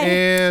Niro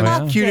and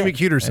loved Cutie it.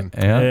 McCuterson.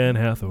 Anne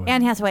Hathaway.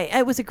 Anne Hathaway.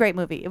 It was a great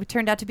movie. It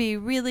turned out to be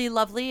really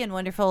lovely and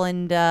wonderful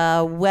and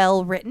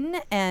well written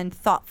and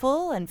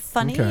thoughtful and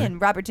funny. Okay. And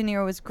Robert De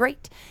Niro was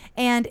great.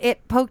 And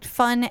it poked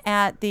fun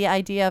at the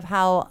idea of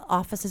how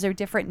offices are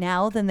different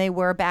now than they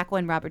were back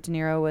when Robert De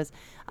Niro was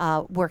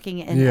working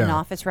in an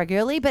office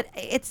regularly. But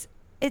it's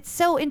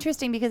so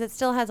interesting because it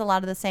still has a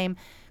lot of the same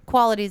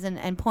qualities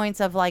and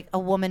points of like a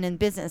woman in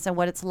business and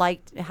what it's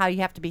like, how you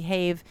have to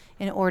behave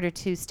in order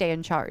to stay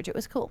in charge. It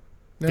was cool.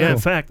 Yeah, in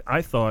fact,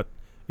 I thought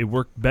it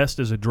worked best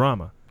as a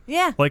drama.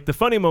 Yeah. Like the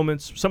funny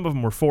moments, some of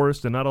them were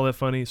forced and not all that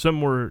funny.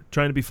 Some were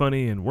trying to be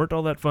funny and weren't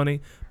all that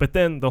funny. But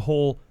then the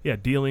whole,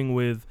 dealing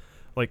with,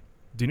 like,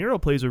 De Niro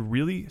plays a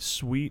really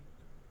sweet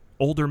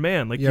older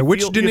man. Like,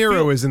 Which De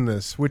Niro is in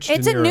this?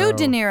 It's a new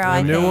De Niro, I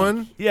A new think.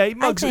 one? Yeah, he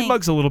mugs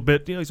a little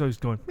bit. He's always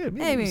going,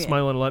 Maybe.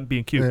 smiling a lot and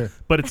being cute.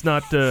 But it's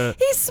not...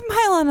 He's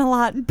smiling a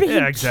lot and being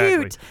Yeah, exactly.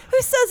 cute.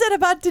 Who says that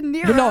about De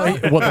Niro?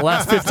 The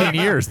last 15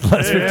 years. The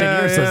last 15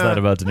 years says that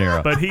about De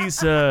Niro. But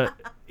he's...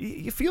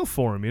 you feel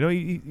for him,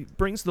 he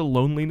brings the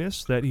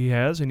loneliness that he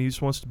has, and he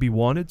just wants to be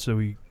wanted, so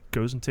he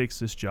goes and takes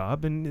this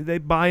job, and they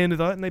buy into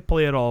that, and they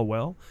play it all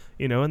well,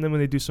 and then when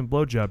they do some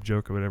blowjob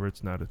joke or whatever,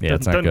 it's not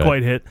doesn't good.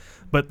 quite hit.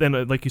 But then,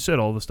 like you said,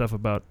 all the stuff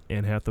about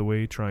Anne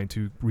Hathaway trying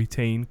to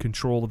retain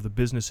control of the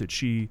business that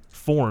she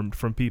formed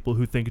from people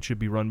who think it should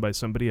be run by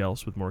somebody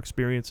else with more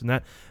experience, and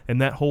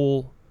that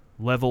whole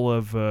level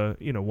of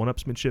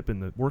one-upsmanship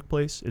in the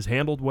workplace is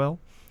handled well.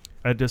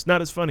 Just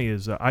not as funny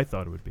as I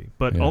thought it would be,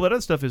 but all that other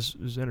stuff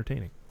is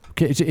entertaining.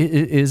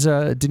 Is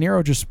De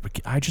Niro just?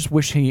 I just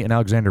wish he and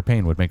Alexander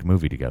Payne would make a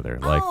movie together.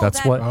 Like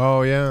that's what.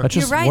 Oh yeah, that's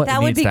just You're right, what that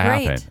would needs be to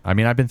great. happen. I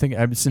mean, I've been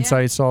thinking since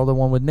I saw the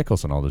one with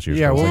Nicholson all those years.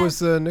 Yeah, ago. what was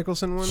the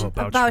Nicholson one?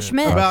 About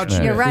Schmidt. About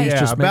Schmidt. You're right. He's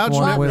just About make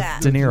one Schmidt with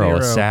that. De Niro. A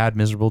De Niro. sad,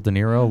 miserable De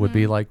Niro would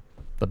be like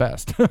the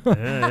best.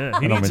 Yeah.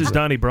 He needs his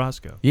Donnie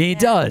Brasco. Yeah, he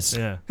does.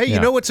 Yeah. Hey, you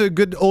know what's a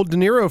good old De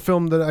Niro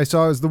film that I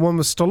saw is the one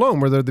with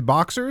Stallone where they're the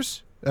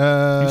boxers. You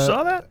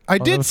saw that? I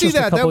did see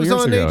that. That was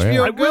on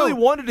HBO. I really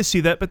wanted to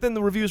see that, but then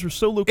the reviews were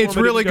so lukewarm. It's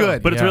really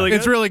good. But it's really good.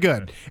 It's really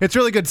good. It's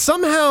really good.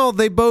 Somehow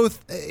they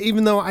both,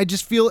 even though I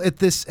just feel at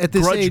this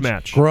Grudge age,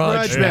 match.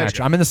 Grudge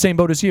match. I'm in the same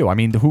boat as you. I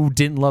mean, who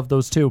didn't love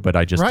those two? But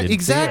I just didn't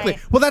exactly.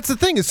 Well, that's the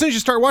thing. As soon as you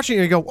start watching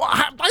it, you go, well,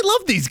 I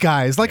love these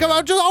guys. Like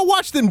I'll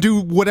watch them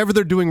do whatever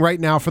they're doing right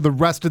now for the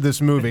rest of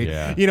this movie.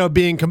 Yeah. You know,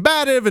 being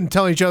combative and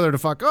telling each other to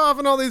fuck off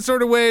and all these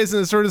sort of ways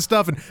and this sort of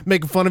stuff and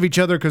making fun of each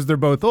other because they're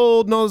both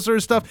old and all this sort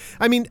of stuff.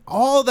 I mean,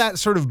 all that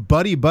sort of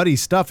buddy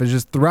stuff is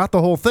just throughout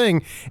the whole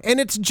thing, and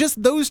it's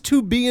just those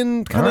two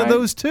being kind of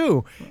those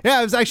two. Yeah,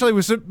 it was actually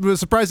was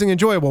surprisingly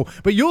enjoyable.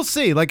 But you'll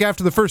see, like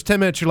after the first 10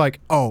 minutes, you're like,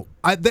 oh,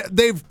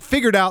 they've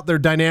figured out their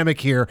dynamic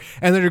here,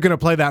 and they're going to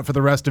play that for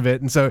the rest of it.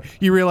 And so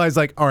you realize,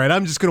 like, all right,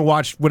 I'm just going to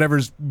watch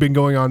whatever's been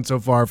going on so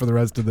far for the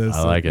rest of this.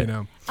 I like it. You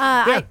know.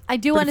 I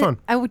do want fun.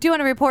 to. I do want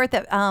to report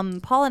that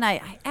Paul and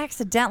I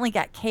accidentally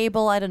got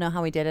cable. I don't know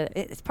how we did it.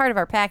 It's part of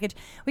our package.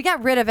 We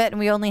got rid of it, and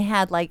we only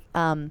had like.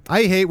 I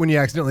hate when you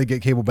accidentally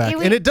get cable back,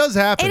 It- and it does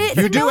happen. it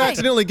is You do annoying.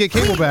 accidentally get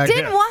cable back.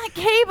 Didn't want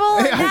cable,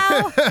 and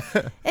now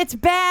it's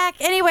back.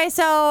 Anyway,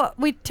 so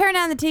we turned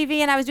on the TV,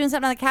 and I was doing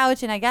something on the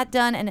couch, and I got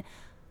done, and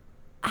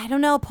I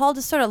don't know. Paul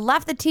just sort of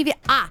left the TV.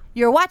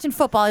 You're watching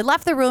football. He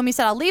left the room. He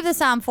said, "I'll leave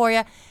this on for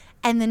you."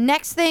 And the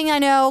next thing I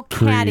know,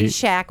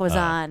 Caddyshack was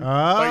on.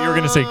 Oh, you were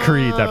going to say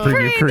Creed, that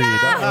preview Creed.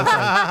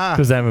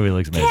 Because that movie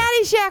looks amazing.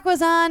 Caddyshack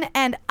was on,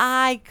 and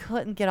I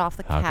couldn't get off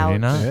the couch. How can you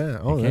not? Yeah.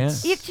 Oh, You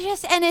that's.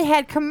 can't. And it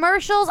had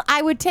commercials.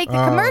 I would take the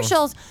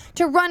commercials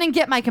to run and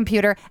get my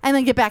computer, and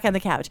then get back on the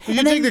couch. You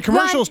and take then the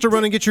commercials to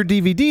run and get your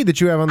DVD that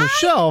you have on the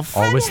shelf.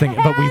 Always think,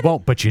 but we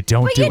won't. But you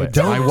don't But do you it.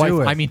 don't My do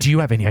wife. it. I mean, do you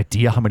have any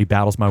idea how many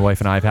battles my wife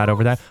and I have had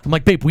over that? I'm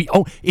like, babe,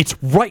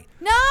 it's right.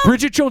 No.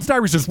 Bridget Jones'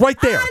 Diaries is right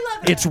there.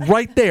 love It's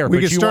right there. We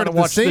but could you start want at to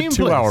the watch same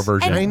the 2-hour place.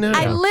 version. And I know.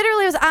 I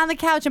literally was on the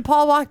couch, and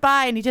Paul walked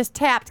by, and he just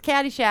tapped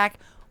Caddyshack,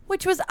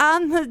 which was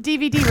on the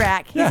DVD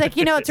rack. He's like,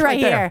 it's right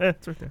here.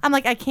 It's right there. I'm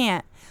like, I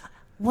can't.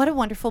 What a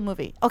wonderful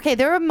movie. Okay,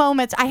 there were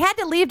moments. I had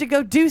to leave to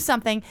go do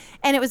something,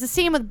 and it was a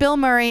scene with Bill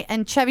Murray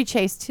and Chevy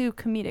Chase, two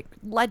comedic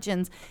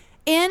legends,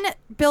 in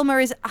Bill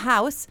Murray's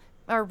house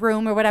or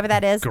room or whatever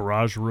that is.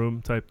 Garage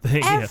room type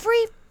thing.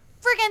 Every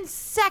friggin'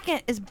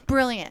 second is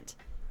brilliant.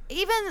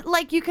 Even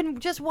like you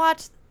can just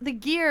watch the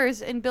gears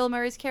in Bill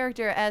Murray's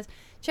character as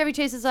Chevy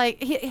Chase is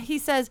like, he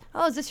says,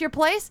 "Oh, is this your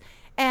place?"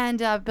 And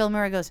Bill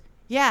Murray goes,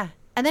 "Yeah."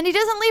 And then he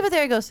doesn't leave it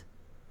there. He goes,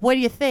 "What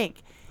do you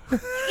think?" You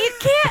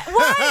can't.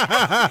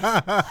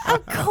 What?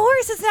 Of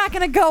course, it's not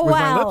going to go With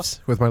well. my lips.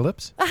 With my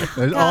lips.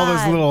 There's all those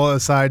God. little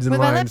asides and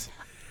With my lines. lips?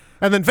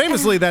 And then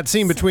famously, that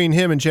scene between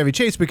him and Chevy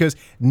Chase, because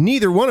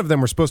neither one of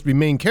them were supposed to be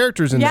main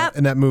characters in, Yep.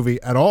 in that movie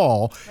at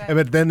all.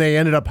 But then they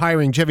ended up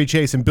hiring Chevy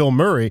Chase and Bill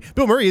Murray.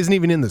 Bill Murray isn't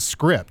even in the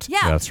script. Yeah.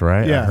 That's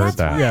right. Yeah, I heard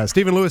that. Yeah,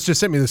 Stephen Lewis just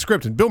sent me the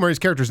script, and Bill Murray's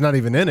character's not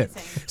even in it.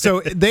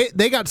 So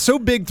they got so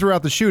big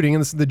throughout the shooting,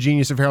 and this is the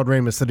genius of Harold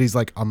Ramis, that he's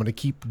like, I'm going to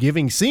keep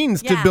giving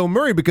scenes to Yeah. Bill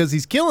Murray because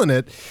he's killing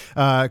it.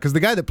 Because the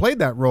guy that played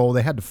that role,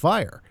 they had to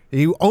fire.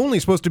 He only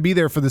supposed to be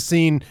there for the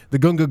scene, the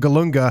Gunga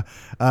Galunga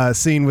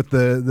scene with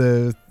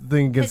the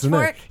thing against the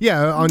neck. Pitchfork?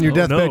 Yeah, on your Oh,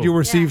 deathbed, no. you'll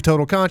receive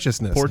total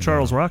consciousness. Poor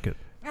Charles Rocket.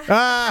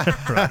 Ah.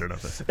 I don't know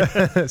if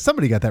that's-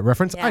 Somebody got that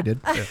reference. Yeah. I did.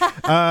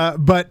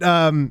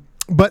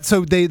 But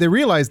so they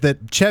realized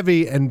that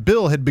Chevy and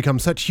Bill had become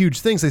such huge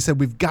things. They said,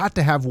 we've got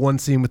to have one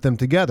scene with them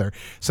together.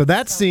 So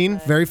that scene,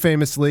 very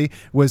famously,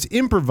 was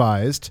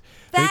improvised.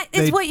 That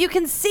is what you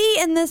can see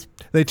in this.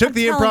 They took I'm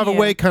the telling improv you.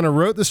 away, kind of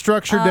wrote the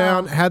structure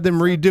down, had them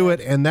redo it,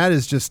 and that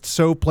is just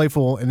so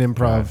playful and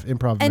improv And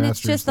it's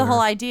masters just the there. whole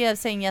idea of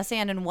saying yes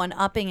and one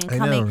upping and I know,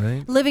 coming,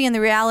 right? living in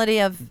the reality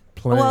of,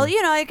 Playing. well,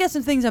 I guess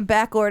some things in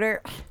back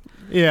order.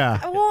 Yeah.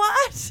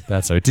 What?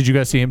 That's right. Did you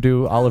guys see him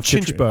do Olive Chinch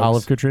Kitchen? bugs.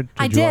 Olive Kitchen?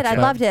 I you did. watch I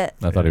that? loved it.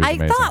 I thought he was I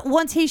amazing. thought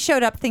once he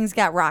showed up, things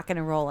got rocking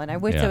and rolling. I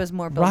wish Yeah. there was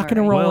more Bill Rockin'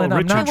 and Murray. rolling. Well,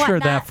 I'm not Richard- sure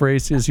And that whatnot.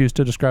 phrase is used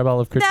to describe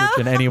Olive Kitchen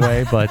in any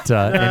way, but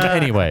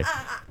anyway.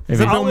 Is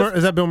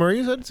that Bill Murray?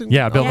 You said?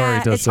 Yeah, Bill Yeah,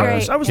 Murray does. it's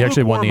great. I was He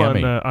actually won the lukewarm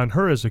Emmy. on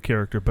her as a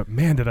character, but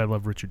man, did I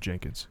love Richard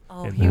Jenkins.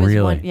 Oh, in he that. was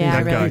Really? one. Yeah, I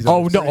That really. guy's-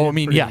 Oh no! I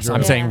mean, yes. I'm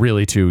enjoyable. saying Yeah.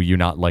 really too. You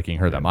not liking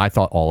her them. I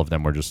thought all of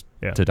them were just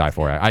Yeah. to die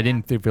for. I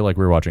didn't feel like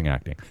we were watching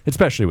acting,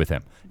 especially with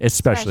him,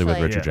 especially with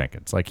Especially. Richard Yeah.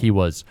 Jenkins. Like he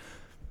was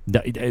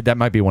That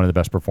might be one of the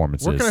best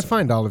performances. Where can I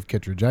find Olive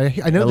Kittredge?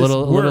 I know a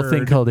little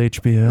thing called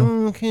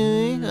HBO.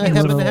 Okay, I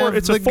happen to have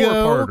It's a the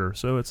go. four-parter,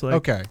 so it's like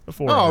Okay. a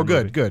 4-hour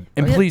movie. Good.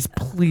 And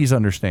please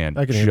understand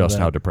I can handle just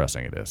that. how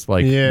depressing it is.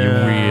 Like, you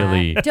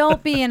really...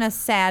 Don't be in a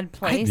sad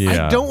place.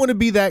 Yeah. I don't want to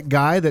be that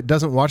guy that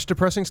doesn't watch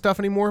depressing stuff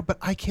anymore, but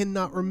I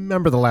cannot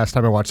remember the last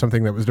time I watched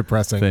something that was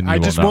depressing. Then you I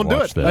will just not won't do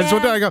watch it. this. I just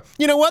won't do it. I go,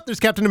 you know what? There's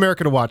Captain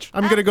America to watch.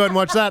 I'm going to go ahead and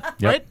watch that.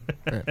 Yep.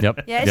 Right?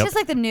 Yep. Yeah, it's just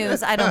like the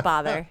news. I don't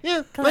bother.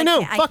 Yeah, 'Cause I know.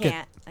 can't- Fuck I it.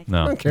 can't.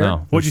 No, don't care.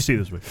 no. What'd you see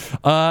this week?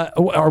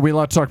 Are we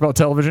allowed to talk about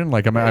television?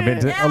 Like,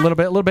 a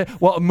little bit.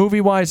 Well,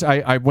 movie-wise,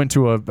 I went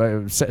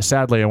to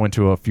sadly, I went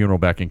to a funeral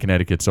back in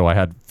Connecticut, so I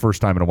had first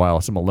time in a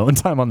while some alone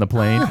time on the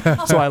plane.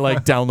 So I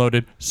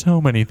downloaded so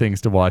many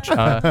things to watch.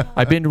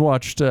 I binge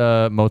watched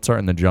Mozart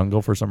in the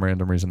Jungle for some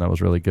random reason. That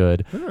was really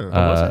good.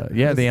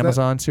 Yeah, the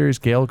Amazon series.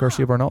 Gail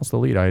Garcia Bernal's the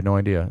lead. I had no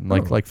idea.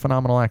 Like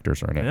phenomenal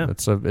actors are in it. Yeah.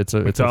 It's a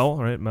McDowell,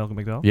 right? Malcolm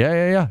McDowell.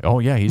 Yeah. Oh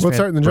yeah, he's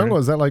Mozart in the Jungle,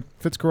 is that like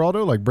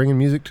Fitzcarraldo, like bringing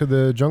music to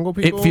the jungle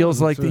people? It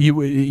feels like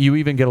you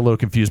even get a little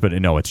confused, but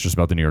no, it's just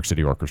about the New York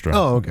City Orchestra.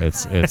 Oh, okay.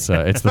 It's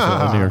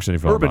the New York City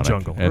Philharmonic. Urban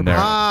Jungle. And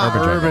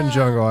Urban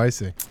Jungle. I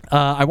see.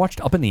 I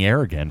watched Up in the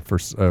Air again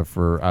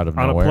for out of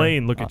On nowhere. a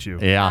plane, look at you.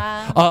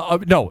 Yeah.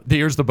 No,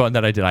 here's the one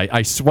that I did.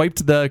 I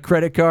swiped the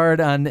credit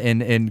card on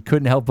and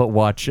couldn't help but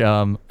watch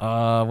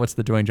what's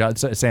the Dwayne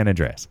Johnson San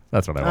Andreas.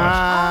 That's what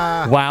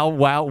I watched.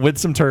 Wow, with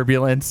some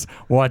turbulence,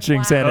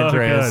 watching San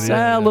Andreas.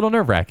 A little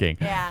nerve wracking.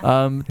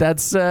 Yeah.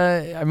 That's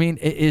I mean,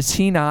 is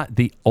he not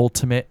the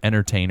ultimate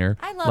entertainer?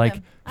 I love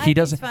him. I He think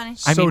doesn't. he's funny.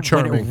 I So mean, when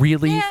charming. it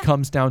really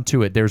comes down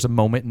to it, there's a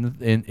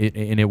moment in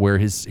it where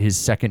his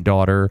second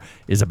daughter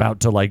is about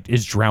to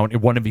is drowned.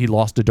 He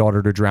lost a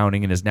daughter to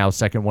drowning, and his now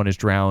second one is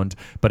drowned,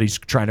 but he's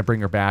trying to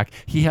bring her back.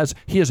 He has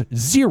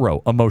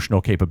zero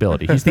emotional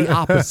capability. He's the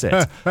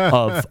opposite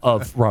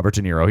of Robert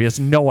De Niro. He has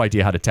no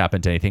idea how to tap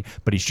into anything,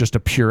 but he's just a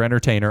pure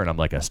entertainer. And I'm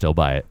like, I still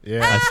buy it.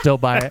 Yeah. I still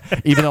buy it,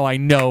 even though I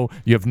know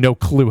you have no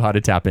clue how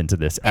to tap into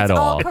this at It's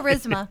all. all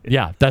charisma.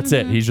 Yeah, that's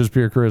it. He's just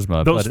pure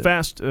charisma. Those but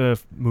fast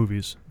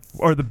movies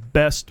are the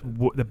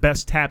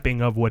best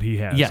tapping of what he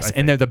has. Yes,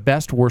 and they're the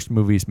best worst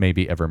movies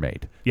maybe ever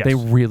made. Yes. They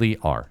really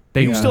are.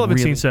 You still haven't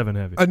seen 7,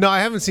 have you? No, I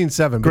haven't seen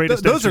 7. But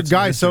Greatest those are entrance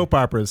guy in soap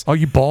operas. Oh,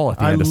 you ball at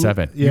the end of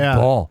 7. Yeah. You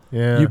ball.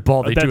 Yeah. You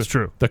ball. They do That's it.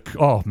 true.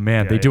 Oh,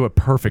 man, they do it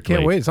perfectly.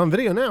 Can't wait. It's on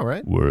video now,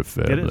 right? We're a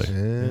family.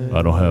 is.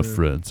 I don't have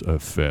friends. I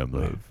have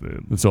family.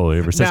 That's all he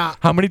ever says. Now-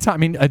 How many times? I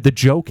mean, the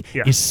joke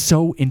is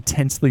so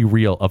intensely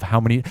real of how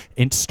many,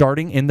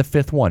 starting in the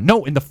 5th one.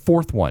 No, in the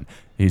 4th one.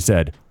 He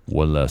said,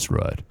 one last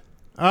ride.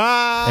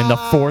 In the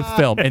 4th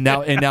film. And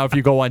now if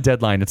you go on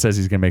Deadline, it says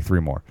he's going to make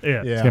 3 more.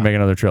 Yeah. He's going to make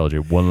another trilogy.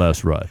 One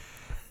last ride.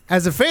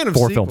 As a fan of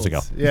 4 sequels, films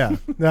ago. Yeah,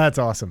 that's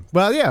awesome.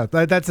 Well, yeah,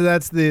 that's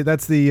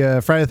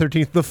the Friday the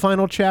 13th, the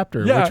final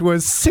chapter, Yeah. which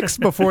was 6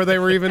 before they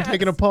were even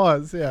taking a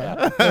pause.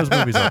 Yeah. Those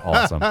movies are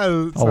awesome.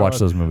 So I'll watch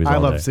those movies I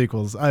all love day.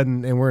 sequels,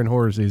 and we're in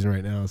horror season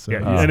right now. So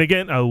Yeah, and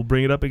again, I will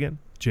bring it up again.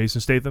 Jason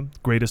Statham,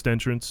 greatest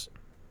entrance.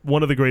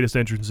 One of the greatest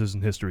entrances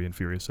in history in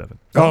Furious 7.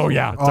 Oh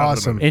yeah,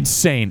 awesome.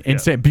 Insane,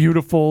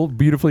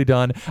 beautifully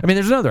done. I mean,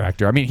 there's another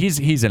actor. I mean,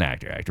 he's an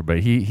actor, but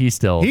he's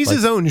still he's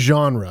his own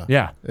genre.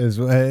 Yeah,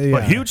 yeah.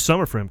 But huge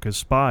summer for him because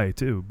Spy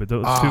too. But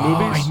those 2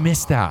 movies, I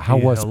missed that. How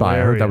was Spy?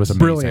 I heard that was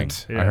amazing.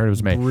 Brilliant. I heard it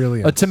was amazing.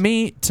 Brilliant.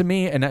 To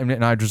me,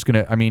 and I'm just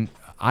gonna. I mean,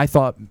 I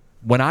thought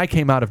when I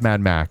came out of Mad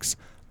Max,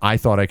 I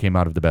thought I came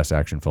out of the best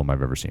action film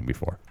I've ever seen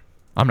before.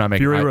 I'm not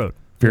making Fury Road.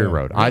 Fury Yeah.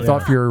 Road. I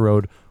thought Fury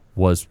Road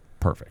was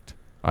perfect.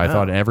 I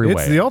thought in every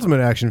way. It's the ultimate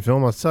action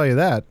film, I'll tell you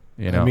that.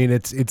 You know. I mean,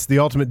 it's the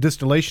ultimate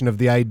distillation of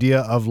the idea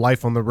of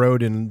life on the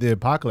road in the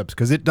apocalypse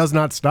because it does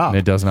not stop.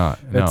 It does not.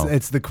 No.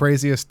 It's the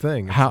craziest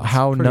thing. How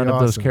pretty none of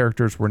those awesome.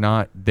 characters were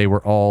not. They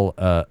were all.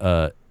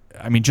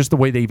 I mean, just the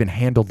way they even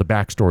handled the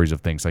backstories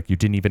of things. Like you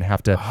didn't even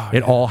have to.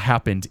 It all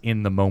happened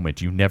in the moment.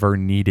 You never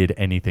needed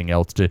anything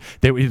else to.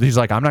 He's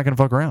like, I'm not going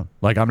to fuck around.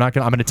 Like I'm going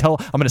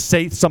to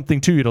say something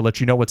to you to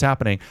let you know what's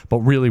happening. But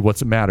really,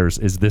 what matters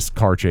is this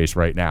car chase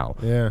right now.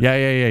 Yeah.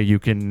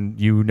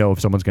 You know if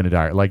someone's going to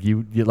die. Like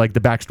like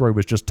the backstory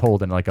was just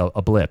told in like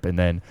a blip, and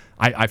then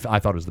I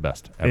thought it was the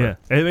best ever. Yeah,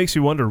 and it makes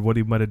you wonder what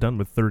he might have done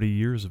with 30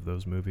 years of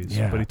those movies.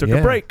 Yeah. But he took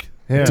a break.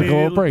 Yeah. Took a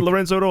little break.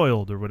 Lorenzo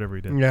oiled or whatever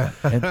he did. Yeah.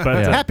 But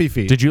Happy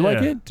Feet. Did you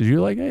like it? Did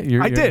you like it?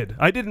 I did.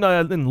 I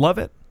didn't love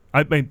it.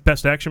 I mean,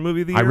 best action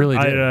movie of the year. I really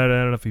did. I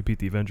don't know if he beat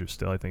the Avengers.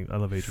 Still, I think I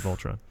love Age of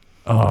Ultron.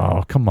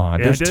 Oh, come on.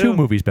 Yeah, There's I do. 2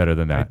 movies better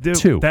than that. I do.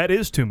 2. That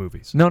is 2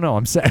 movies. No,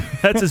 I'm saying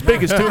that's as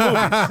big as 2 movies.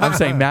 I'm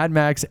saying Mad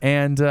Max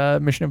and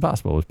Mission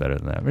Impossible was better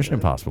than that. Mission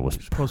Impossible was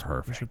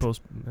perfect.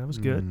 That was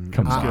good.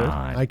 Come that was good.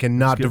 I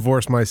cannot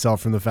divorce myself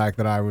from the fact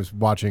that I was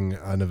watching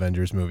an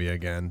Avengers movie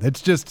again.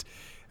 It's just,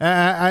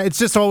 It's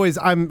just always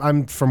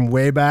I'm from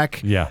way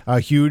back. Yeah. A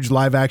huge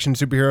live action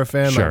superhero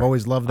fan. Sure. I've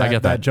always loved I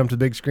get that. jump to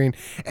the big screen.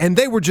 And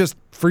they were just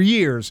for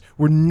years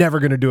were never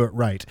going to do it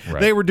right.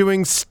 They were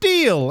doing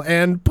Steel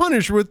and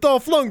Punisher with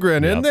Dolph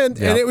Lundgren, and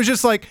it was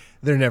just like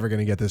they're never going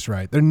to get this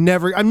right. I'm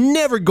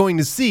never going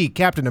to see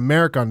Captain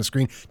America on the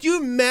screen. Do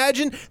you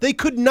imagine they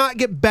could not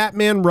get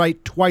Batman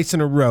right twice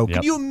in a row?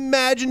 Can you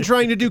imagine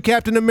trying to do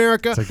Captain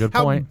America? That's a good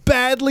How point.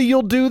 badly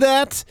you'll do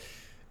that?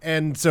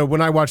 And so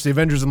when I watch the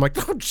Avengers, I'm like,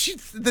 oh,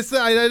 jeez,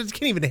 I just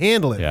can't even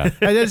handle it. Yeah.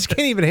 I just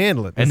can't even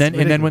handle it. And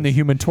then when the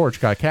Human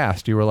Torch got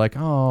cast, you were like,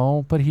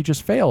 oh, but he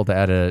just failed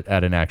at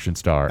an action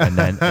star, and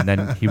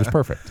then he was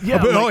perfect.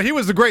 Yeah, he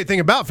was the great thing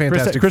about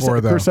Fantastic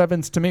Four, though. Chris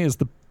Evans to me is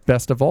the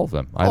best of all of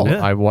them. I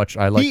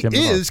like him.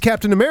 He is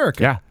Captain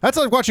America. Yeah, that's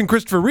like watching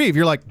Christopher Reeve.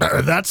 You're like,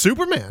 that's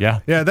Superman. Yeah,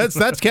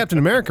 that's Captain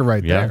America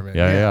right there. Man.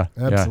 Yeah,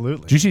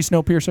 absolutely. Did you see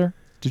Snowpiercer?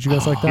 Did you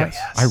guys like that?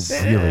 Yes.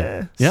 I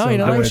really. Yeah, you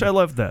know, I wish I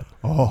loved that.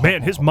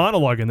 Man, his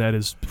monologue in that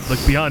is like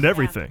beyond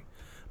everything.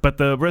 But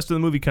the rest of the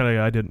movie kind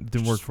of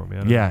didn't work for me.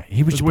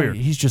 He was weird.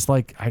 He's just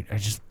like I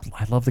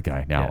love the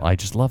guy now. Yeah. I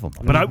just love him.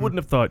 But I wouldn't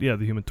have thought, the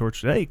Human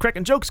Torch. Hey,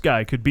 cracking jokes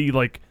guy could be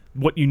like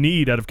what you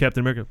need out of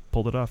Captain America.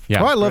 Pulled it off.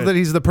 Yeah. Well, I love that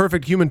he's the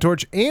perfect Human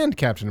Torch and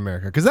Captain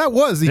America, because that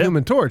was the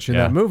Human Torch in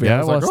that movie. Yeah, I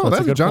was like, oh,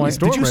 that's a Johnny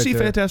Storm. Did you right see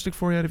there. Fantastic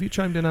Four yet? Have you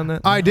chimed in on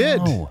that? I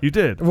did. You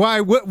did.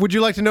 Why? Would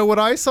you like to know what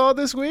I saw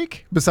this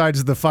week?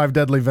 Besides the 5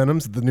 Deadly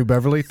Venoms, the New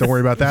Beverly. Don't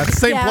worry about that.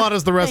 Same plot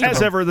as the rest of them.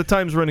 As ever, the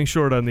time's running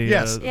short on the.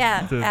 Yes.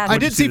 I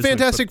did see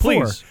Fantastic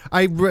Four.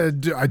 I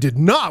did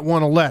not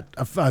want to let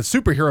a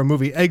superhero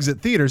movie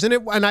exit theaters,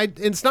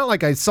 it's not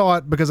like I saw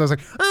it because I was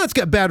like, oh, it's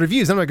got bad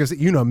reviews. I'm not going to say,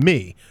 you know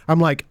me. I'm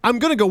like, I'm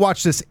going to go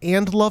watch this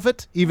and love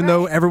it, even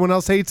though everyone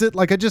else hates it.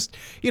 Like I just,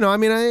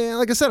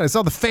 like I said, I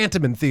saw the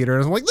Phantom in theater,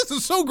 and I was like, this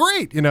is so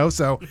great,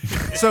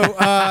 So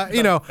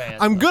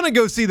I'm going to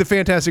go see the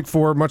Fantastic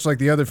Four, much like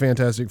the other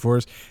Fantastic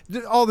Fours.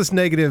 All this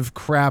negative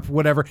crap,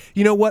 whatever.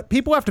 You know what?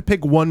 People have to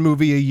pick one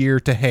movie a year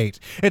to hate.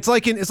 It's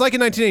like in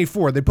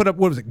 1984. They put up,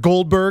 what was it,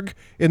 Goldberg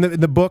in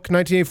the book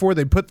 1984.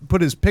 They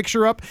put his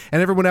picture up,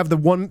 and everyone have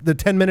the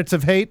 10 minutes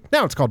of hate.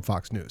 Now it's called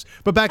Fox News,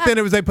 but back then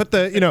it was they put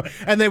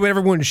and they would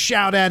everyone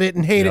shout at it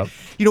and hate it.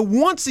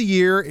 Once a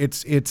year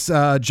it's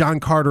John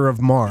Carter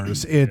of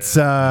Mars. It's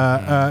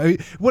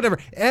whatever.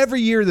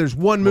 Every year there's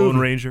one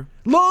movie.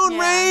 Lone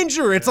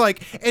Ranger. It's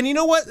like, and you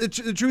know what?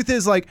 The truth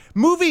is, like,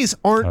 movies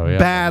aren't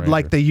bad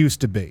like they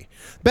used to be.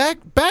 Back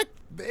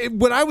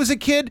when I was a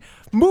kid,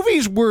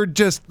 movies were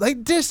just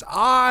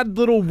odd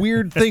little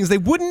weird things. They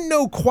wouldn't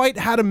know quite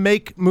how to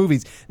make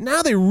movies.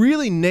 Now they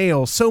really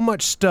nail so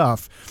much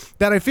stuff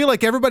that I feel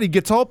like everybody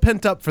gets all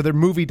pent up for their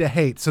movie to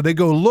hate. So they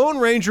go Lone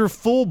Ranger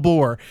full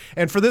bore.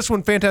 And for this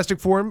one, Fantastic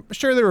Four, I'm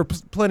sure there were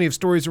plenty of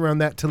stories around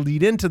that to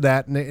lead into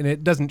that, and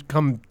it doesn't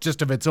come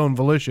just of its own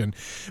volition.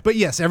 But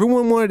yes,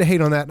 everyone wanted to hate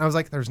on that, and I was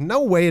like, there's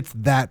no way it's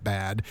that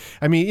bad.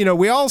 I mean,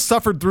 we all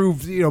suffered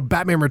through,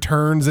 Batman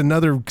Returns and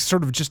other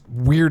sort of just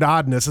weird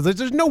oddness. So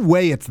there's no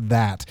way it's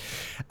that.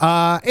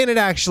 And it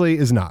actually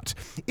is not.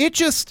 It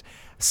just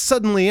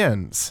suddenly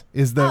ends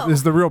is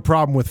the real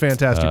problem with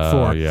Fantastic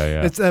Four.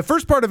 It's the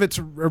first part of it's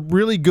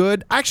really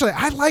good. Actually,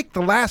 I like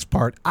the last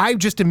part. I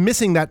just am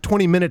missing that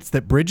 20 minutes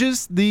that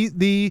bridges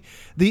the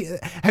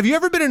have you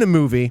ever been in a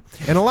movie,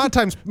 and a lot of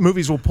times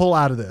movies will pull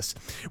out of this,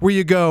 where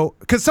you go,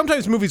 because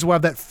sometimes movies will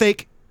have that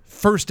fake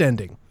first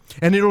ending,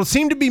 and it'll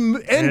seem to be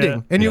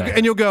ending, and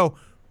you'll go,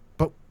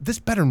 but this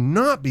better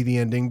not be the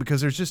ending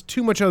because there's just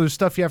too much other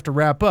stuff you have to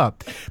wrap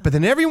up. But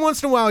then every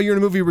once in a while you're in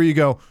a movie where you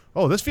go,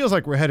 oh, this feels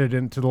like we're headed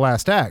into the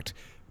last act.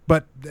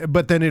 But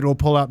then it'll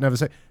pull out and have a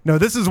say, no,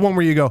 this is one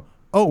where you go,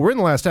 oh, we're in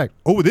the last act.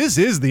 Oh, this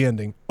is the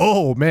ending.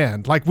 Oh,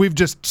 man. Like we've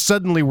just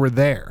suddenly we're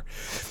there.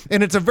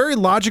 And it's a very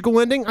logical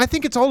ending. I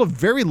think it's all a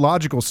very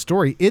logical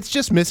story. It's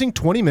just missing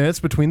 20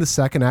 minutes between the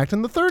second act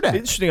and the third act.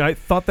 Interesting. I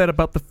thought that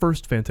about the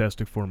first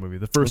Fantastic Four movie,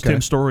 the first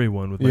Tim Story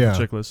one with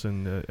Michael Chiklis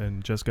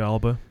and Jessica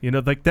Alba.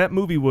 Like that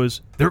movie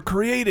was, they're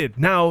created.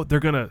 Now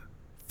they're going to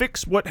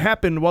fix what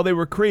happened while they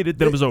were created,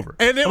 then it was over.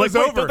 And it was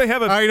over. Don't they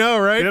have I know,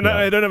 right?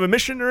 I don't have a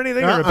mission or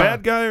anything, or a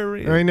bad guy,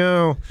 or I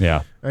know.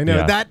 Yeah. I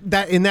know.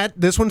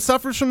 This one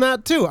suffers from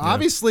that too. Yeah.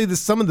 Obviously,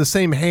 some of the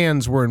same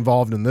hands were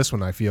involved in this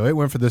one, I feel. It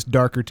went for this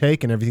darker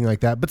take and everything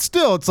like that. But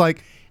still, it's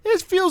like, it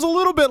feels a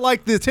little bit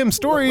like the Tim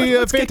Story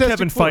Let's Fantastic get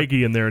Kevin Four.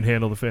 Feige in there and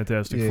handle the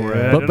Fantastic Four.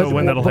 I don't know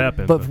when that'll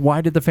happen. But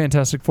why did the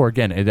Fantastic Four,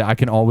 again,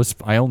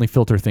 I only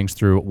filter things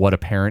through what a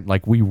parent,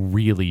 like we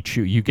really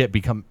choose. You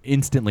become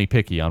instantly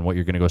picky on what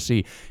you're going to go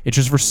see. It's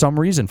just for some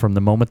reason, from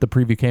the moment the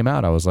preview came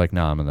out, I was like,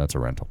 nah, that's a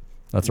rental.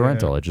 That's a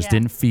rental. It just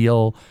didn't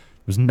feel, there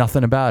was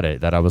nothing about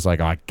it that I was like,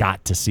 oh, I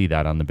got to see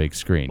that on the big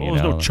screen.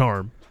 There's no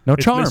charm.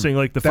 It's missing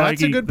like the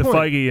That's a good point.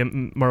 Feige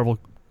and Marvel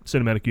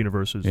Cinematic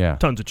Universes.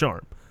 Tons of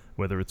charm.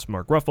 Whether it's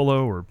Mark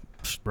Ruffalo or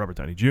Robert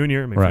Downey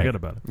Jr., forget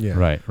about it. Yeah,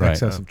 right.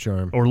 Excessive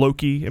charm. Or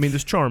Loki.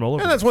 There's charm all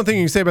over. And that's one thing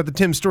you can say about the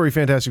Tim Story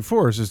Fantastic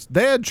Four is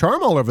they had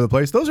charm all over the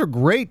place. Those are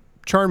great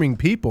charming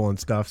people and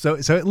stuff. So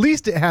at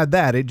least it had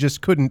that. It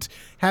just couldn't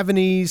have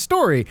any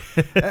story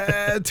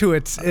to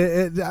it.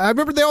 I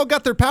remember they all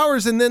got their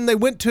powers, and then they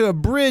went to a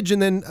bridge,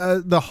 and then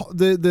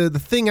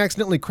the thing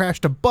accidentally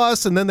crashed a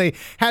bus, and then they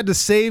had to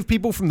save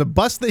people from the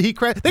bus that he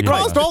crashed. They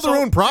caused all their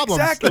own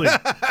problems. Exactly.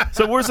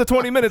 So where's the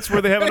 20 minutes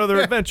where they have another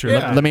adventure?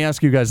 Let me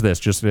ask you guys this,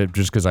 just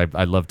because I'd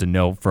love to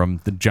know from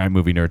the giant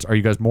movie nerds. Are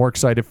you guys more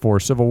excited for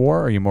Civil War,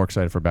 or are you more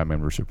excited for Batman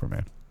vs.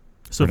 Superman?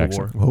 Civil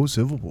War. Oh,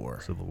 Civil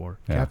War. Civil War.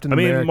 Yeah. Captain I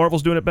mean, America.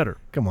 Marvel's doing it better.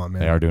 Come on,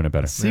 man. They are doing it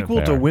better.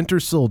 Sequel to Winter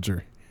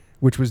Soldier,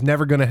 which was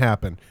never going to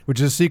happen,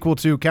 which is a sequel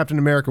to Captain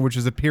America, which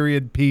is a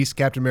period piece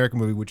Captain America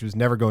movie, which was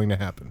never going to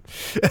happen.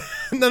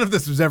 None of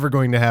this was ever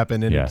going to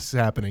happen, and it's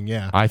happening.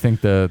 Yeah, I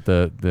think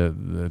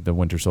the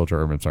Winter Soldier,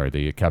 or I'm sorry,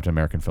 the Captain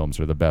American films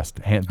are the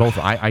best. Both.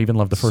 I even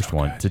love the first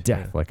one to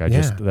death. Like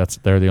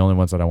they're the only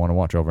ones that I want to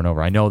watch over and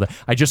over. I know that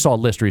I just saw a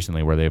list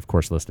recently where they of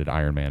course listed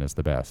Iron Man as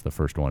the best. The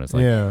first one is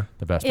like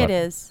the best. It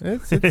is.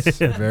 It's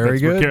very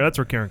good. That's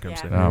where Karen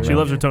comes in. Oh, She man.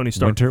 loves her Tony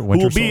Stark, Winter who will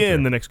be Soldier.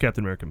 in the next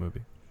Captain America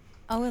movie.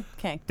 Oh,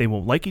 okay. They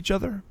won't like each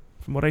other,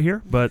 from what I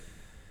hear, but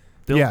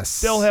they'll have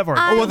still have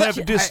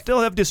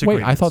disagreements.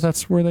 Wait, I thought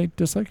that's where they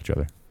dislike each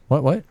other.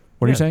 What? What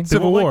are you saying? They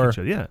won't like each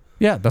other,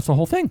 Yeah, that's the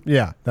whole thing.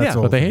 Yeah, that's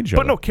all. But they hate each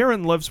other. But no,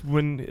 Karen loves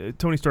when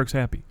Tony Stark's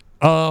happy.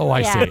 Oh,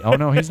 I see. Oh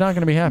no, he's not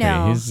going to be happy.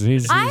 No.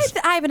 He's I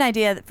have an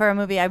idea for a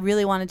movie. I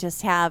really want to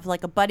just have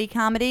like a buddy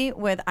comedy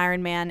with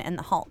Iron Man and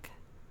the Hulk.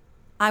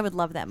 I would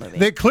love that movie.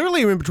 They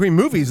clearly in between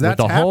movies. With That's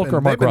the Hulk happened.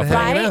 or Mark They've been Ruffalo?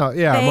 hanging out.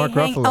 Yeah, They Mark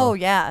hang- Ruffalo. Oh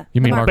yeah. You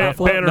mean Mark Ruffalo.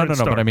 Ruffalo? Banner No, and but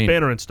Stark. I mean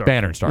Banner and Stark.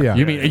 Banner and Stark. Yeah.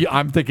 You mean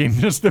I'm thinking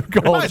just the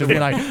goal to be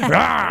like.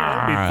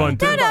 That'd be fun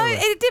too. No,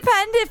 it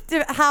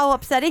depends how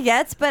upset he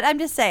gets, but I'm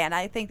just saying.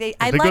 I think they.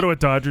 I They like. go to a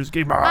Dodgers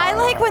game. I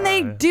like when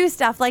they do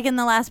stuff like in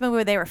the last movie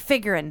where they were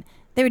figuring.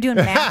 They were doing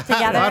math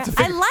together. Lots of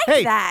I things. like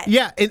Hey, that.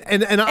 Yeah, and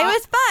It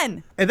was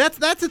fun. And that's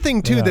the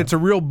thing too. That's a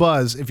real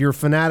buzz if you're a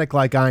fanatic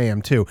like I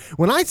am too.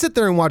 When I sit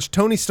there and watch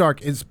Tony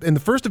Stark is in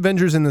the first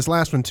Avengers and this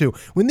last one too.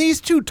 When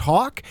these two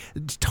talk,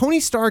 Tony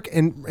Stark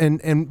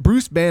and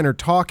Bruce Banner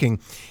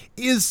talking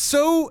is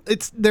so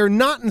they're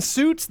not in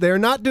suits, they're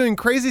not doing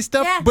crazy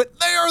stuff, but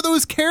they are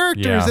those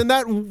characters in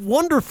that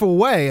wonderful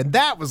way, and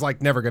that was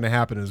like never going to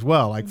happen as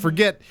well. Like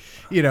forget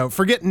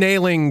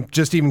nailing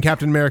just even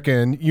Captain America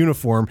in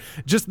uniform.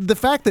 Just the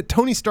fact that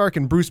Tony Stark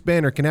and Bruce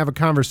Banner can have a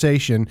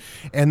conversation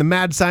and the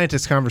mad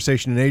scientist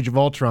conversation in Age of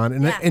Ultron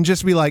and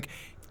just be like,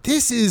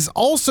 this is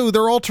also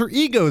their alter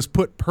egos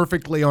put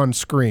perfectly on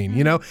screen.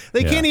 You know,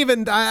 they can't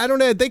even, I don't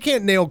know, they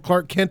can't nail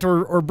Clark Kent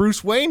or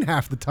Bruce Wayne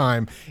half the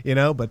time, you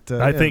know, but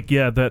I think,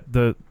 that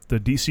the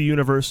DC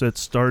universe that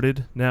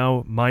started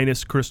now,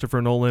 minus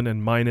Christopher Nolan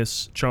and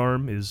minus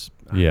Charm, is.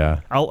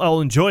 I'll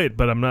enjoy it,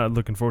 but I'm not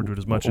looking forward to it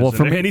as much as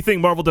for me- anything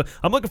Marvel does.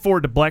 I'm looking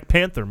forward to Black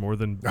Panther more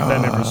than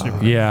Batman vs.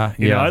 Superman.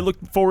 You know, I look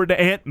forward to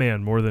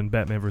Ant-Man more than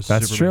Batman vs. Superman.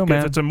 That's true, man.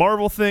 If it's a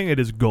Marvel thing, it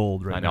is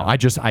gold right now.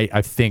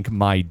 I think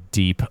my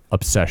deep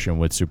obsession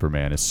with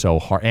Superman is so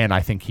hard, and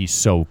I think he's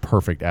so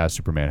perfect as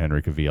Superman,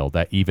 Henry Cavill,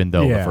 that even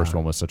though the first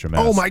one was such a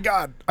mess. Oh my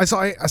God, I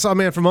saw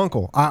Man from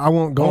U.N.C.L.E. I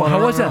won't go on.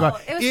 How was that?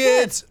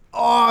 It's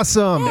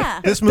awesome.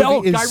 This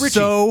movie is Guy Ritchie.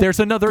 so There's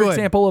another good.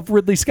 example of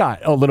Ridley Scott.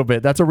 A little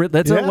bit.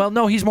 Well,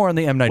 no, he's more on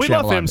the M. Night We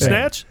Shyamalan. love him.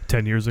 Snatch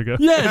 10 years ago.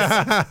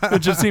 Yes. It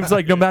just seems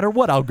like no matter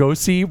what, I'll go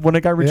see one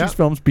of Guy Ritchie's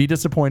films, be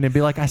disappointed, and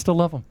be like, I still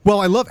love him. Well,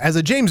 I love, as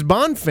a James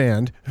Bond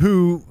fan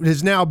who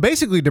is now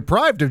basically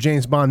deprived of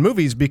James Bond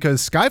movies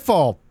because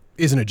Skyfall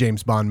isn't a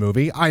James Bond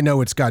movie. I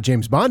know it's got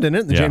James Bond in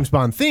it, the James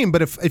Bond theme,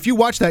 but if you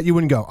watch that, you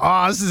wouldn't go,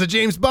 this is a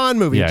James Bond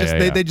movie.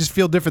 They just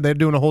feel different. They're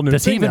doing a whole new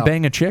Does thing he even now.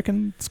 bang a chick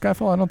in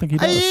Skyfall? I don't think he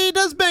does. He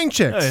does bang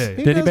chicks.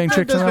 Did he bang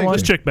chicks in that one?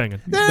 There's chick banging.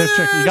 There's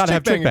chick. You gotta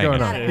have chick banging.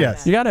 going on.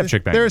 Yes, you gotta have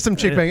chick banging. There is some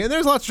chick banging. And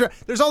there's lots of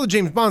there's all the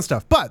James Bond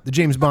stuff, but the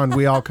James Bond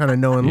we all kind of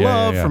know and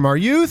love from our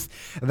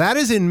youth, that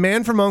is in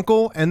Man from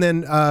U.N.C.L.E., and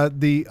then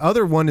the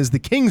other one is The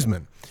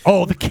Kingsman.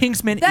 Oh, The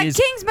Kingsman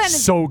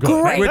is so good.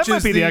 That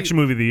might be the action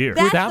movie of the year.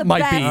 That's That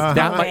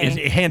might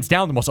is hands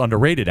down the most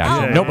underrated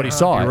action. Nobody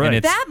saw it, and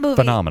it's that movie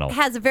phenomenal.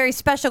 has a very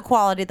special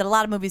quality that a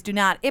lot of movies do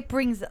not. It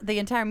brings the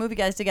entire movie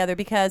guys together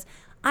because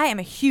I am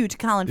a huge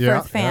Colin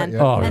Firth fan,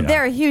 and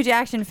they're huge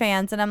action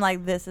fans, and I'm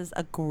like, this is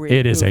a great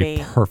It is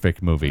movie. a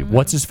perfect movie.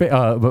 What's his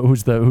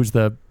who's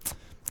the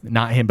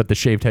not him, but the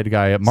shaved head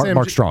guy,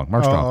 Mark Strong.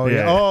 Mark Strong.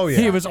 Oh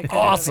yeah. He was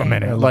awesome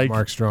in it. I love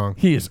Mark Strong.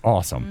 He is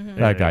awesome.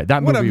 That guy.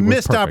 That What movie a was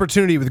missed perfect.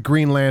 opportunity with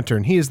Green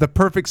Lantern. He is the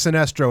perfect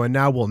Sinestro, and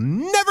now we'll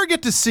never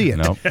get to see it.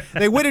 Nope.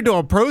 They waited to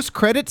a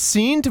post-credit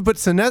scene to put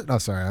Sinestro. Oh,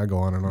 sorry, I go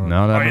on and on.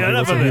 No, that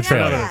enough was of a this.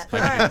 trailer.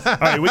 All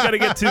right, we got to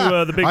get to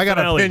the big I got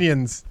finale.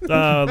 opinions.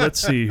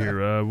 Let's see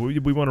here.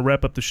 We want to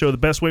wrap up the show the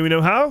best way we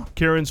know how.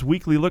 Karen's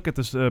weekly look at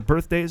the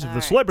birthdays of the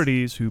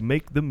celebrities who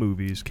make the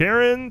movies.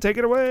 Karen, take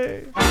it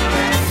away.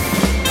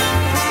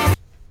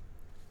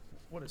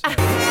 What is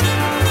happening?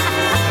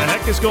 What the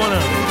heck is going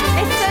on?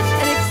 It's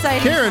such an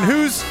exciting Karen, time.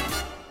 whose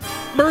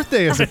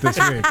birthday is it this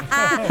week?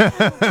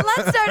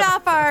 Let's start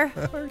off our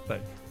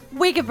Birthday.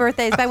 week of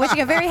birthdays by wishing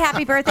a very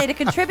happy birthday to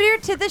contributor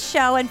to the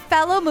show and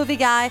fellow movie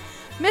guy,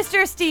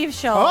 Mr. Steve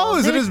Schultz. Oh,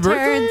 is it who his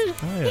birthday?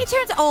 turns- He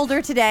turns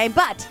older today,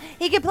 but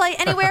he can play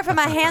anywhere from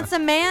a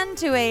handsome man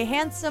to a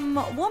handsome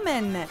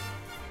woman.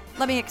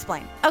 Let me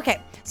explain. Okay,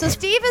 so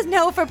Steve is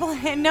known for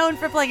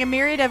playing a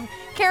myriad of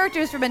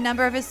characters from a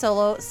number of his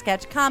solo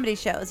sketch comedy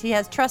shows. He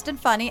has Trust and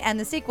Funny and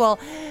the sequel,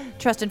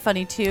 Trust and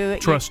Funny 2.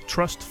 Trust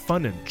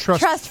Funnin'.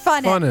 Trust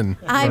Funnin'.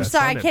 I'm Trust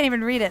sorry, I Funnin'. can't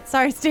even read it.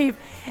 Sorry, Steve.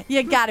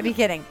 You gotta be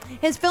kidding.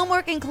 His film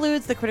work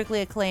includes the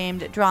critically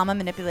acclaimed drama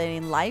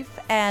Manipulating Life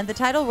and the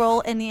title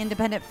role in the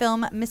independent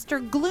film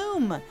Mr.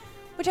 Gloom,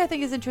 which I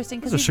think is interesting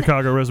That's because a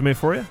Chicago resume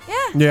for you.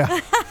 Yeah.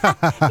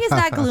 he's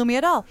not gloomy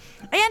at all.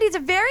 And he's a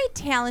very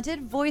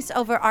talented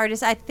voiceover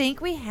artist. I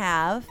think we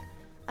have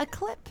a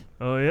clip.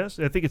 Oh, yes?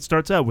 I think it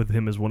starts out with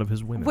him as one of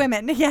his women.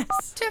 Women, yes.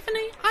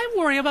 Tiffany, I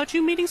worry about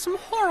you meeting some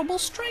horrible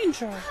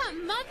stranger.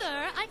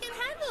 Mother, I can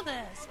handle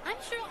this. I'm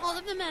sure all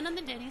of the men on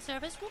the dating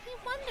service will be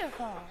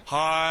wonderful.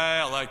 Hi,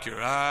 I like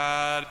your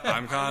ad.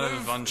 I'm kind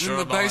of unsure in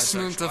the about my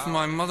basement of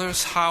my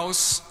mother's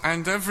house,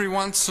 and every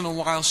once in a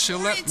while she'll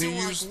let me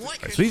use the...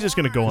 Right, so he's just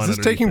going to go on. Is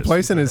this taking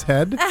place in his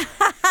head?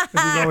 Is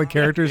all the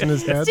characters in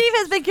his head? Steve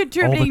has been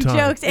contributing time.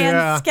 jokes and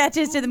Yeah.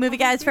 sketches to the Movie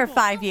Guys for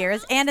 5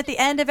 years. And at the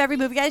end of every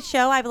Movie Guys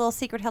show, I have a little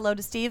secret hello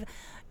to Steve,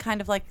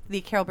 kind of like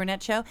the Carol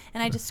Burnett show,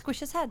 and I just squish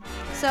his head.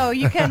 So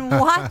you can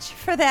watch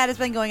for that. It's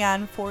been going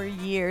on for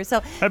years.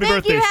 So Happy thank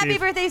birthday, you. Happy Steve.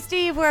 birthday,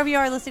 Steve, wherever you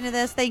are listening to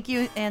this. Thank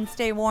you, and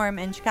stay warm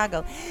in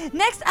Chicago.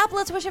 Next up,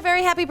 let's wish a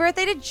very happy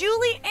birthday to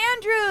Julie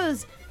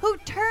Andrews, who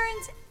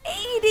turns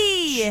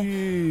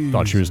 80.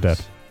 Thought she was dead.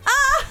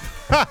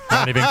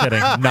 Not even kidding.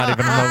 Not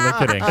even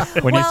remotely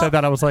kidding. When you said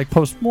that, I was like,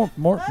 more.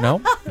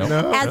 No.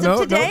 As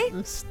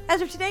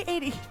of today,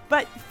 80.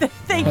 But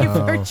thank you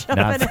for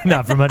jumping in.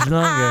 Not for much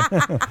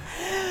longer.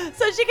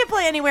 So she can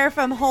play anywhere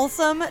from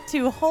wholesome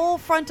to whole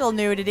frontal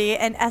nudity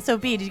and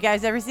SOB. Did you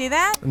guys ever see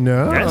that?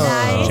 No. Yes.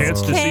 Nice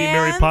Chance to see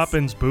Mary cans.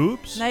 Poppins'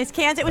 boobs. Nice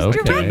cans. It was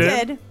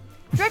Okay.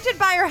 directed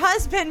by her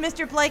husband,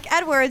 Mr. Blake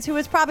Edwards, who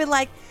was probably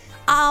like,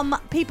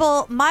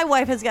 people, my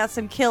wife has got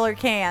some killer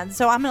cans,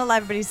 so I'm going to let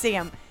everybody see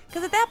them.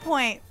 Because at that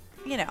point,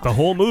 you know. The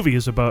whole movie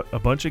is about a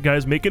bunch of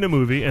guys making a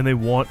movie, and they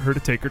want her to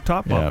take her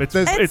top off. It's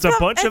a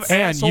bunch of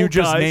And asshole you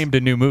just guys. named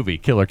a new movie,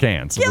 Killer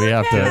Cans. Killer we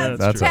have Cans.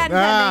 to. That's Patent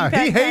right.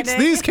 pending, He patent hates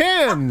pending. these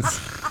cans.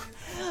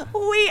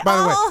 We By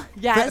the way, all,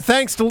 yes.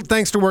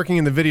 thanks to working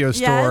in the video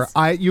store,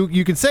 Yes.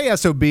 you can say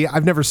SOB.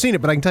 I've never seen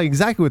it, but I can tell you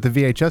exactly what the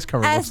VHS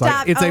cover looks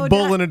like. It's a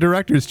bull in a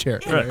director's chair.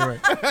 Right.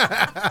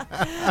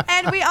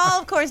 And we all,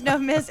 of course, know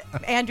Miss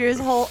Andrews.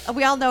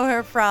 We all know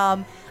her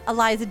from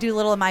Eliza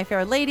Doolittle and My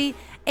Fair Lady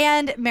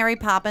and Mary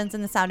Poppins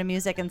and The Sound of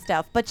Music and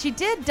stuff. But she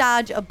did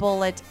dodge a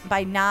bullet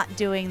by not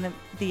doing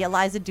the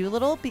Eliza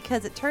Doolittle,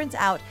 because it turns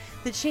out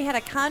that she had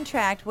a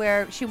contract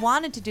where she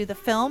wanted to do the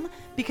film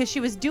because she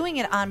was doing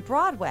it on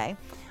Broadway.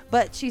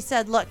 But she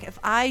said, look, if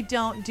I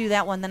don't do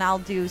that one, then I'll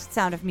do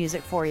Sound of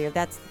Music for you.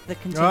 That's the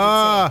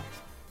contingency.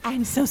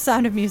 And so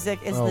Sound of Music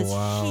is this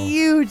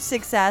huge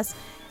success.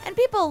 And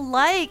people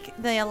like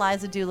the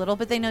Eliza Doolittle,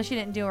 but they know she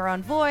didn't do her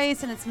own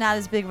voice, and it's not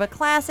as big of a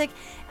classic.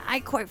 I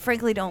quite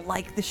frankly don't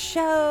like the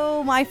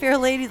show. My Fair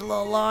Lady's a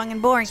little long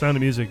and boring. Sound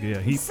of Music, yeah.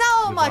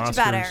 So much Oscars.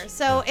 better.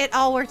 So it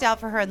all worked out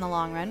for her in the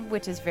long run,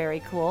 which is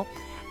very cool.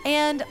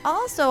 And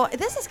also,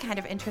 this is kind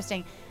of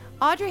interesting.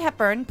 Audrey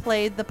Hepburn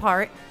played the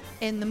part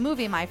in the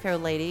movie My Fair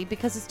Lady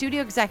because the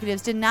studio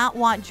executives did not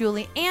want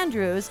Julie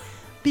Andrews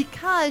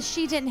because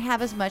she didn't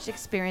have as much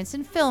experience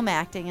in film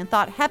acting and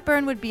thought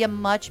Hepburn would be a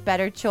much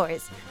better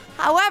choice.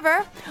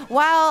 However,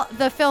 while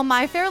the film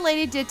My Fair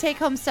Lady did take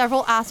home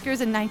several Oscars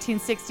in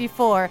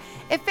 1964,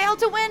 it failed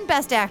to win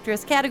Best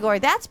Actress category.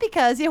 That's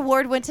because the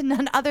award went to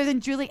none other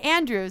than Julie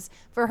Andrews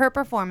for her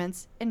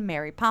performance in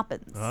Mary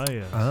Poppins. Oh,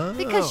 yeah.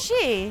 Because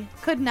she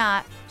could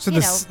not, So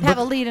have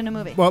a lead in a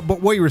movie. Well,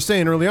 but what you were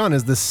saying early on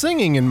is the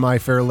singing in My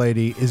Fair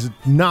Lady is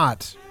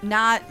not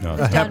Not a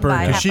done Hepburn,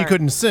 by because she Hepburn.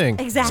 couldn't sing.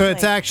 Exactly. So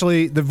it's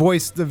actually the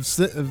voice of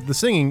the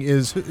singing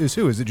is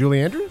who? Is it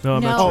Julie Andrews? No,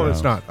 I'm not No. sure. Oh,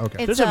 it's not.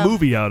 Okay. It's, There's a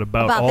movie out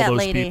about all that those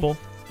lady. people.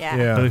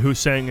 Yeah. Who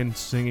sang in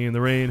Singing in the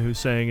Rain, who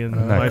sang in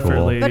Isn't My that Fair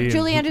cool? Lady, But and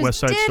Julie Andrews West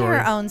Side did Story.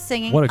 her own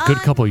singing. What a good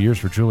couple of years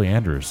for Julie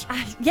Andrews.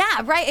 Yeah,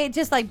 right. It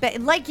just like you.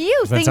 Then things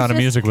Sound of just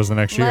Music was the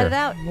next year. Let it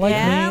out. Like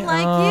yeah, me.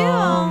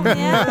 like you.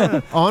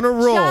 Yeah. On a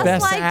roll. Just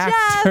Best like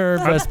actor,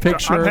 Jeff. best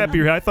picture. I'm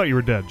happy. I thought you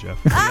were dead,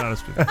 Jeff. To be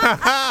honest with you.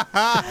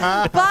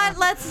 But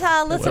let's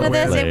listen to Well,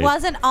 this. late. It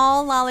wasn't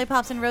all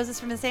lollipops and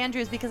roses for Miss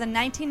Andrews, because in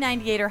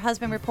 1998, her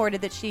husband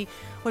reported that she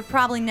would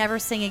probably never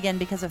sing again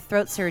because of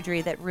throat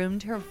surgery that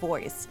ruined her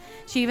voice.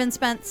 She even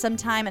spent some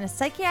time in a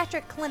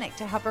psychiatric clinic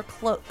to help her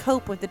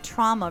cope with the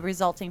trauma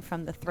resulting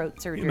from the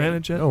throat surgery. You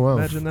manage it? Oh, wow.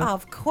 Imagine that.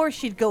 Of course,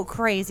 she'd go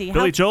crazy.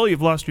 Billy Joel,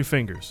 you've lost your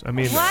fingers. I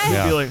mean, What? you'd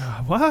Yeah. be like,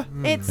 what?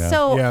 It's Yeah.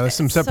 so Yeah, there's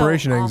some so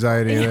separation awful.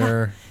 anxiety Yeah.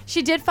 there.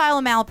 She did file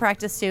a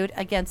malpractice suit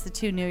against the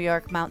two New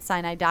York Mount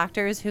Sinai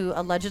doctors who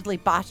allegedly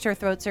botched her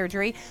throat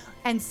surgery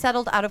and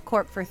settled out of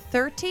court for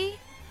 $30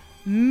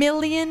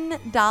 million.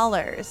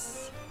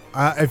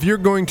 If you're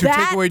going to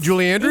take away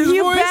Julie Andrews'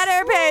 you voice,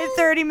 better pay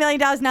 $30 million.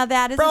 Now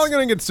that is probably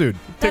going to get sued.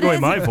 Take That away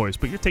is- my voice,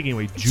 but you're taking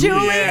away Julie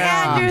Julie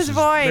Andrews'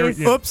 voice.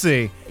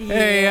 Oopsie.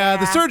 Hey,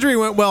 the surgery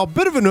went well.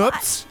 Bit of an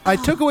oops. I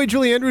took away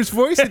Julie Andrews'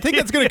 voice. I think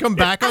that's going to come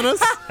back on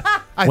us.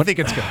 I think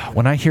it's good.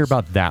 When I hear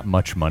about that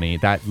much money,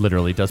 that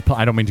literally does.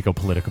 I don't mean to go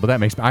political, but that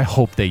makes me. I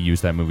hope they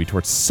use that movie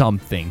towards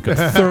something good.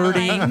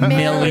 30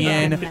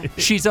 million.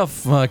 She's a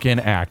fucking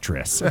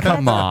actress.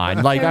 Come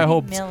on. Like, I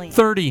hope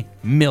 30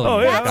 million. Oh,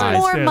 yeah, That's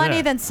more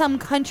money than some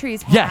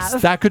countries have.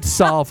 Yes, that could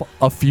solve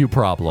a few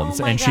problems,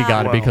 and she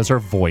got it because her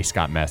voice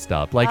got messed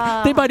up.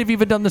 Like, they might have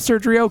even done the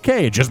surgery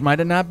okay. It just might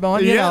have not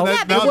been, you know.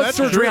 That's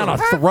surgery true. on a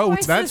Her throat.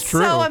 voice That's is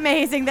true. so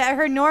amazing that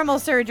her normal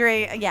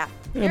surgery,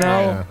 You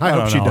know, I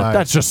hope she died.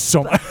 That's just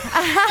so much. But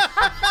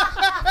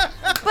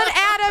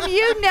Adam,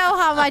 you know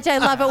how much I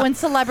love it when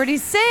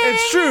celebrities sing.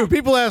 It's true.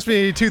 People ask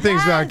me two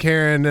things about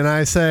Karen, and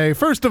I say,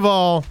 first of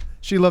all,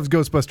 she loves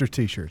Ghostbusters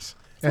t-shirts.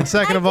 And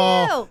second of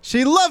all,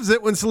 she loves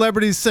it when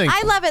celebrities sing.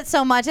 I love it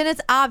so much, and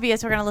it's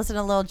obvious we're going to listen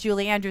to little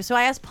Julie Andrews. So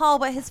I asked Paul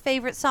what his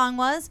favorite song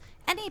was,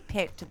 and he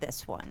picked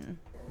this one.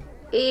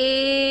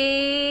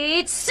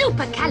 It's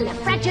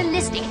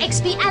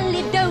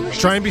supercalifragilisticexpialidocious.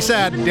 Try and be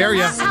sad. Dare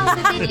ya.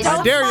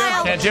 I dare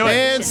ya. Can't do it.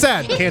 And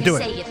sad. Can't do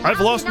it. I've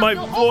lost my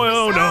voice.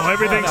 Oh, no.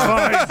 Everything's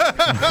fine.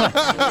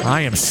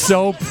 I am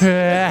so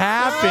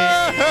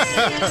happy.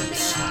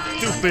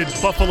 Stupid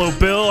Buffalo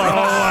Bill.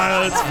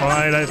 Oh, it's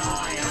fine.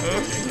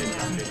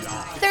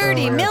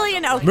 30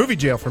 million. Okay. Movie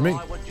jail for me.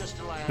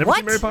 Never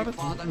seen Mary Poppins?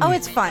 Oh,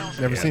 it's fun.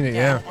 Never seen it,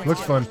 yeah.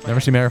 Looks fun. Never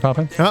seen Mary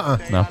Poppins?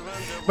 No.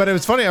 But it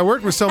was funny. I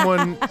worked with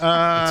someone.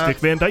 It's Dick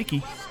Van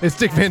Dyke. It's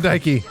Dick Van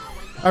Dyke.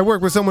 I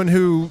worked with someone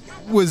who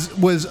was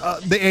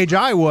the age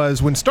I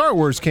was when Star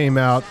Wars came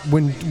out,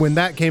 when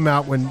that came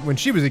out when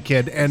she was a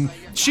kid, and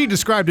she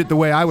described it the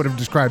way I would have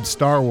described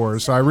Star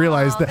Wars. So I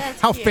realized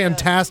how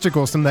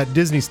fantastical some of that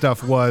Disney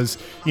stuff was,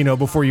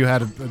 before you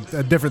had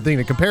a different thing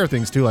to compare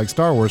things to, like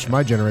Star Wars from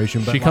my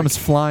generation. But she comes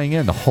flying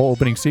in the whole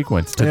opening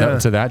sequence to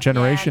that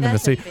generation, and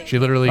she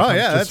literally comes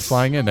just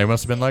flying in. They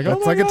must have been like,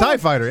 it's like a TIE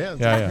fighter,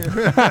 yeah.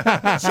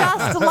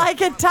 Just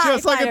like a TIE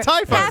Just like a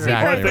TIE fighter.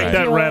 Exactly. I think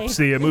that wraps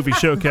the movie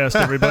showcast,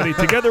 everybody.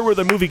 Together we're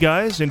the Movie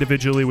Guys.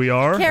 Individually we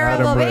are Carol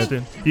Adam Wilby.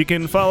 Preston. You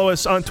can follow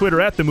us on Twitter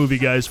at The Movie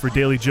Guys for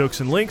daily jokes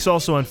and links.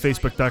 Also on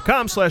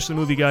Facebook.com/The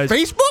Movie Guys.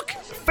 Facebook.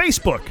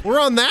 We're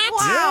on that?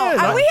 Wow.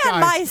 Yeah, Are we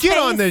on guys, MySpace? Get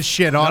on this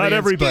shit, audience. Not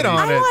everybody Get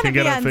on it. can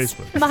get on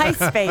Facebook.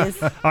 MySpace.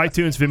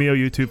 iTunes, Vimeo,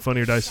 YouTube,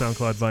 Funny or Die,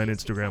 SoundCloud, Vine,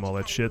 Instagram, all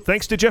that shit.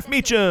 Thanks to Jeff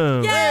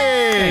Meacham.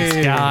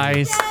 Thanks,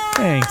 guys.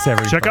 Thanks,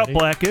 everybody. Check out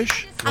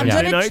Blackish. I'm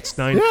Wednesday gonna nights,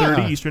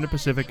 9:30 Eastern and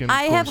Pacific. And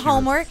I of have course, your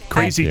homework.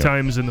 Crazy Thank you.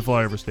 times in the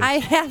flyover state. I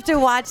have to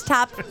watch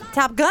Top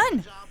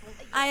Gun.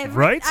 I have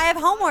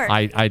homework.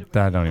 I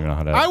don't even know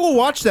how to. I will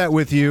watch that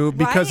with you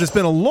because it's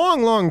been a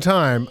long, long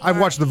time.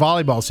 I've watched the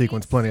volleyball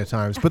sequence plenty of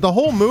times, but the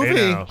whole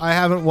movie I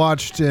haven't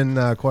watched in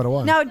quite a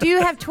while. Now, do you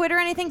have Twitter or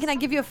anything? Can I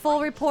give you a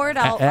full report?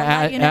 I'll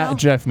let you know. At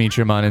Jeff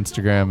Meacham on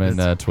Instagram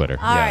and Twitter.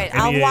 All right,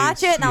 I'll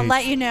watch it and I'll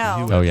let you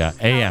know. Oh yeah,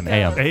 AM.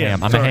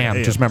 I'm a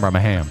ham. Just remember, I'm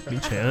a ham.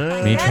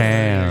 Meacham.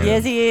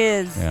 Yes, he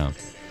is. Yeah.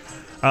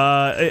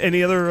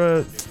 Any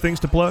other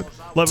things to plug?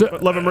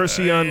 Love and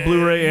Mercy on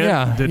Blu-ray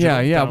and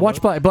digital. Yeah. download.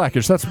 Watch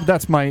Blackish. That's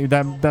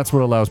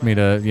what allows me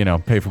to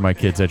pay for my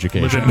kids'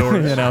 education.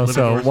 Live indoors.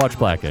 Watch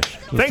Blackish.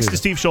 Thanks to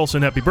Steve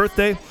Schulson. Happy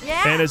birthday!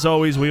 Yeah. And as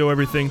always, we owe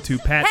everything to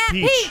Pat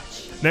Peach.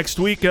 Next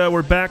week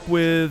we're back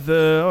with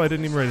I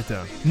didn't even write it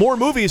down. More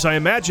movies, I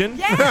imagine.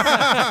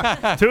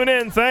 Yeah. Tune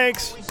in.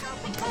 Thanks.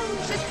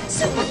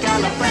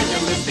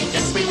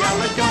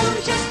 Supercalifragilisticexpialidocious.